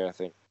Nets player, I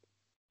think.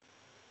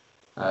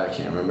 I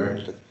can't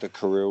remember. The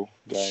Carew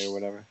guy or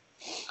whatever.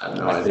 I have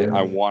no idea.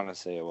 I want to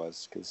say it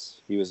was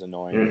because he was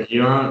annoying.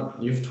 You have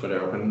Twitter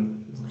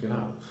open. Look it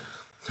up.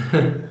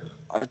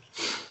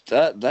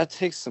 That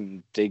takes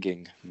some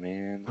digging,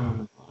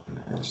 man.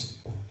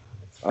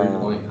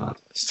 3-point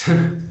contest.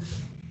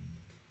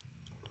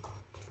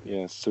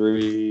 Yeah,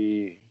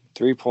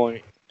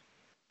 3-point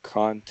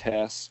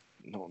contest.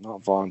 No,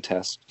 not Von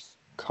Test.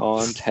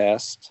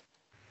 Contest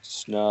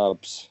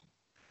snubs.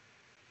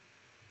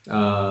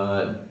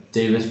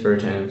 Davis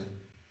Bertans.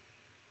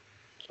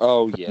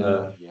 Oh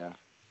yeah, yeah.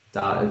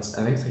 I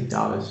think it's like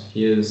Davis.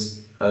 He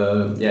is. He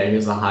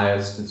has the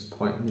highest. He's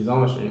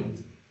almost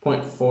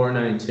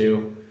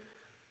 0.492,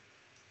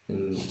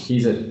 and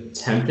he's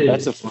attempted.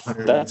 That's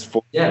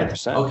 40%. Yeah.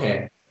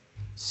 Okay.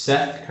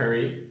 Seth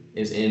Curry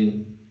is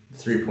in the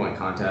 3-point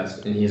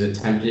contest, and he's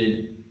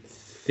attempted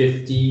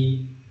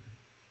 50.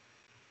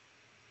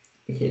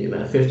 I can't do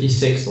that.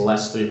 56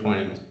 less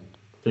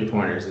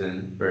 3-pointers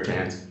than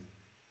Bertans.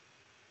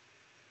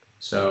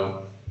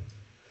 So,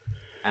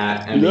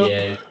 at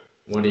NBA,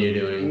 what are you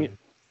doing?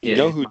 You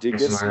know who did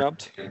get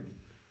snubbed?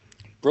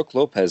 Brook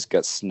Lopez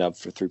got snubbed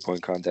for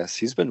 3-point contests.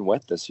 He's been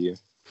wet this year.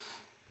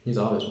 He's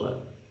always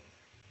wet.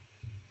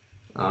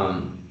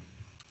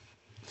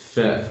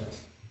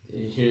 Fifth,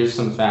 here's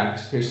some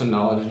facts. Here's some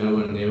knowledge no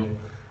one knew.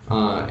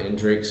 In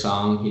Drake's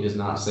song, he does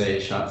not say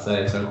shots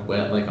that I took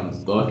wet like I'm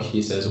Book.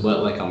 He says wet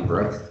like I'm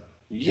Brooke.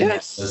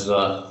 Yes.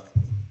 Have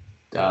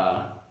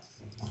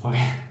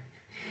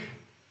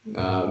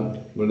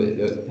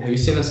you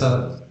seen this?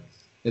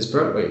 Is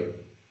Brooke? Wait,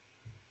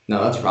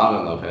 no, that's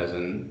Robin Lopez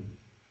in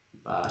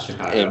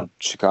Chicago. In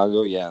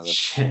Chicago, yeah.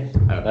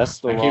 That's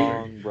the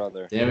wrong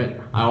brother. Damn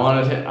it! I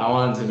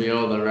wanted to be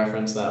able to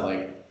reference that,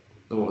 like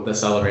the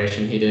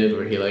celebration he did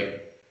where he like.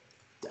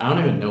 I don't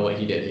even know what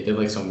he did. He did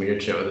like some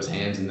weird shit with his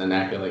hands and then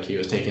acted like he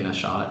was taking a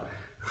shot.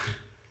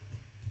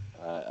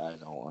 I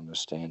don't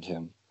understand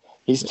him.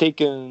 He's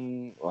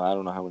taken, well, I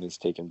don't know how many he's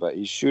taken, but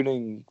he's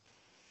shooting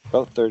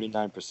about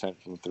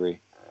 39% from 3.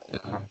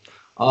 Yeah.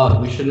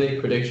 We should make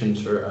predictions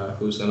for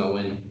who's going to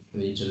win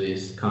in each of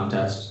these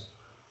contests.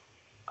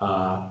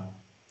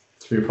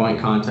 3-point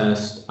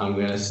contest, I'm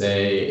going to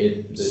say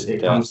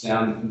it comes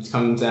down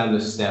to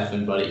Steph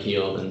and Buddy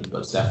Hield,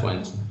 but Steph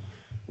wins.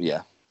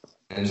 Yeah.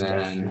 And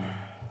then,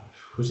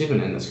 who's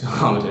even in this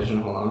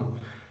competition? Hold on.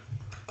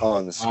 Oh,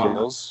 and the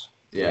skills?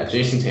 Yeah,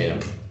 Jason Tatum.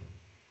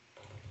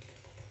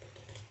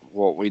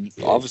 Well,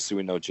 obviously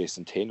we know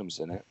Jason Tatum's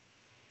in it.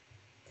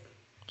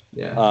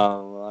 Yeah.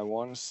 I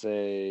want to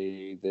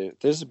say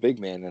there's a big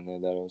man in there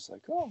that I was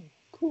like, oh,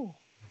 cool.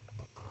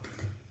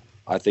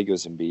 I think it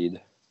was Embiid.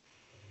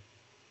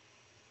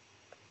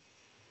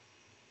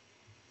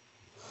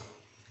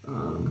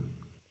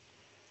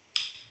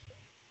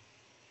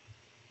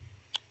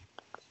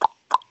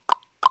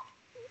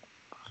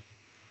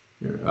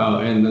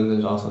 And then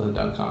there's also the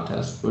dunk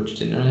contest, which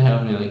didn't really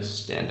have any like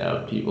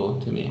standout people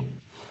to me.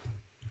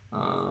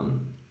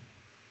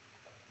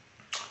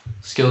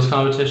 Skills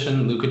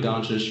competition: Luka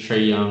Doncic,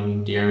 Trae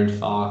Young, De'Aaron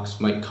Fox,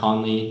 Mike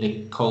Conley,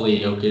 Nikola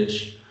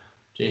Jokic,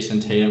 Jason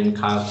Tatum,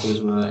 Kyle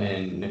Kuzma,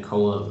 and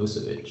Nikola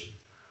Vucevic.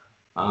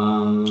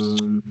 I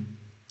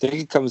think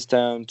it comes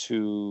down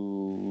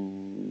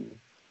to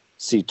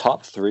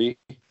top 3.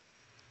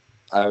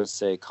 I would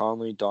say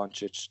Conley,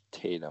 Doncic,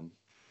 Tatum.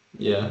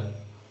 Yeah.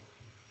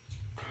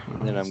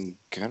 And then I'm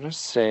gonna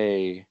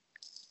say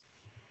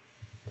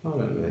I'm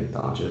gonna make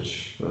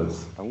Doncic, but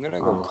I'm gonna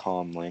go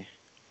Conley.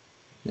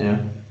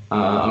 yeah.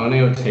 I'm gonna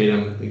go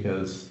Tatum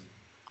because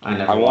I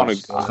never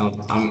watched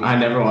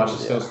the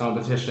skills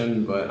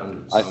competition, but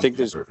I think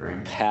there's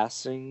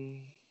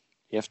passing.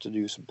 You have to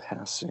do some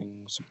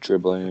passing, some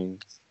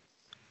dribbling,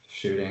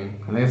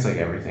 shooting. I think it's like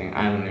everything.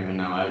 I don't even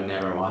know. I would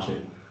never watch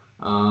it.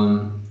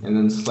 And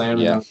then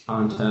slam dunk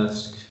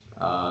contest.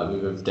 We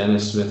have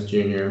Dennis Smith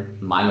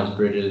Jr., Miles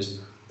Bridges,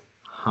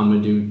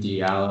 Hamidou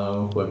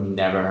Diallo, who I've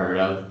never heard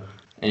of,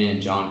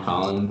 and John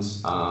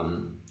Collins.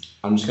 I'm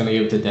just gonna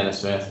give it to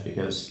Dennis Smith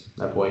because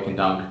that boy can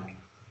dunk.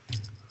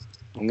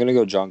 I'm gonna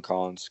go John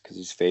Collins because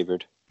he's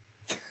favored.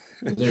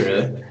 Is he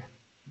really?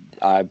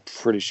 I'm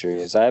pretty sure he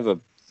is. I have a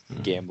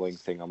gambling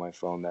thing on my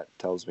phone that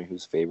tells me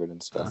who's favored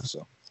and stuff.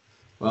 So,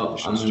 well,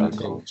 I'm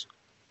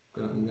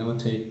gonna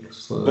take.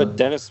 But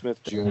Dennis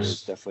Smith Jr.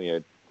 is definitely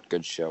a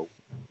good show.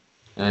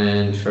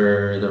 And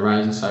for the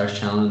Rising Stars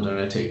Challenge, I'm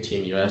gonna take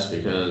Team US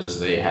because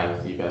they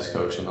have the best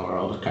coach in the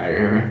world, Kyrie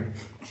Irving.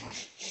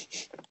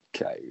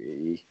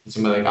 Kyrie. It's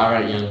gonna be like, all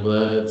right, young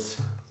bloods,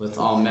 let's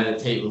all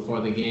meditate before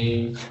the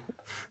game.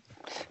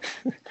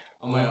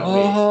 Oh my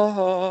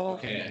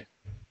God! Wait. Okay.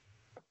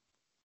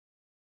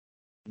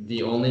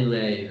 The only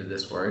way that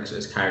this works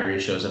is Kyrie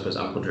shows up as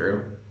Uncle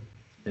Drew,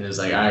 and is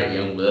like, all right,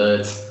 young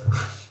bloods.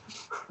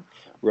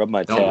 Rub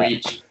my Don't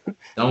reach,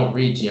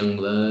 young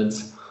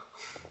bloods.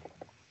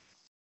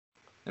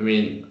 I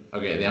mean,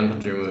 okay, the Uncle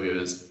Drew movie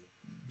was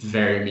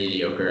very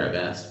mediocre at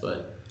best,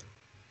 but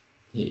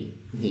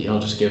he'll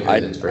just give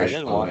his inspiration. I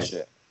didn't watch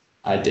it.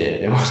 I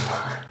did. It was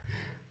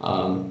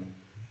not.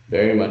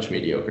 Very much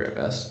mediocre at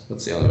best.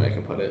 That's the only way I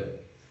can put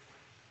it.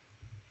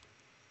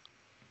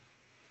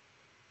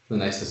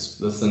 That's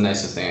the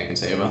nicest thing I can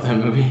say about that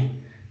movie.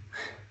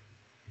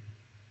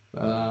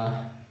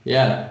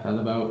 Yeah, that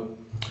about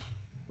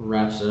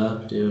wraps it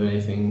up. Do you have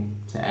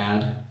anything to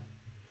add?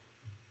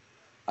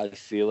 I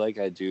feel like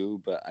I do,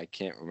 but I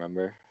can't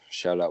remember.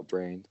 Shout out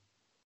Brain.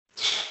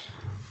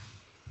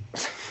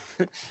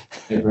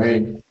 Hey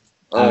Brain,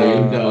 how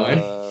you doing?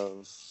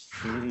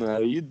 How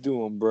you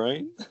doing,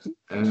 Brain?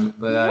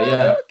 But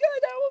yeah,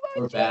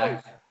 we're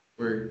back.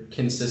 We're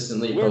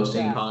consistently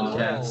posting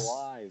podcasts. We're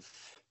alive.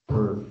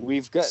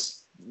 We've got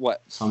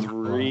what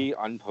 3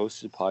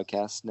 unposted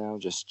podcasts now,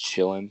 just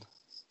chilling.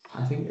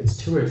 I think it's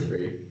 2 or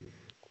 3.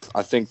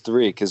 I think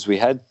 3 because we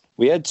had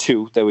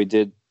 2 that we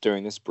did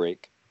during this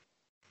break,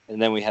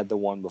 and then we had the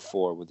one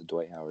before with the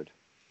Dwight Howard.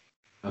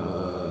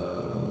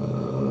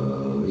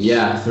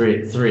 Yeah,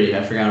 3.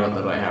 I forgot about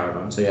the Dwight Howard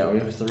one. So yeah, we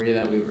have 3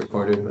 that we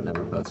recorded but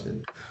never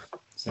posted.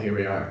 So here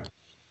we are.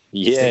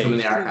 Yeah. Stick them in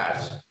the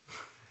archives.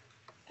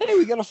 Hey,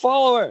 we got a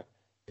follower.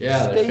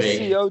 Yeah,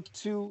 Stacy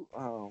 02.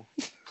 Oh.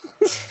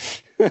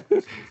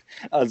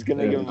 I was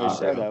gonna give him a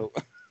shout out.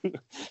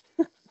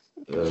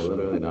 They're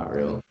literally not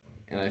real,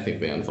 and I think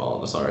they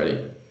unfollowed us already.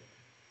 It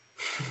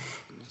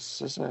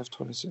says I have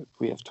 26.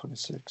 We have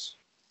 26.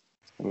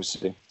 Let me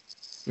see.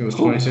 It was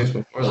 26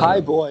 before. Hi,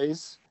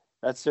 boys.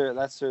 That's her.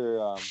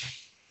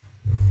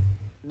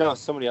 No,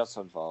 somebody else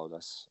unfollowed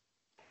us.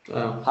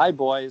 Oh. Hi,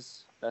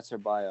 boys. That's her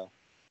bio.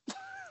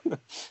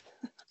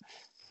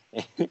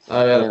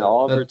 And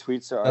all of her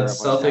tweets are. That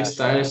Celtics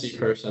Dynasty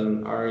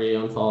person already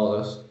unfollowed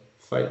us.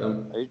 Fight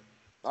them.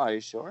 Are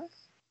you sure?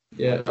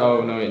 Yeah.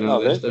 Oh no, wait,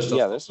 no.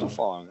 They're still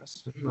following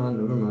us. Never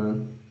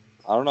mind.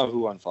 I don't know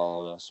who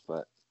unfollowed us,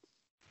 but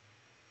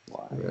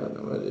why? I got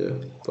no idea.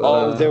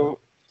 But,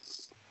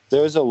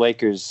 there was a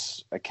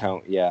Lakers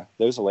account. Yeah,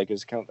 there was a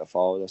Lakers account that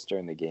followed us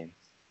during the game.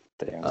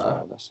 They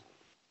unfollowed us.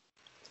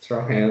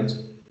 Throw hands.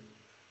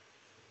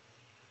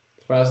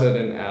 Surprised they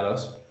didn't add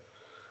us.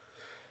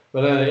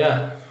 But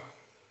yeah,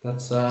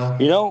 that's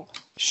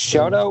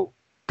shout out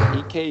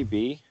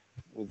EKB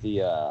with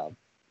the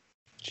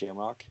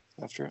Shamrock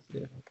after it.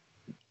 Yeah.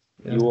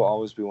 You will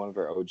always be one of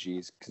our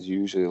OGs because you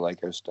usually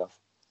like our stuff.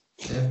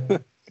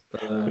 Yeah.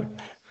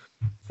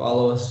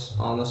 Follow us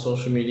on the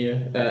social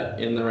media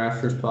at In the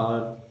Rafters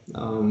Pod.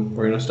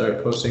 We're gonna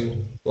start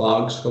posting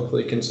blogs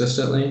hopefully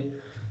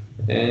consistently,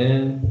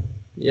 and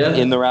yeah.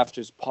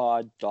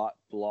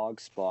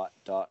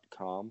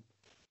 InTheRaftersPod.blogspot.com,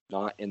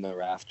 not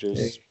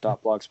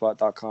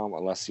InTheRafters.blogspot.com,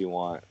 unless you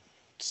want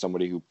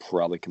somebody who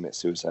probably commit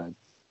suicide.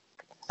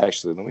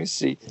 Actually, let me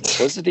see.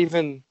 Was it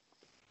even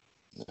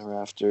The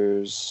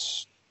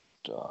Rafters?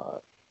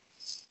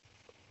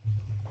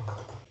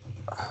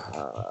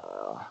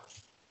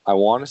 I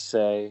want to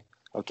say,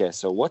 okay,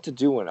 so what to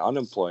do when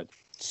unemployed.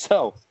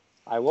 So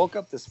I woke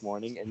up this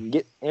morning and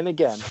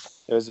again,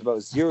 there was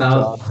about 0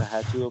 jobs I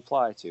had to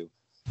apply to.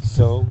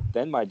 So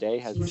then my day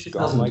has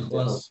gone like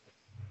this.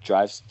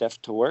 Drive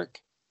Steph to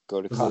work,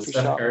 go to coffee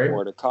shop,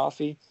 order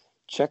coffee,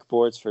 check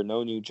boards for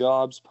no new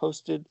jobs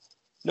posted,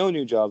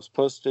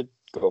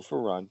 go for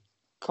a run,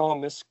 call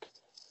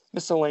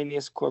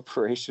miscellaneous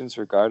corporations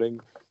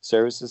regarding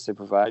services they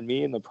provide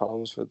me and the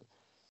problems with.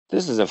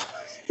 It's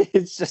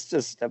just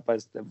a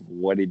step-by-step of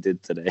what he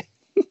did today.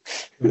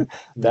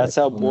 That's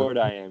how bored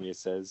I am, he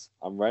says.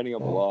 I'm writing a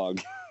blog.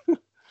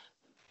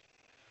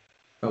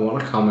 I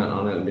want to comment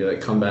on it and be like,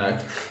 come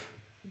back.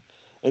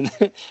 And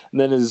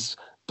then his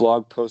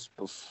blog post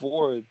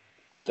before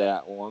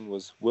that one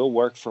was, will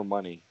work for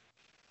money.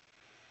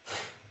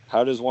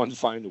 How does one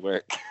find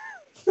work?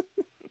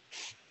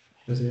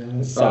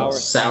 Sour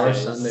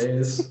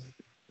Sundays.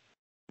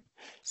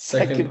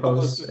 Second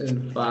post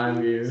in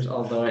 5 years,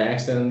 although I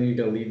accidentally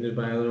deleted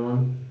my other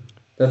one.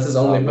 That's his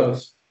only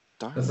post.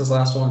 Darn. That's his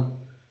last one.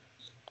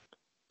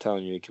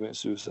 Telling you to commit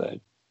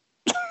suicide.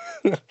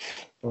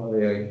 Oh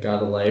yeah,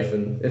 got a life,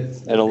 and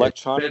it's an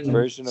electronic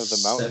version of the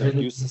mountain of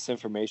useless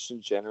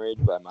information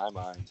generated by my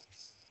mind.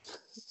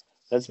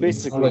 That's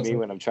basically me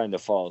when I'm trying to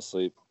fall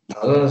asleep.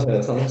 I was gonna say,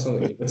 that sounds like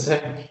something you would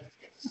say.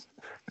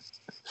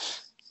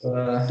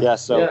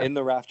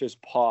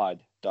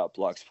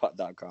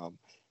 InTheRaftersPod.blogspot.com.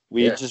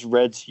 We just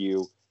read to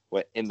you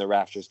what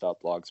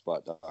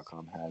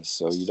InTheRafters.blogspot.com has,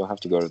 so you don't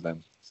have to go to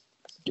them.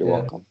 You're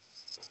welcome.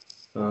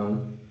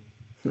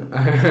 You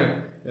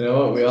know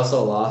what? We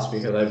also lost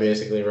because I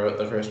basically wrote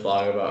the first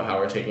blog about how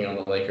we're taking on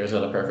the Lakers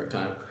at a perfect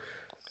time.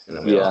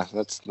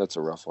 That's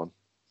a rough one.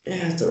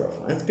 Yeah, it's a rough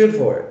one. It's good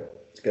for it.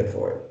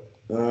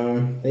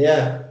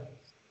 Yeah,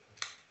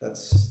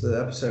 that's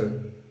the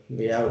episode.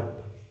 We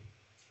out.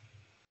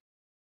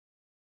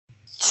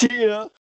 See ya.